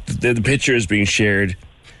 the picture is being shared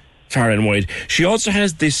far and wide. She also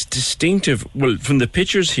has this distinctive, from the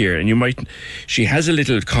pictures here, and she has a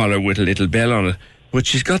little collar with a little bell on it, but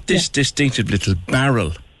she's got this distinctive little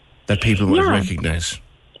barrel that people might recognise.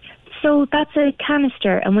 So that's a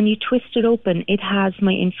canister, and when you twist it open, it has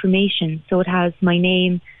my information. So it has my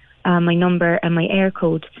name, my number, and my air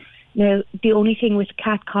code. Now, the only thing with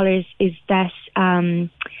cat collars is that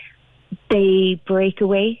they break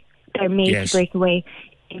away. They're made to break away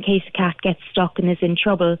in case a cat gets stuck and is in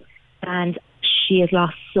trouble. And she has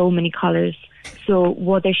lost so many collars. So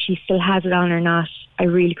whether she still has it on or not, I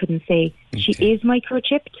really couldn't say. Okay. She is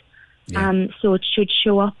microchipped, so it should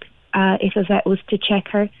show up if a vet was to check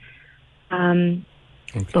her.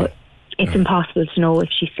 But it's impossible to know if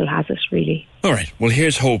she still has it, really. All right. Well,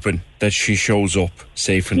 here's hoping that she shows up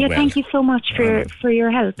safe and well. Yeah, thank you so much for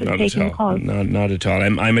your help and taking the call. Not at all.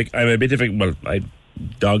 I'm a bit of a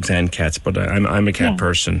dogs and cats, but I'm a cat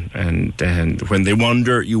person, and when they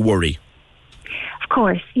wander, you worry. Of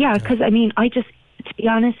course, yeah. Because to be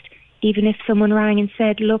honest, even if someone rang and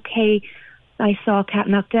said, "Look, hey, I saw a cat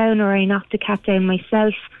knocked down," or "I knocked a cat down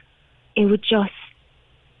myself," it would just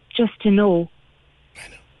to know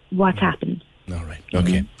what's happened. All right.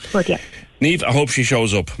 Okay. But yeah. Niamh, I hope she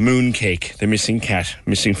shows up. Mooncake, the missing cat,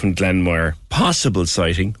 missing from Glenmire. Possible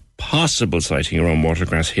sighting around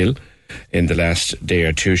Watergrass Hill in the last day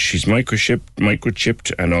or two. She's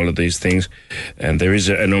microchipped and all of these things. And there is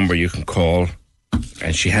a number you can call.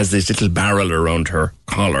 And she has this little barrel around her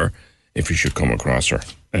collar if you should come across her.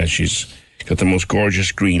 And she's got the most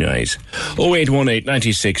gorgeous green eyes. 0818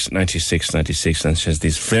 96 96 96. And she has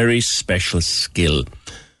this very special skill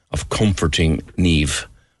of comforting Niamh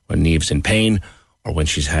when Niamh's in pain or when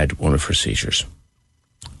she's had one of her seizures.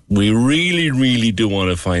 We really, really do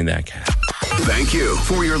want to find that cat. Thank you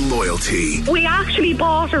for your loyalty. We actually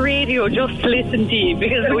bought a radio just to listen to you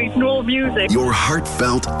because we've no music. Your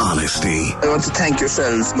heartfelt honesty. I want to thank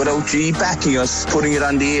yourselves. Without you backing us, putting it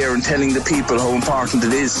on the air and telling the people how important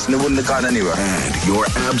it is, and it wouldn't have gone anywhere. And your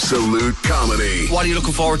absolute comedy. What are you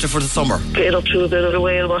looking forward to for the summer? Get up to a bit of the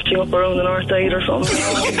whale watching up around the north side or something.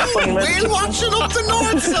 Whale watching up the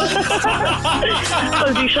north side?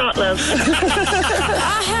 I'll be shot, lads.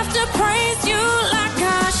 I have to praise you like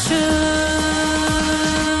I should.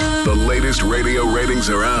 The latest radio ratings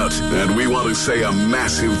are out, and we want to say a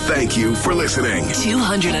massive thank you for listening.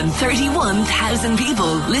 231,000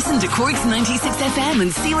 people listen to Cork's 96 FM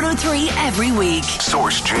and C103 every week.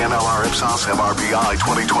 Source JNLR Ipsos MRBI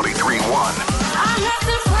 2023-1. I have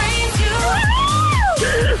to praise you.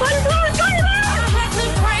 I'm so excited. I have to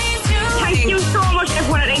praise you. Thank you so much,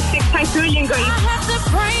 everyone at 86. Thanks a million, guys. I have to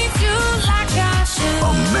praise you like I should.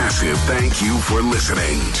 A massive thank you for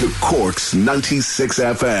listening to Cork's 96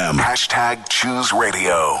 FM. #Choose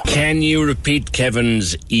Radio. Can you repeat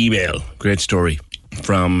Kevin's email? Great story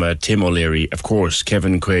from Tim O'Leary. Of course,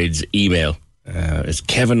 Kevin Quaid's email is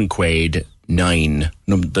kevinquaid9,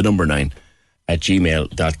 the number 9, at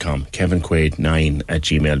gmail.com. kevinquaid9 at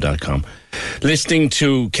gmail.com. Listening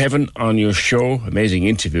to Kevin on your show, amazing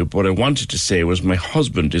interview, but what I wanted to say was my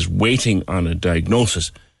husband is waiting on a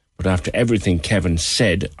diagnosis. But after everything Kevin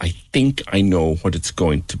said, I think I know what it's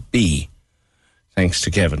going to be. Thanks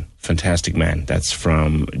to Kevin. Fantastic man. That's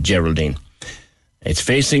from Geraldine. It's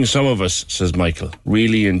facing some of us, says Michael.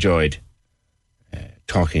 Really enjoyed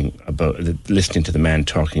listening to the man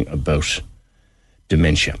talking about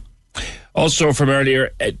dementia. Also from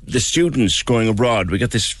earlier, the students going abroad. We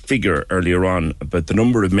got this figure earlier on about the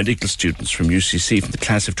number of medical students from UCC from the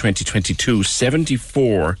class of 2022.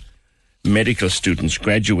 74 medical students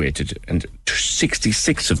graduated and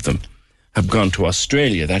 66 of them have gone to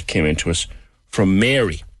Australia. That came into us from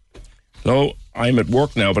Mary. So I'm at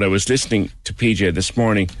work now, but I was listening to PJ this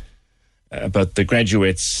morning about the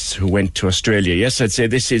graduates who went to Australia. Yes, I'd say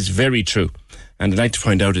this is very true. And I'd like to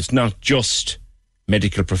find out it's not just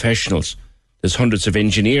medical professionals. There's hundreds of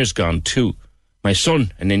engineers gone too. My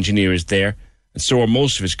son, an engineer, is there, and so are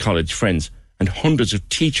most of his college friends, and hundreds of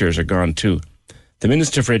teachers are gone too. The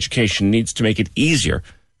Minister for Education needs to make it easier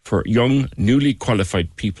for young, newly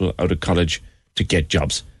qualified people out of college to get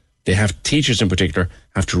jobs. Teachers in particular,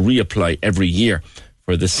 have to reapply every year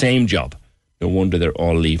for the same job. No wonder they're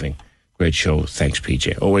all leaving. Great show. Thanks,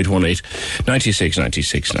 PJ. 0818 96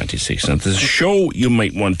 96 96. Now, there's a show you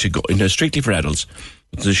might want to go, strictly for adults,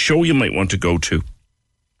 there's a show you might want to go to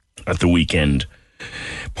at the weekend,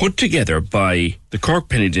 put together by the Cork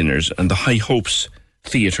Penny Dinners and the High Hopes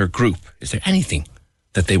Theatre Group. Is there anything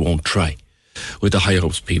that they won't try with the High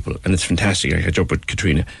Hopes people? And it's fantastic. I'll catch up with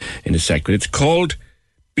Katrina in a second. It's called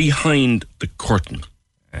Behind the Curtain,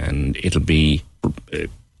 and it'll be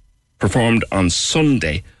performed on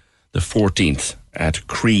Sunday the 14th at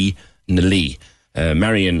Cree na Lee.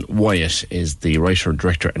 Marion Wyatt is the writer,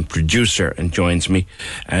 director and producer and joins me,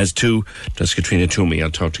 as too does Katrina Toomey.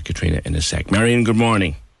 I'll talk to Katrina in a sec. Marion, good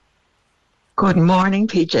morning. Good morning,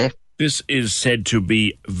 PJ. This is said to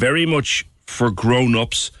be very much for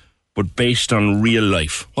grown-ups, but based on real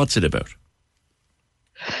life. What's it about?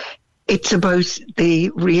 It's about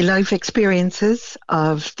the real life experiences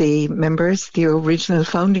of the members, the original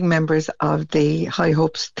founding members of the High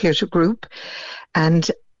Hopes Theatre Group. And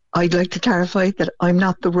I'd like to clarify that I'm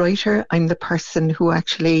not the writer. I'm the person who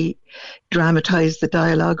actually dramatised the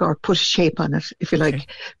dialogue or put a shape on it, if you like.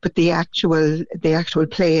 But the actual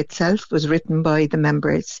play itself was written by the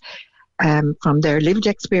members from their lived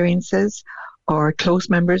experiences or close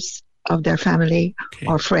members of their family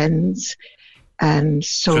or friends. And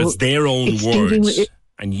so it's their own words,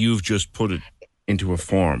 and you've just put it into a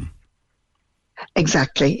form.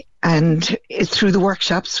 Exactly. And it's through the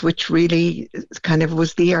workshops, which really kind of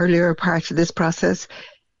was the earlier part of this process.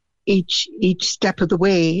 Each step of the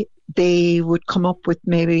way, they would come up with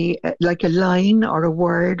maybe like a line or a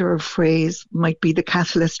word or a phrase might be the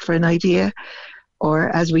catalyst for an idea, or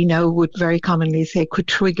as we now would very commonly say, could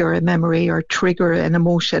trigger a memory or trigger an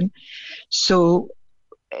emotion. So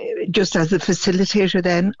just as the facilitator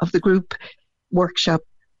then of the group workshop,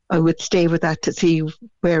 I would stay with that to see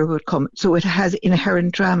where it would come. So it has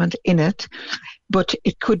inherent drama in it, but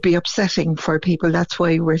it could be upsetting for people. That's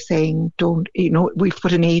why we're saying we've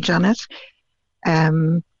put an age on it,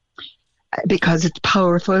 because it's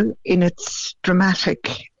powerful in its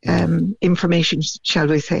dramatic information, shall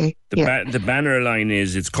we say. The banner line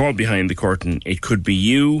is, it's called Behind the Curtain. It could be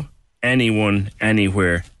you, anyone,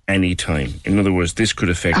 anywhere, anytime. In other words, this could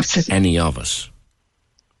affect any of us.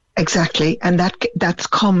 Exactly, and that's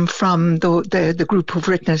come from the group who've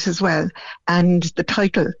written it as well. And the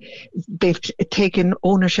title, they've taken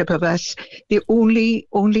ownership of it. The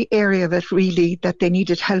only area of it really that they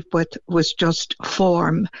needed help with was just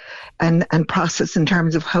form and process in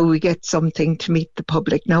terms of how we get something to meet the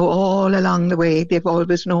public. Now, all along the way, they've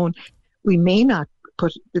always known we may not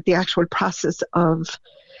put the actual process of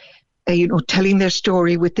telling their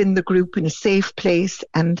story within the group in a safe place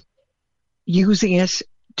and using it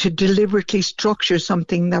to deliberately structure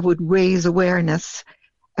something that would raise awareness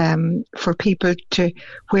for people to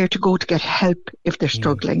where to go to get help if they're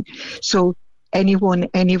struggling. So anyone,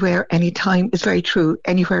 anywhere, anytime is very true.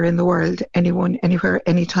 Anywhere in the world, anyone, anywhere,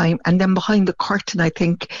 anytime. And then Behind the Curtain, I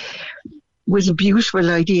think, was a beautiful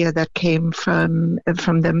idea that came from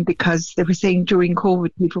them, because they were saying during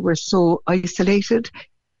COVID people were so isolated,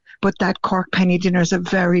 but that Cork Penny Dinners are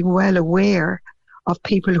very well aware of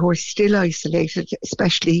people who are still isolated,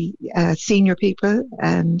 especially senior people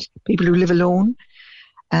and people who live alone.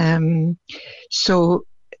 So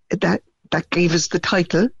that gave us the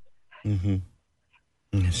title. Mm-hmm.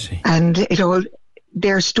 I see. And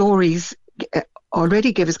their stories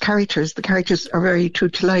already give us characters. The characters are very true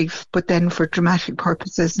to life, but then for dramatic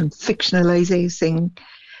purposes and fictionalising,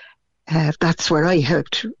 that's where I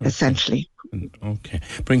helped, essentially. Okay.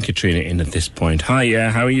 Bring Katrina in at this point. Hi,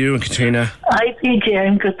 how are you doing, Katrina? Hi, PJ.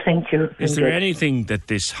 I'm good, thank you. Is there anything that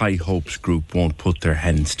this High Hopes group won't put their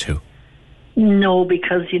hands to? No,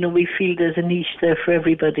 because, we feel there's a niche there for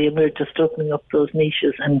everybody, and we're just opening up those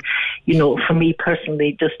niches. And, for me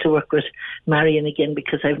personally, just to work with Marion again,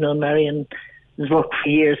 because I've known Marion has worked for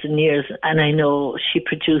years and years, and I know she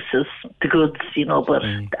produces the goods,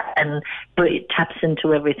 but it taps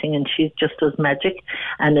into everything, and she just does magic.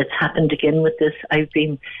 And it's happened again with this. I've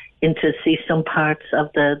been in to see some parts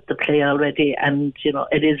of the play already, and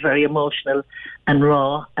it is very emotional and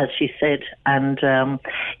raw, as she said. And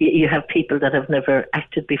you have people that have never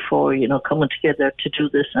acted before, coming together to do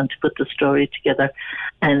this and to put the story together.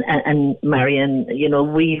 And Marion,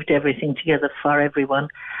 weaved everything together for everyone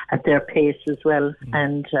at their pace as well.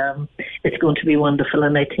 And it's going to be wonderful.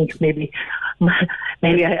 And I think maybe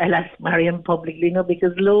I'll ask Marion publicly,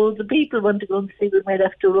 because loads of people want to go and see. We might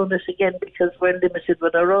have to run it again, because we're limited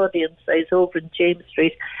with our audience size over in James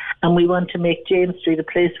Street, and we want to make James Street a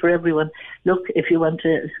place for everyone. Look, if you want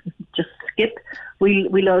to just skip,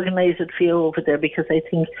 we'll organise it for you over there, because I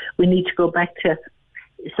think we need to go back to,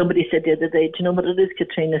 somebody said the other day, do you know what it is,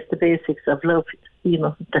 Katrina? It's the basics of love,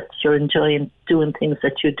 that you're enjoying doing things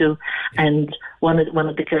that you do. And one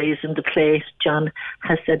of the guys in the play, John,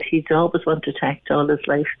 has said he's always wanted to act all his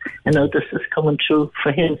life. I know this is coming true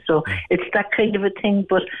for him. So it's that kind of a thing.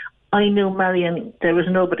 But I knew Marion, there was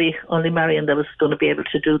nobody, only Marion, that was going to be able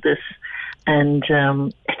to do this. And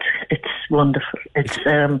it's wonderful. It's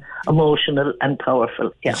emotional and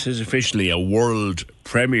powerful. Yeah. This is officially a world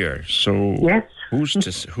premiere. So yes.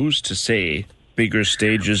 Who's to say bigger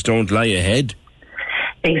stages don't lie ahead?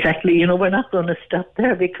 Exactly. We're not going to stop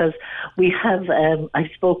there, because we have,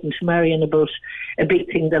 I've spoken to Marion about a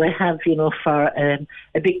big thing that I have, for a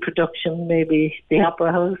big production, maybe the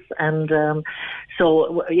Opera House. And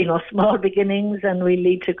so, small beginnings, and we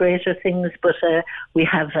lead to greater things. But we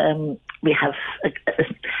have we have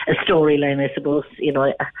a storyline, I suppose,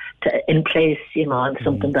 in place, and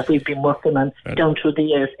something that we've been working on down through the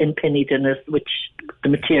years in penny dinners, which the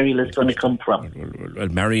material is going to come from. Well,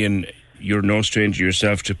 Marion, you're no stranger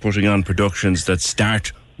yourself to putting on productions that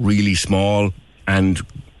start really small and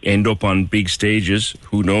end up on big stages.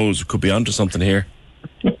 Who knows? Could be onto something here.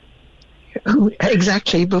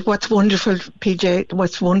 Exactly. But what's wonderful, PJ,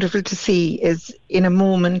 what's wonderful to see is in a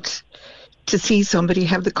moment to see somebody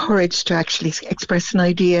have the courage to actually express an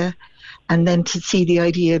idea and then to see the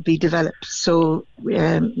idea be developed. So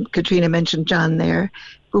Katrina mentioned John there,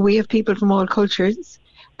 but we have people from all cultures,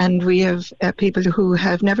 and we have people who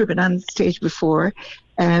have never been on stage before,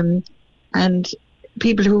 and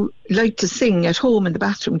people who like to sing at home in the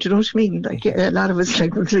bathroom. Do you know what I mean? Like a lot of us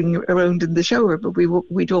like to sing around in the shower, but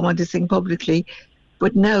we don't want to sing publicly.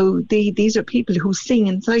 But now these are people who sing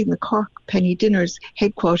inside in the Cork Penny Dinners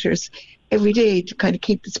headquarters every day to kind of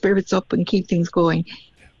keep the spirits up and keep things going.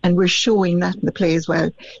 And we're showing that in the play as well.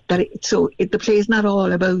 The play is not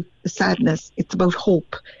all about the sadness; it's about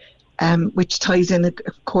hope, which ties in, of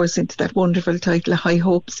course, into that wonderful title, High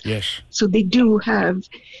Hopes. Yes. So they do have.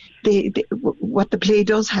 What the play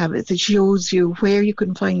does have is it shows you where you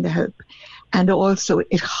can find the help, and also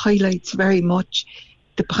it highlights very much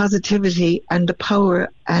the positivity and the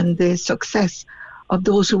power and the success of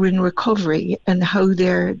those who are in recovery and how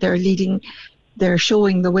they're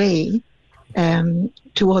showing the way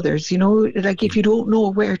to others. Like if you don't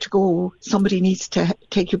know where to go, somebody needs to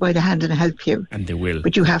take you by the hand and help you. And they will.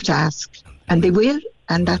 But you have to ask, and they will.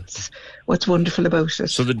 And that's what's wonderful about it.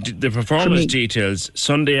 So the performance details,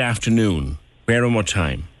 Sunday afternoon, where and what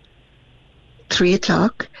time?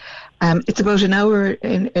 3:00. It's about an hour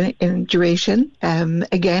in duration.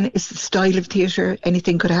 Again, it's the style of theatre.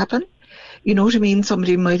 Anything could happen. You know what I mean?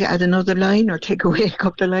 Somebody might add another line or take away a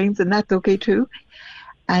couple of lines, and that's okay too.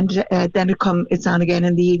 And then it's on again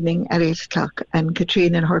in the evening at 8:00. And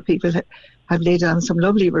Katrina and her people have laid on some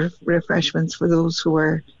lovely refreshments for those who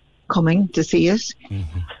are coming to see it,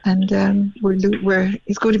 and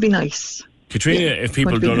it's going to be nice. Katrina, if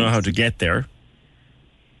people don't know how to get there,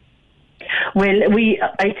 well,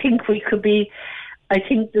 I think we could be. I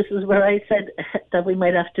think this is where I said that we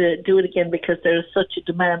might have to do it again because there is such a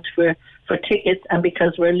demand for tickets, and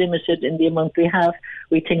because we're limited in the amount we have,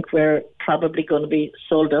 we think we're probably going to be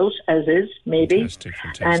sold out, as is, maybe.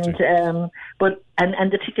 Fantastic.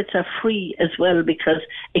 And the tickets are free as well, because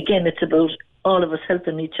again, it's about all of us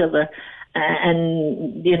helping each other,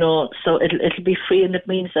 and so it'll be free, and it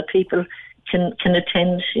means that people can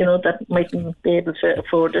attend, that mightn't be able to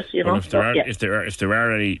afford it, Well, if there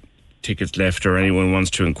are any tickets left or anyone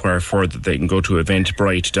wants to inquire further, they can go to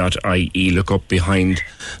eventbrite.ie, look up behind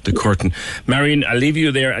the curtain. Marion, I'll leave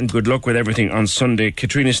you there, and good luck with everything on Sunday.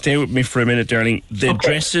 Katrina, stay with me for a minute, darling. The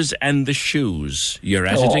dresses and the shoes, you're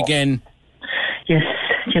at it again. Yes,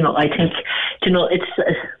 I think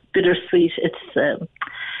it's bittersweet.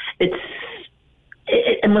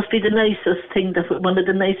 It must be the nicest thing, one of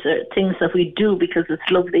the nicer things that we do, because it's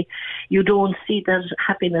lovely. You don't see that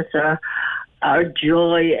happiness or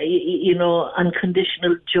joy,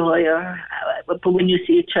 unconditional joy, but when you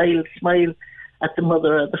see a child smile at the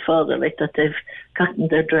mother or the father, like that they've gotten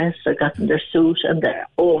their dress or gotten their suit and they're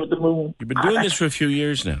over the moon. You've been doing this for a few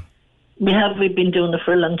years now. We've been doing it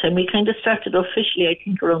for a long time. We kind of started officially, I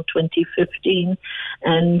think, around 2015,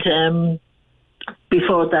 and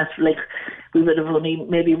before that, like, we would have only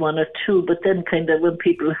maybe one or two, but then kind of when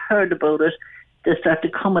people heard about it, they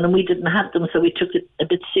started coming, and we didn't have them, so we took it a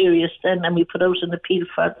bit serious then, and we put out an appeal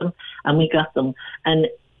for them, and we got them. And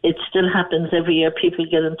it still happens every year. People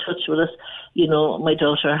get in touch with us. My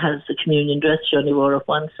daughter has a communion dress. She only wore it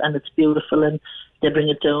once, and it's beautiful, and they bring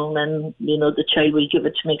it down, and the child will give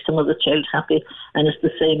it to make some other child happy. And it's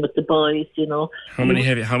the same with the boys. How many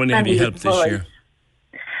have you helped this year?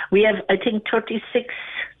 We have, I think, 36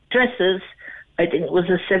 dresses. I think it was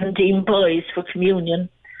 17 boys for communion.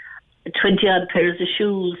 20 odd pairs of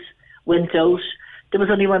shoes went out. There was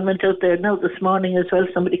only one went out there now this morning as well.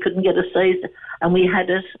 Somebody couldn't get a size, and we had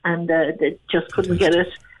it, and they just couldn't get it.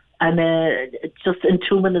 And just in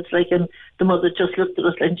 2 minutes, and the mother just looked at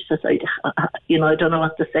us and she says, I don't know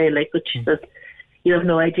what to say, but she says, you have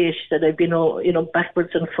no idea. She said, I've been,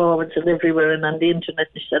 backwards and forwards and everywhere and on the internet.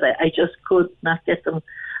 And she said, I just could not get them.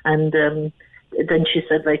 And then she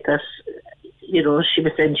said, that, she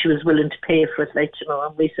was saying she was willing to pay for it,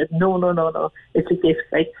 and we said, no, it's a gift,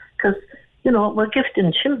 because, we're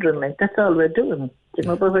gifting children, that's all we're doing,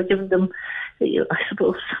 but we're giving them, I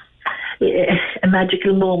suppose, a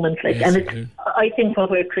magical moment. And I think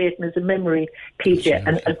what we're creating is a memory, PJ,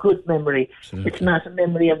 and a good memory. Absolutely. It's not a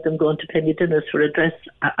memory of them going to penny dinners for a dress,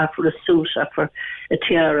 or for a suit, or for a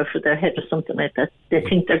tiara for their head or something like that. They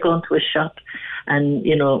think they're going to a shop, and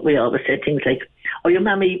we always say things like, "Oh, your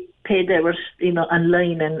mammy paid there,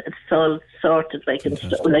 online, and it's all sorted," and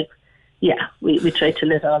stuff like. Yeah, we try to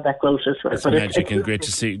let all that go as well. It's magic, and great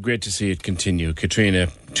to see it continue. Katrina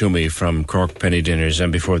Toomey from Cork Penny Dinners,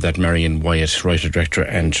 and before that Marion Wyatt, writer, director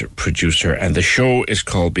and producer. And the show is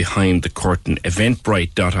called Behind the Curtain.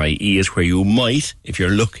 Eventbrite.ie is where you might, if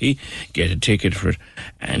you're lucky, get a ticket for it.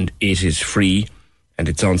 And it is free, and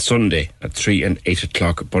it's on Sunday at 3 and 8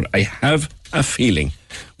 o'clock. But I have a feeling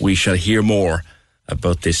we shall hear more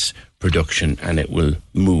about this production, and it will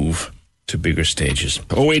move to bigger stages.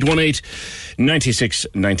 0818 96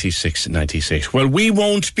 96 96. Well, we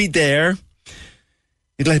won't be there.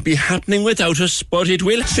 It'll be happening without us, but it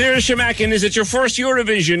will. Sarah Shamakin, is it your first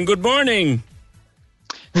Eurovision? Good morning.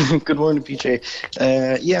 Good morning, PJ.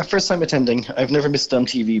 Yeah, first time attending. I've never missed on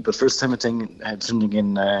TV, but first time attending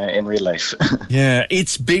in real life. Yeah,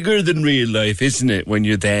 it's bigger than real life, isn't it, when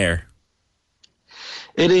you're there?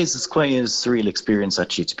 It is. It's quite a surreal experience,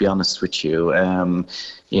 actually, to be honest with you.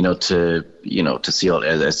 To see all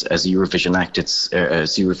as a Eurovision act, as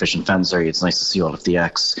Eurovision fans, sorry, it's nice to see all of the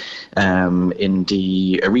acts in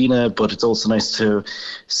the arena, but it's also nice to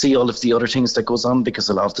see all of the other things that goes on, because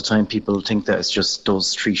a lot of the time people think that it's just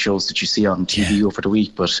those 3 shows that you see on TV over the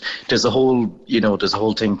week, but there's a whole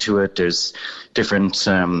thing to it. There's different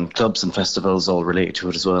clubs and festivals all related to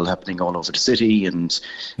it as well, happening all over the city and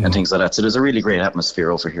things like that. So there's a really great atmosphere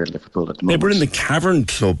over here in Liverpool at the moment. They were in the Cavern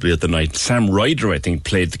Club the other night. Sam Ryder, I think,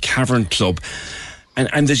 played the Cavern Club,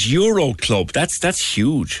 and this Euro Club. That's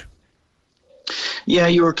huge. Yeah,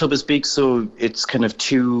 Euro Club is big, so it's kind of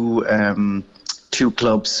two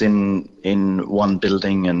clubs in one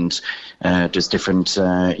building, and there's different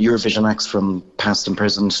Eurovision acts from past and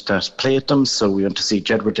present that play at them. So we went to see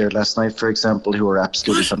Jedward there last night, for example, who are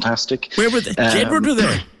absolutely fantastic. Where were they? Jedward were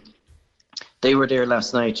there? They were there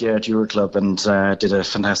last night, at Euro Club, and did a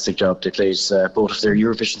fantastic job. They played both of their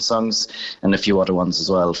Eurovision songs and a few other ones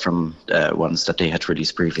as well from ones that they had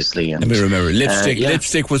released previously. And, let me remember.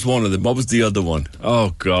 Lipstick was one of them. What was the other one?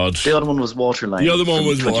 Oh God! The other one was Waterline. The other one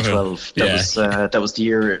was 2012. That was the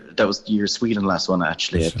year Sweden last one,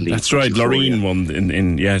 actually, I believe. That's right. Loreen won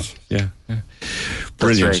in yeah. Brilliant.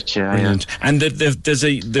 That's right, brilliant. Yeah. And there's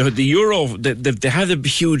the Euro. They have the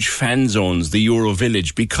huge fan zones, the Euro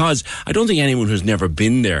Village, because I don't think anyone who's never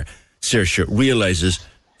been there, Saoirse, realises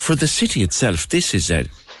for the city itself, this is a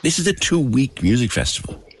 2-week music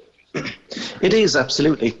festival. It is,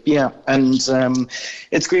 absolutely, yeah, and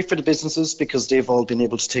it's great for the businesses because they've all been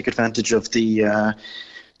able to take advantage of the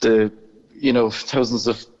thousands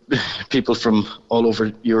of people from all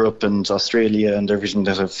over Europe and Australia and everything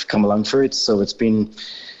that have come along for it. So it's been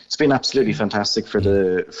absolutely fantastic for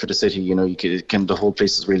the city. The whole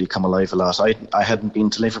place has really come alive a lot. I hadn't been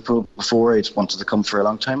to Liverpool before. I'd wanted to come for a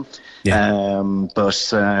long time. Yeah.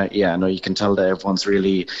 You can tell that everyone's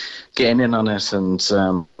really getting in on it, and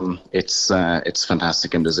it's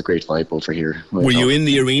fantastic, and there's a great vibe over here. Were you in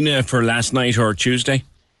the arena for last night or Tuesday?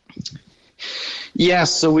 Yeah,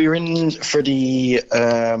 so we were in for the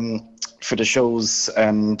shows,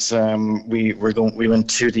 and we're going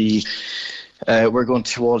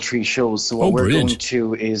to all 3 shows. So what we're going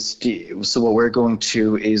to is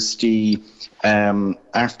the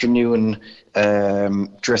afternoon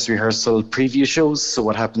dress rehearsal preview shows. So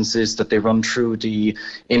what happens is that they run through the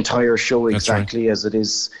entire show exactly as it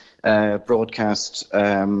is broadcast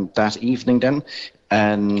that evening then.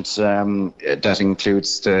 And that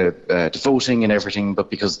includes the voting and everything, but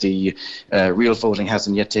because the real voting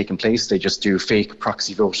hasn't yet taken place, they just do fake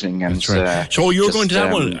proxy voting. And, that's right. So you're going to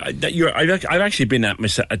that one? I've actually been at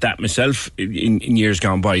that myself in years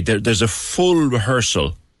gone by. There's a full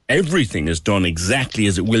rehearsal. Everything is done exactly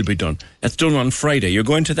as it will be done. That's done on Friday. You're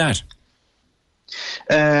going to that?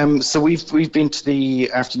 So we've been to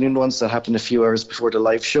the afternoon ones that happened a few hours before the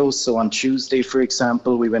live show. So on Tuesday, for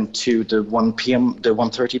example, we went to the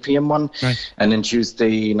 1:30 p.m. one, right. And then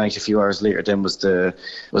Tuesday night, a few hours later, then was the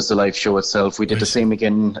live show itself. We did the same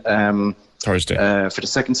again Thursday for the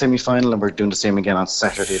second semi-final, and we're doing the same again on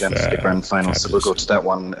Saturday then for the grand final. Fabulous. So we'll go to that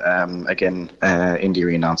one again in the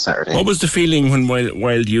arena on Saturday. What was the feeling when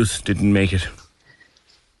Wild Youth didn't make it?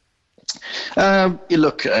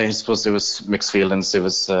 Look, I suppose there was mixed feelings. There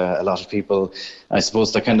was a lot of people, I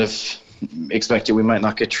suppose, that kind of expected we might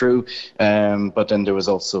not get through, but then there was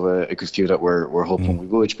also a good few that were hoping we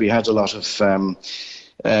would. We had a lot of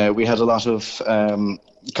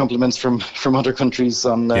compliments from other countries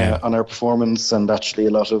on our performance, and actually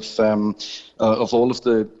a lot of all of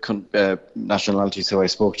the nationalities who I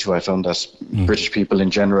spoke to, I found that British people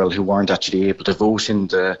in general who weren't actually able to vote in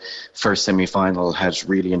the first semi-final had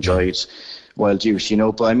really enjoyed Wild Youth,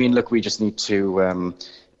 But I mean, look, we just need to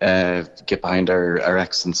get behind our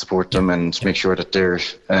acts and support them and make sure that they're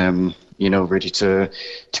ready to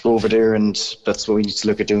go over there, and that's what we need to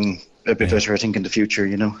look at doing a bit better, I think, in the future.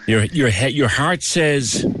 Your heart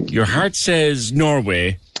says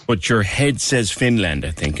Norway, but your head says Finland,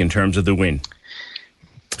 I think, in terms of the win.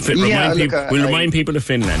 Remind people of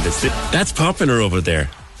Finland. That's popular over there.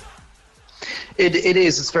 It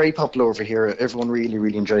is. It's very popular over here. Everyone really,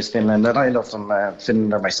 really enjoys Finland, and I love them.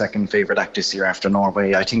 Finland are my second favourite act this year after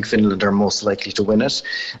Norway. I think Finland are most likely to win it,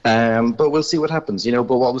 but we'll see what happens. But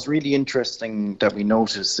what was really interesting that we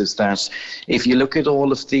noticed is that if you look at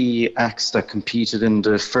all of the acts that competed in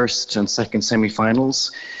the first and second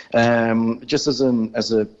semi-finals, just as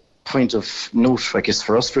a point of note, I guess,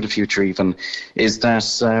 for us for the future even, is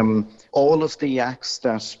that all of the acts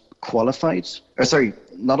that qualified,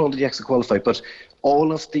 not all of the acts that qualified, but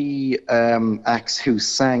all of the acts who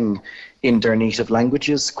sang in their native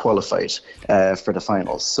languages qualified for the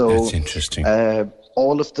finals. So that's interesting.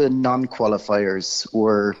 All of the non-qualifiers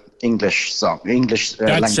were English language songs.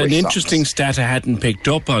 That's an interesting stat I hadn't picked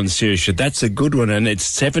up on, Saoirse. That's a good one, and it's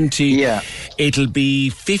 70. Yeah. It'll be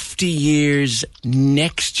 50 years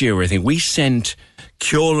next year, I think. We sent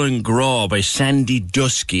Kjolin Graw by Sandy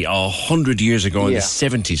Dusky 100 years ago in the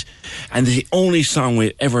 70s. And the only song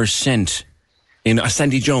we ever sent in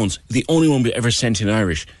Sandy Jones, the only one we ever sent in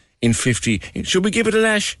Irish in 50. Should we give it a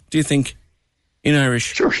lash, do you think, in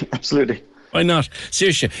Irish? Sure, absolutely. Why not?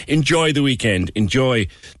 Saoirse, enjoy the weekend. Enjoy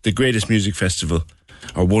the greatest music festival,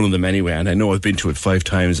 or one of them anyway, and I know I've been to it 5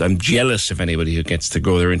 times. I'm jealous of anybody who gets to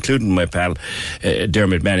go there, including my pal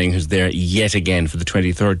Dermot Manning, who's there yet again for the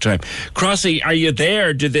 23rd time. Crossy, are you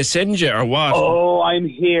there? Did they send you, or what? Oh, I'm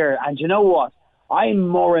here, and you know what? I'm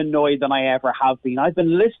more annoyed than I ever have been. I've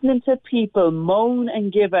been listening to people moan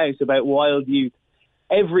and give out about Wild Youth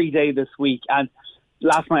every day this week, and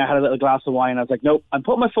last night I had a little glass of wine. I was like, nope, I'm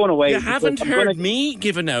putting my phone away. You haven't heard me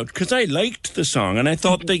giving out, because I liked the song and I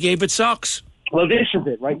thought they gave it socks. Well, this is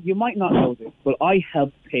it, right? You might not know this, but I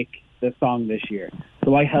helped pick the song this year.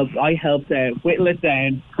 So I helped whittle it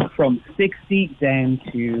down from 60 down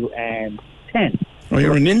to 10. Oh,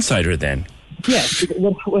 you're an insider then. Yeah.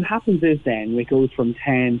 What happens is then it goes from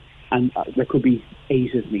 10, and there could be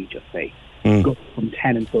 8 of me, just say. Go from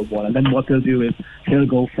 10 until 1, and then what they'll do is they'll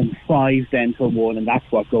go from 5 then till 1, and that's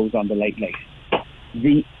what goes on the late.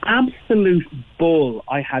 The absolute bull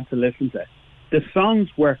I had to listen to. The songs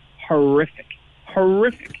were horrific.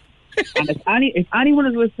 And if anyone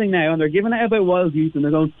is listening now and they're giving out about Wild Youth and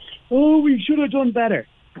they're going, oh, we should have done better,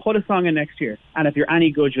 put a song in next year, and if you're any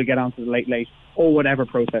good, you'll get onto the late or whatever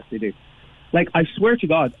process they do. Like, I swear to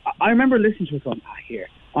God, I remember listening to it going, here.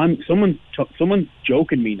 Someone's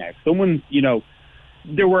joking me now.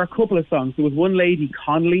 There were a couple of songs. There was one lady,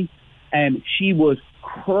 Connolly, and she was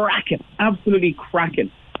cracking, absolutely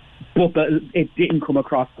cracking, but it didn't come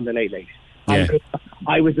across on the late. Yeah.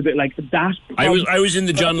 I was a bit like that. I was in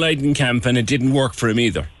the John Lydon camp, and it didn't work for him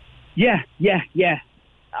either. Yeah.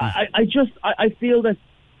 I feel that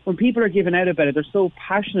when people are giving out about it, they're so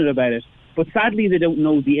passionate about it, but sadly they don't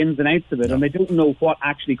know the ins and outs of it, and they don't know what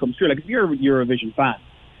actually comes through. Like, if you're a Eurovision fan,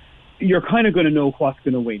 you're kind of going to know what's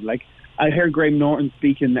going to win. Like, I heard Graham Norton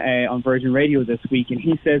speaking on Virgin Radio this week, and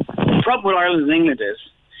he says the problem with Ireland and England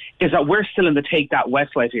is that we're still in the Take That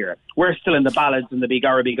Westlife era. We're still in the ballads and the big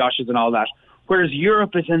R&B goshes and all that, whereas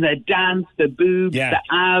Europe is in the dance, the boobs, the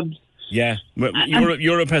abs. Yeah,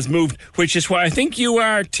 Europe has moved, which is why I think you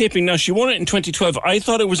are tipping. Now, she won it in 2012. I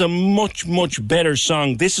thought it was a much, much better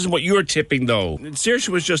song. This is what you're tipping, though. Saoirse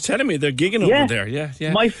was just telling me they're gigging over there.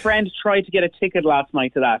 Yeah. My friend tried to get a ticket last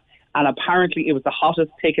night to that, and apparently it was the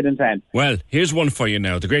hottest ticket in town. Well, here's one for you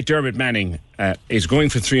now. The great Dermot Manning is going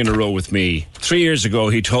for 3 in a row with me. 3 years ago,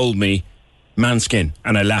 he told me Manskin,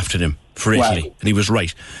 and I laughed at him for Italy, and he was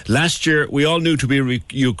right. Last year, we all knew to be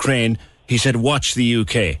Ukraine. He said, watch the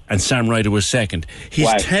UK, and Sam Ryder was second. He's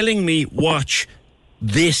telling me, watch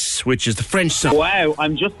this, which is the French song. Wow,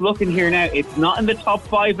 I'm just looking here now. It's not in the top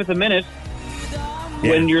 5 at the minute.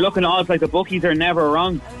 Yeah. When you're looking at odds, like, the bookies are never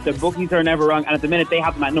wrong. And at the minute, they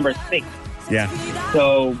have them at number 6. Yeah.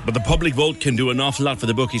 But the public vote can do an awful lot for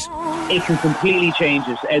the bookies. It can completely change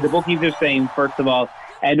it. The bookies are saying, first of all,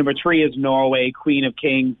 number 3 is Norway, Queen of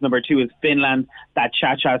Kings. Number 2 is Finland, that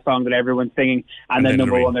cha-cha song that everyone's singing. And then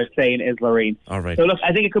number Loreen. 1 they're saying is Loreen. All right. So look,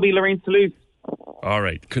 I think it could be Loreen to lose. All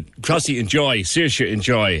right. Crossy, enjoy. Saoirse,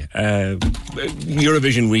 enjoy.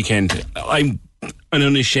 Eurovision weekend. I'm an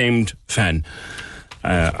unashamed fan.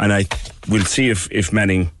 And I will see if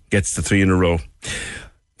Manning gets the 3 in a row.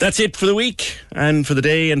 That's it for the week and for the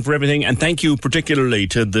day and for everything. And thank you particularly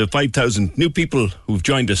to the 5,000 new people who've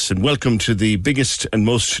joined us, and welcome to the biggest and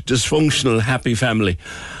most dysfunctional happy family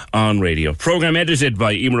on radio. Programme edited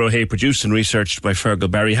by Emer O'Hay, produced and researched by Fergal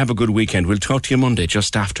Barry. Have a good weekend. We'll talk to you Monday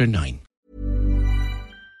just after 9.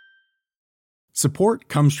 Support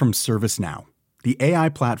comes from ServiceNow, the AI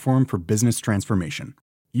platform for business transformation.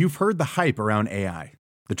 You've heard the hype around AI.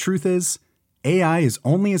 The truth is, AI is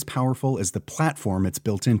only as powerful as the platform it's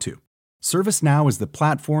built into. ServiceNow is the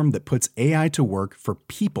platform that puts AI to work for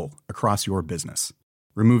people across your business,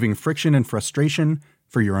 removing friction and frustration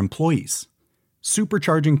for your employees,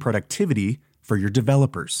 supercharging productivity for your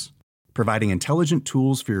developers, providing intelligent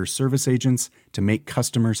tools for your service agents to make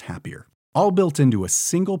customers happier, all built into a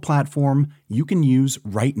single platform you can use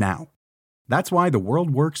right now. That's why the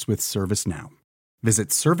world works with ServiceNow. Visit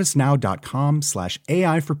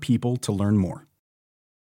servicenow.com/AI for people to learn more.